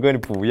鹏哥你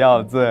不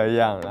要这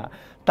样啦。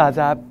大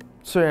家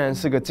虽然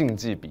是个竞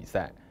技比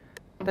赛，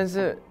但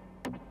是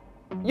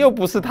又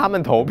不是他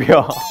们投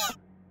票。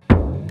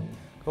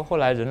可后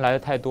来人来的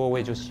太多，我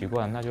也就习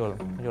惯，那就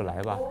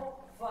来吧。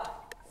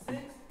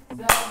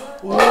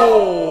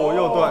哦，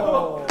又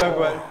断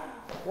关。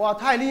哇，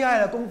太厉害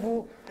了，功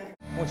夫。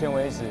目前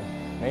为止，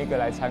每一个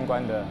来参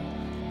观的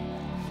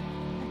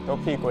都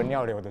屁滚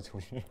尿流的出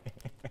去。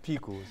屁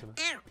股是吧？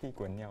屁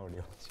滚尿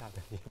流，吓得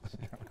你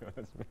尿流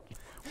的出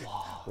去。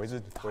哇，我一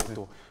直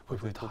多，会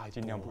不会太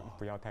尽量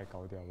不要太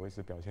高调，我一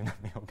直表现得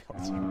没有表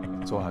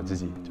情。做好自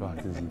己。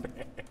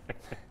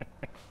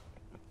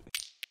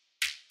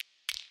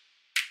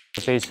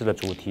这一次的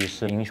主题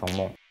是英雄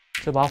梦。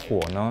这把火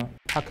呢，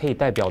它可以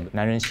代表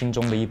男人心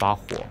中的一把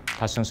火，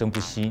它生生不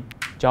息，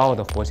骄傲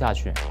地活下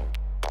去。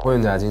霍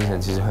元甲精神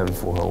其实很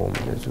符合我们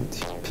的主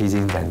题，披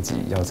荆斩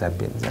棘，要战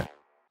便战。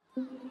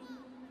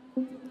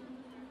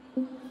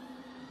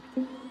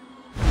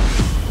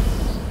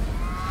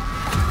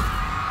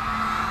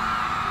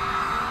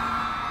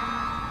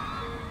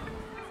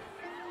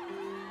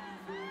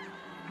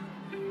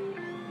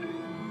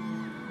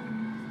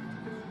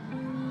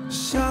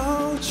小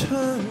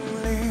城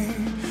里，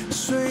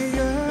岁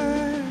月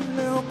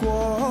流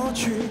过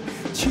去，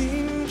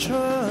清澈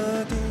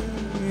的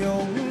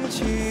勇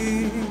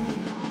气，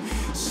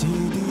洗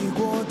涤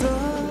过的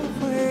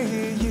回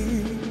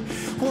忆，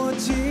我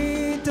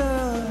记得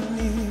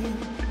你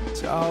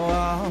骄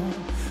傲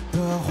地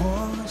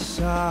活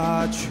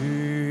下去。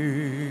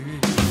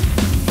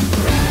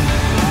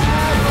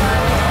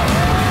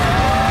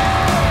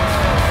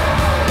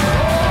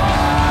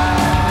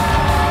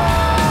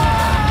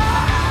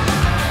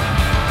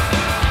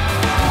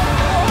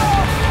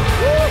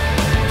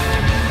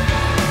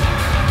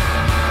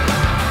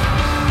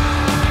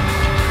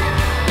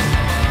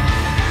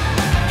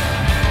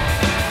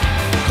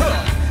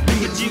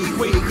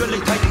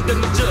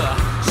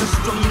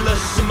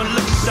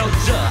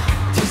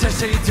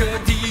谁的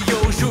敌意又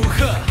如何？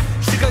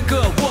是干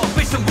戈我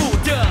背上不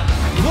得。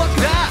我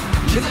的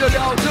天就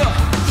了得，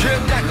却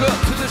奈何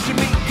独自寻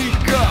觅一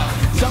个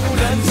江湖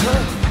难测，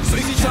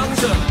随即唱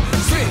着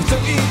最正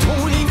义统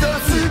领的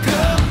资格。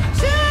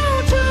小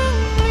城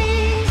里，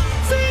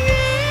岁月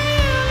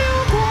流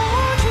过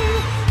去，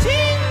清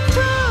澈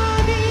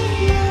的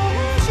勇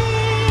气，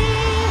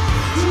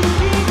洗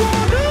涤过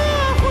的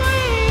回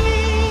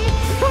忆，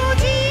我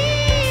记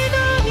得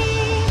你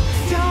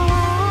骄傲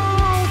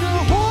的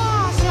活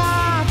下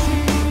去。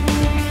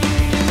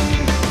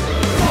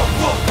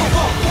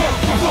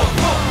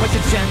我前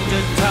前的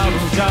道路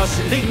就是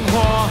灵活，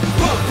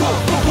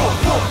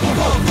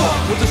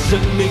我的生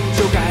命就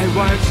该万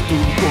事度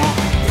过。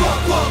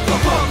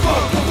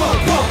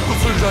不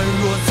分软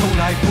弱，从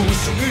来不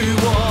属于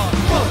我。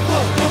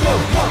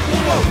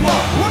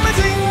我们进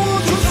无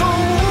出手，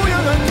无人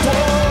能躲。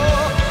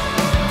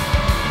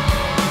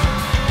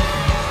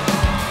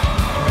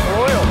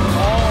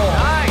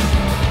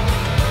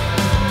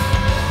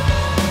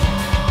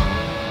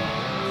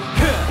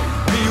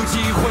没有机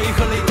会和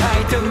擂台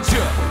等着，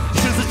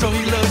生死终于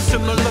了，什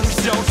么冷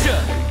笑着？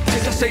天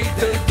下谁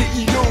的第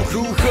一又如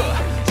何？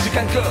是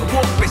干戈我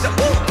背上我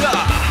的，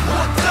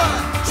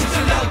出身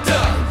了得，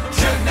却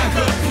奈何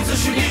独自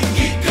寻另一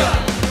个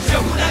江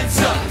湖难测，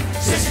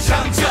谁是强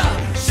者？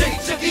谁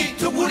正义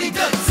突无力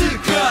的资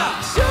格？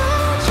小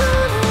城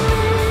里，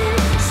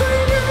岁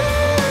月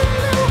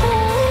流过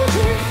去，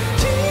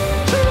清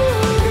澈的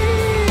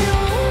勇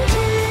气，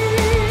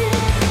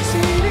洗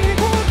涤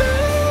过的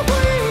回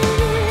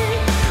忆，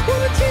我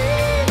记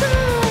得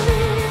你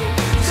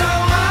骄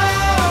傲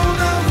地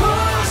活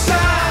下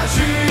去。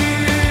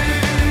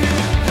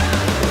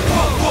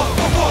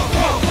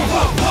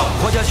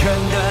我家拳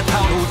的套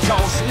路就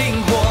是灵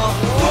活，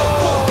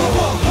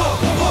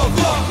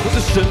我的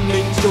生命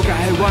就该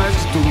万事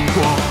度过。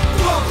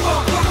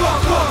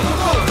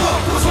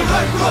我从软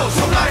弱，从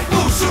来不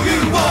属于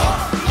我。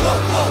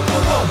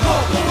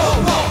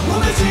我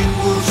们进无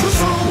出手，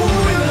无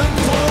人能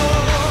躲。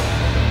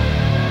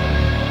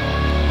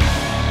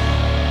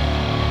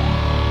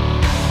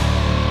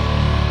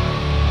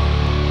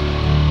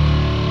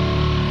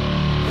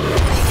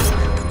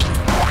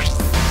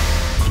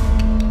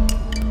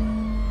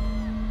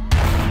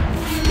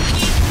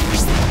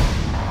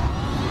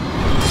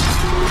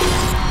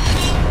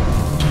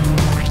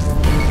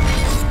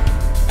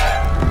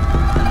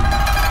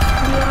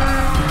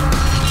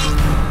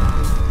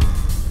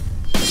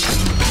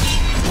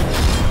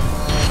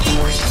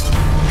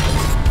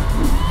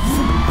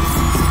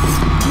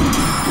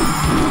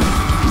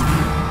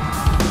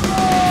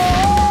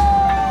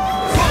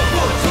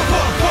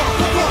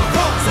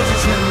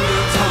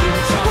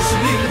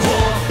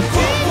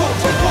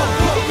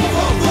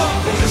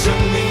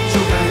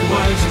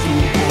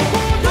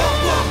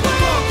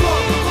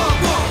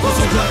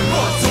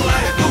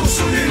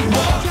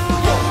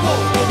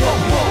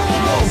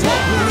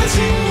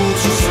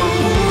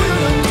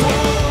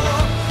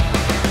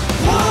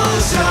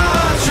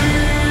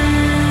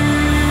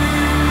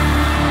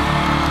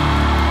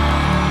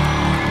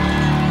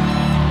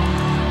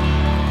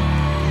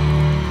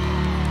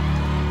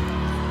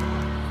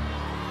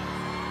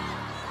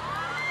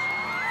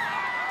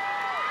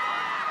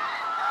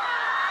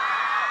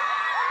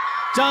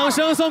掌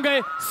声送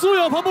给苏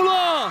有朋部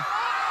落。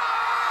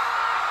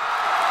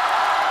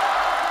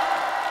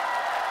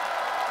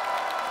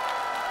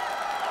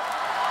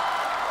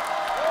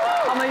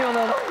他们用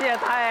的东西也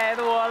太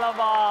多了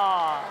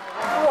吧！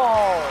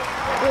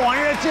哇，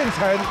玩乐建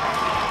成。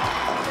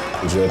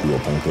我觉得有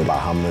朋可以把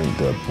他们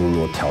的部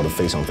落调得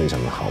非常非常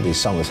的好，你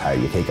上了台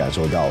也可以感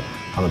受到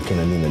他们拼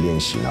了命的练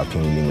习，然后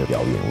拼了命的表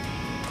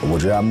演。我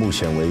觉得他目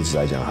前为止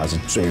来讲，他是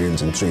最认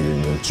真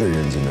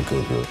的哥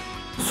哥。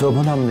苏有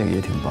朋他们那个也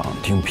挺棒，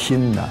挺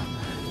拼的，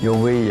又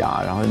威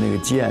亚，然后那个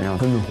剑上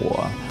喷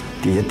火，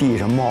地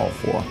上冒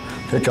火，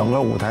所以整个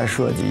舞台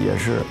设计也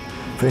是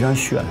非常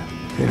炫，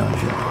非常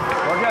炫。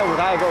我这舞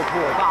台也够酷，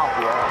大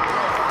火。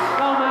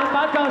让我们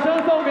把掌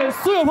声送给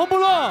苏有朋部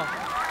落。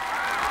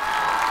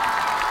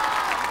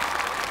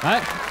来，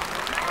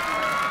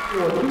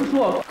我听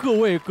说各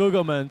位哥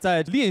哥们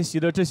在练习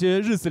的这些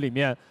日子里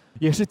面，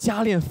也是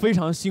加练非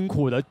常辛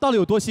苦的。到底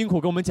有多辛苦？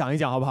跟我们讲一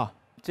讲好不好？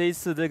这一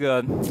次这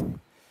个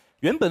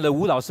原本的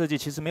舞蹈设计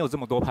其实没有这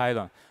么多拍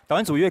的，导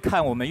演组越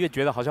看我们越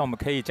觉得好像我们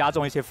可以加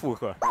重一些负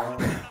荷，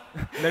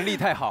能力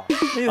太好，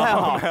能力太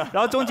好。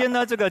然后中间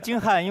呢，这个金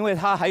汉因为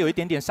他还有一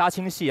点点杀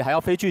青戏，还要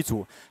飞剧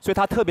组，所以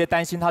他特别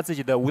担心他自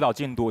己的舞蹈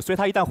进度，所以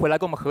他一旦回来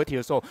跟我们合体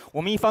的时候，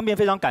我们一方面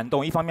非常感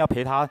动，一方面要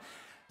陪他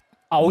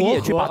熬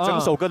夜去把整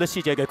首歌的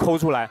细节给抠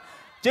出来。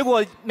结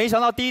果没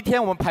想到第一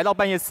天我们排到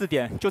半夜4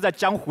点，就在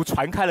江湖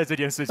传开了这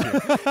件事情。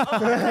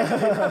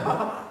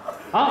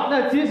好，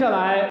那接下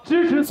来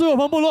支持苏有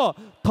朋部落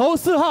投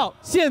4号，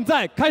现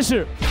在开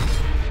始。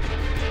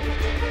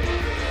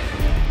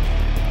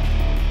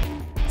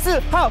4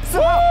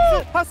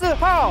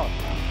号。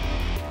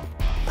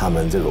他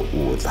们这个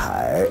舞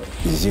台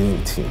已经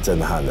挺震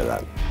撼的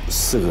了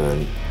，4个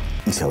人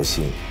一条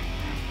心，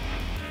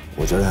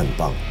我觉得很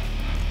棒。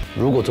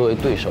如果作为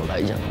对手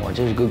来讲的话，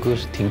这个歌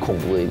是挺恐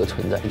怖的一个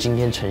存在。今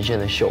天呈现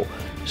的秀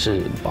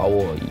是把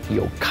我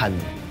有看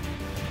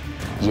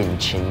眼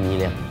前一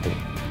亮。对，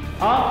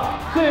好，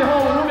最后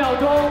5秒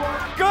钟，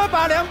哥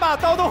把2把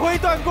刀都挥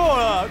断过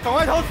了，赶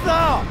快投4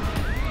号。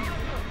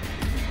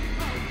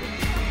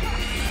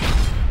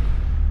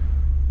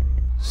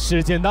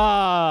时间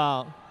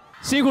到，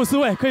辛苦4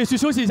位，可以去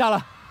休息一下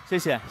了。谢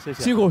谢。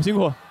辛苦。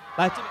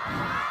来，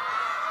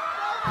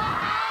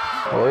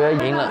我要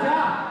赢了。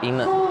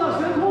中了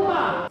神通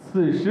吧！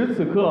此时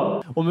此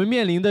刻，我们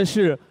面临的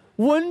是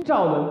温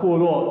兆伦部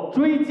落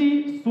追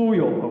击苏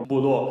有朋部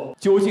落，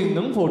究竟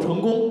能否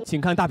成功？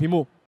请看大屏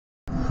幕。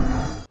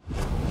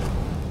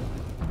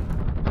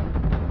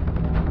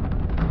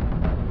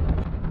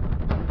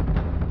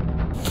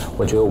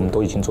我觉得我们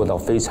都已经做到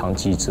非常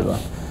极致了，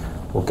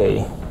我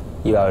给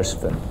120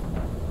分。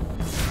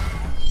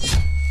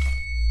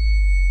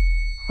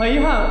很遗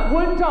憾，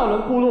温兆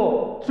伦部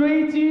落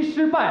追击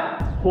失败，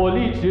火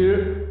力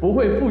值不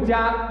会附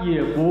加，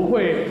也不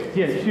会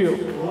减去。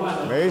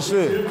没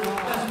事，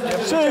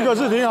这个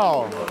是挺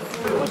好，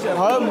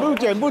好像不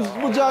减不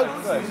加，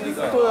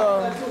对啊。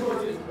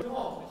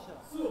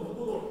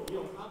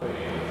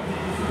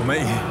我们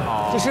赢，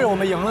这是我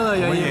们赢了的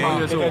原因吗？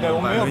对，我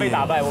们没有被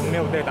打败，哇，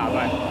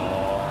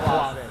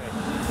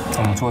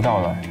我们做到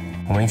了，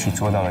我们一起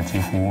做到了几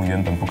乎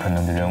原本不可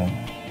能的任务。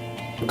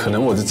可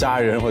能我的家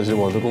人或者是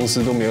我的公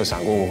司都没有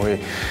想过我会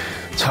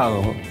唱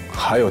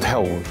还有跳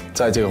舞，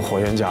在这个火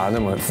焰夹那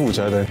么复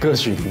杂的歌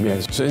曲里面。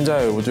现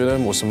在我觉得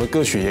我什么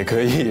歌曲也可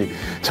以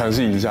尝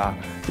试一下，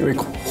因为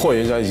火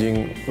焰夹已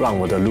经让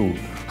我的路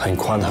很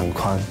宽。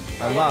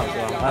很棒，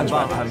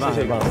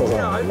谢谢哥。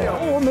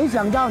我没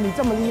想到你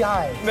这么厉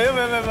害。没有，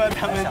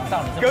他们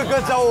哥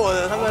哥教我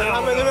的，他们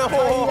那边我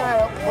问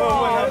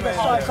他们。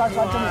帅，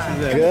真的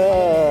是哥。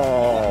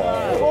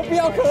我不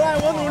要可爱，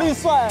我努力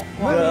帅。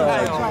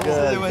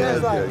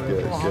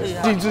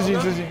致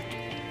敬。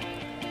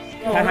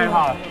太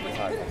好了，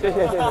谢谢。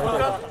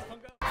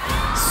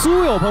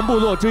苏有朋部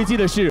落追击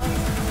的是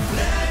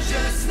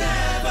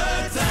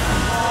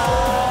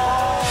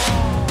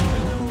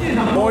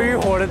火与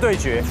火的对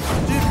决。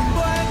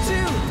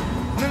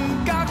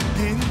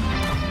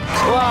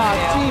哇，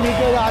鸡皮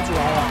疙瘩起来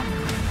了。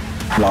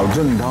老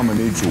郑他们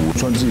那组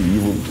穿自己衣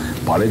服，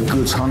把那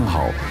歌唱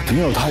好，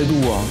挺有态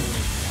度啊。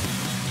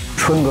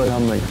春哥他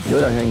们有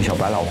点像一小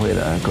百老汇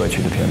的歌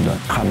曲的片段，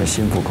看得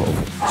心服口服。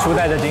初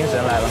代的精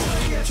神来了。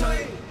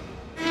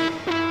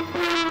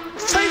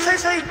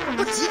吹，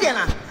都几点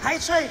了还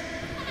吹？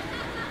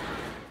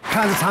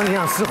看着场景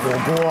想吃火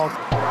锅，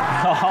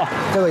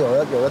这个有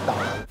的打了。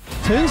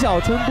陈小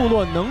春部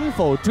落能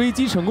否追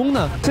击成功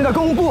呢？现在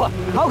公布了，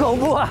好恐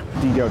怖啊！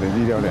低调点。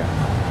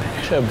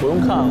这不用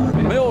看了，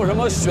没有什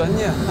么悬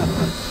念。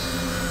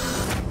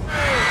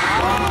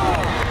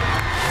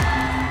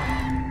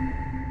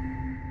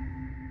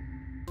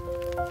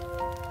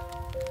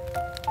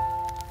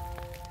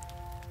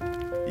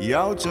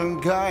要睁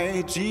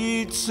开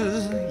几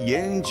次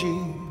眼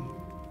睛，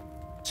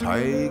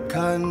才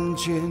看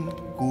见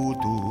孤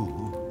独。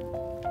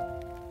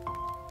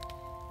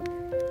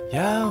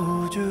要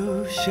捂住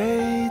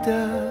谁的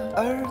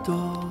耳朵，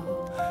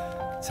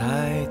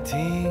才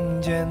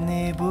听见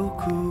你不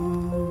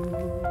哭。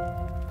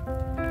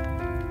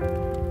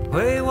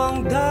回望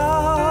望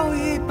到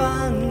一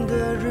半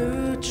的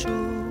日出，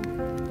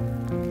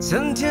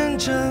曾天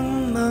真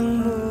盲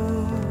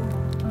目，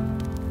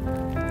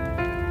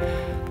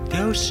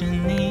丢失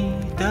你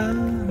的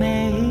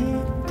每一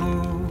步，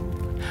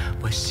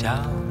我笑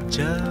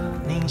着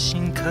铭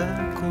心刻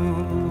骨。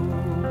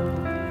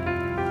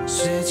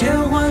时间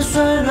换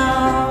衰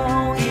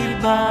老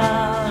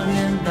100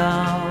年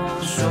倒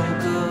数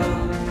歌，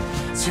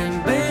谦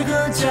卑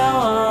和骄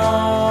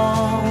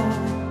傲，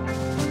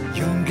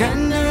勇敢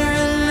的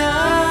人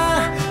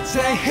啊，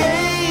在黑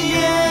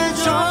夜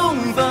中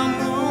放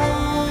牧，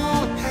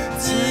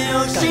自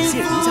由幸福。感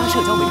谢独家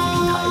社交媒体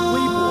平台微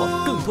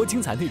博，更多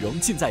精彩内容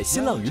尽在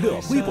新浪娱乐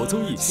微博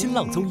综艺新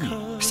浪综艺。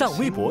上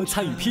微博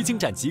参与披荆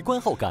斩棘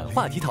观后感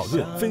话题讨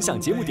论，分享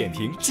节目点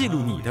评，记录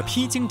你的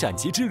披荆斩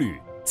棘之旅。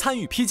参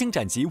与披荆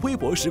斩棘微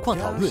博实况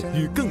讨论，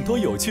与更多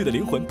有趣的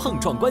灵魂碰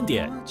撞观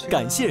点。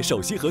感谢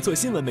首席合作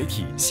新闻媒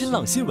体新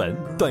浪新闻、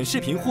短视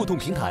频互动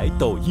平台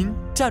抖音、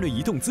战略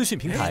移动资讯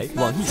平台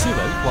网易新闻、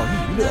网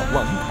易娱乐、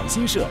网易谈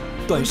新社、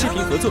短视频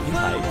合作平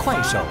台快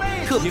手、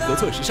特别合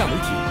作时尚媒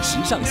体时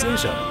尚先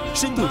生、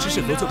深度知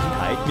识合作平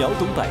台秒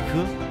懂百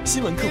科、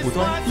新闻客户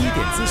端1点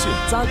资讯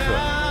扎克。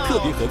特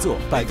别合作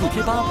百度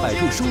贴吧、百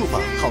度输入法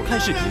好看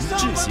视频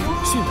智行、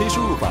讯飞输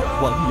入法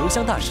网易邮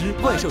箱大师、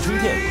怪兽充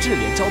电、智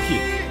联招聘。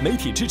媒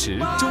体支持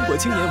中国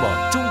青年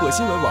网、中国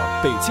新闻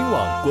网、北青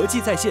网、国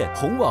际在线、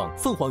红网、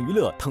凤凰娱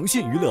乐、腾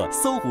讯娱乐、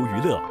搜狐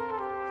娱乐。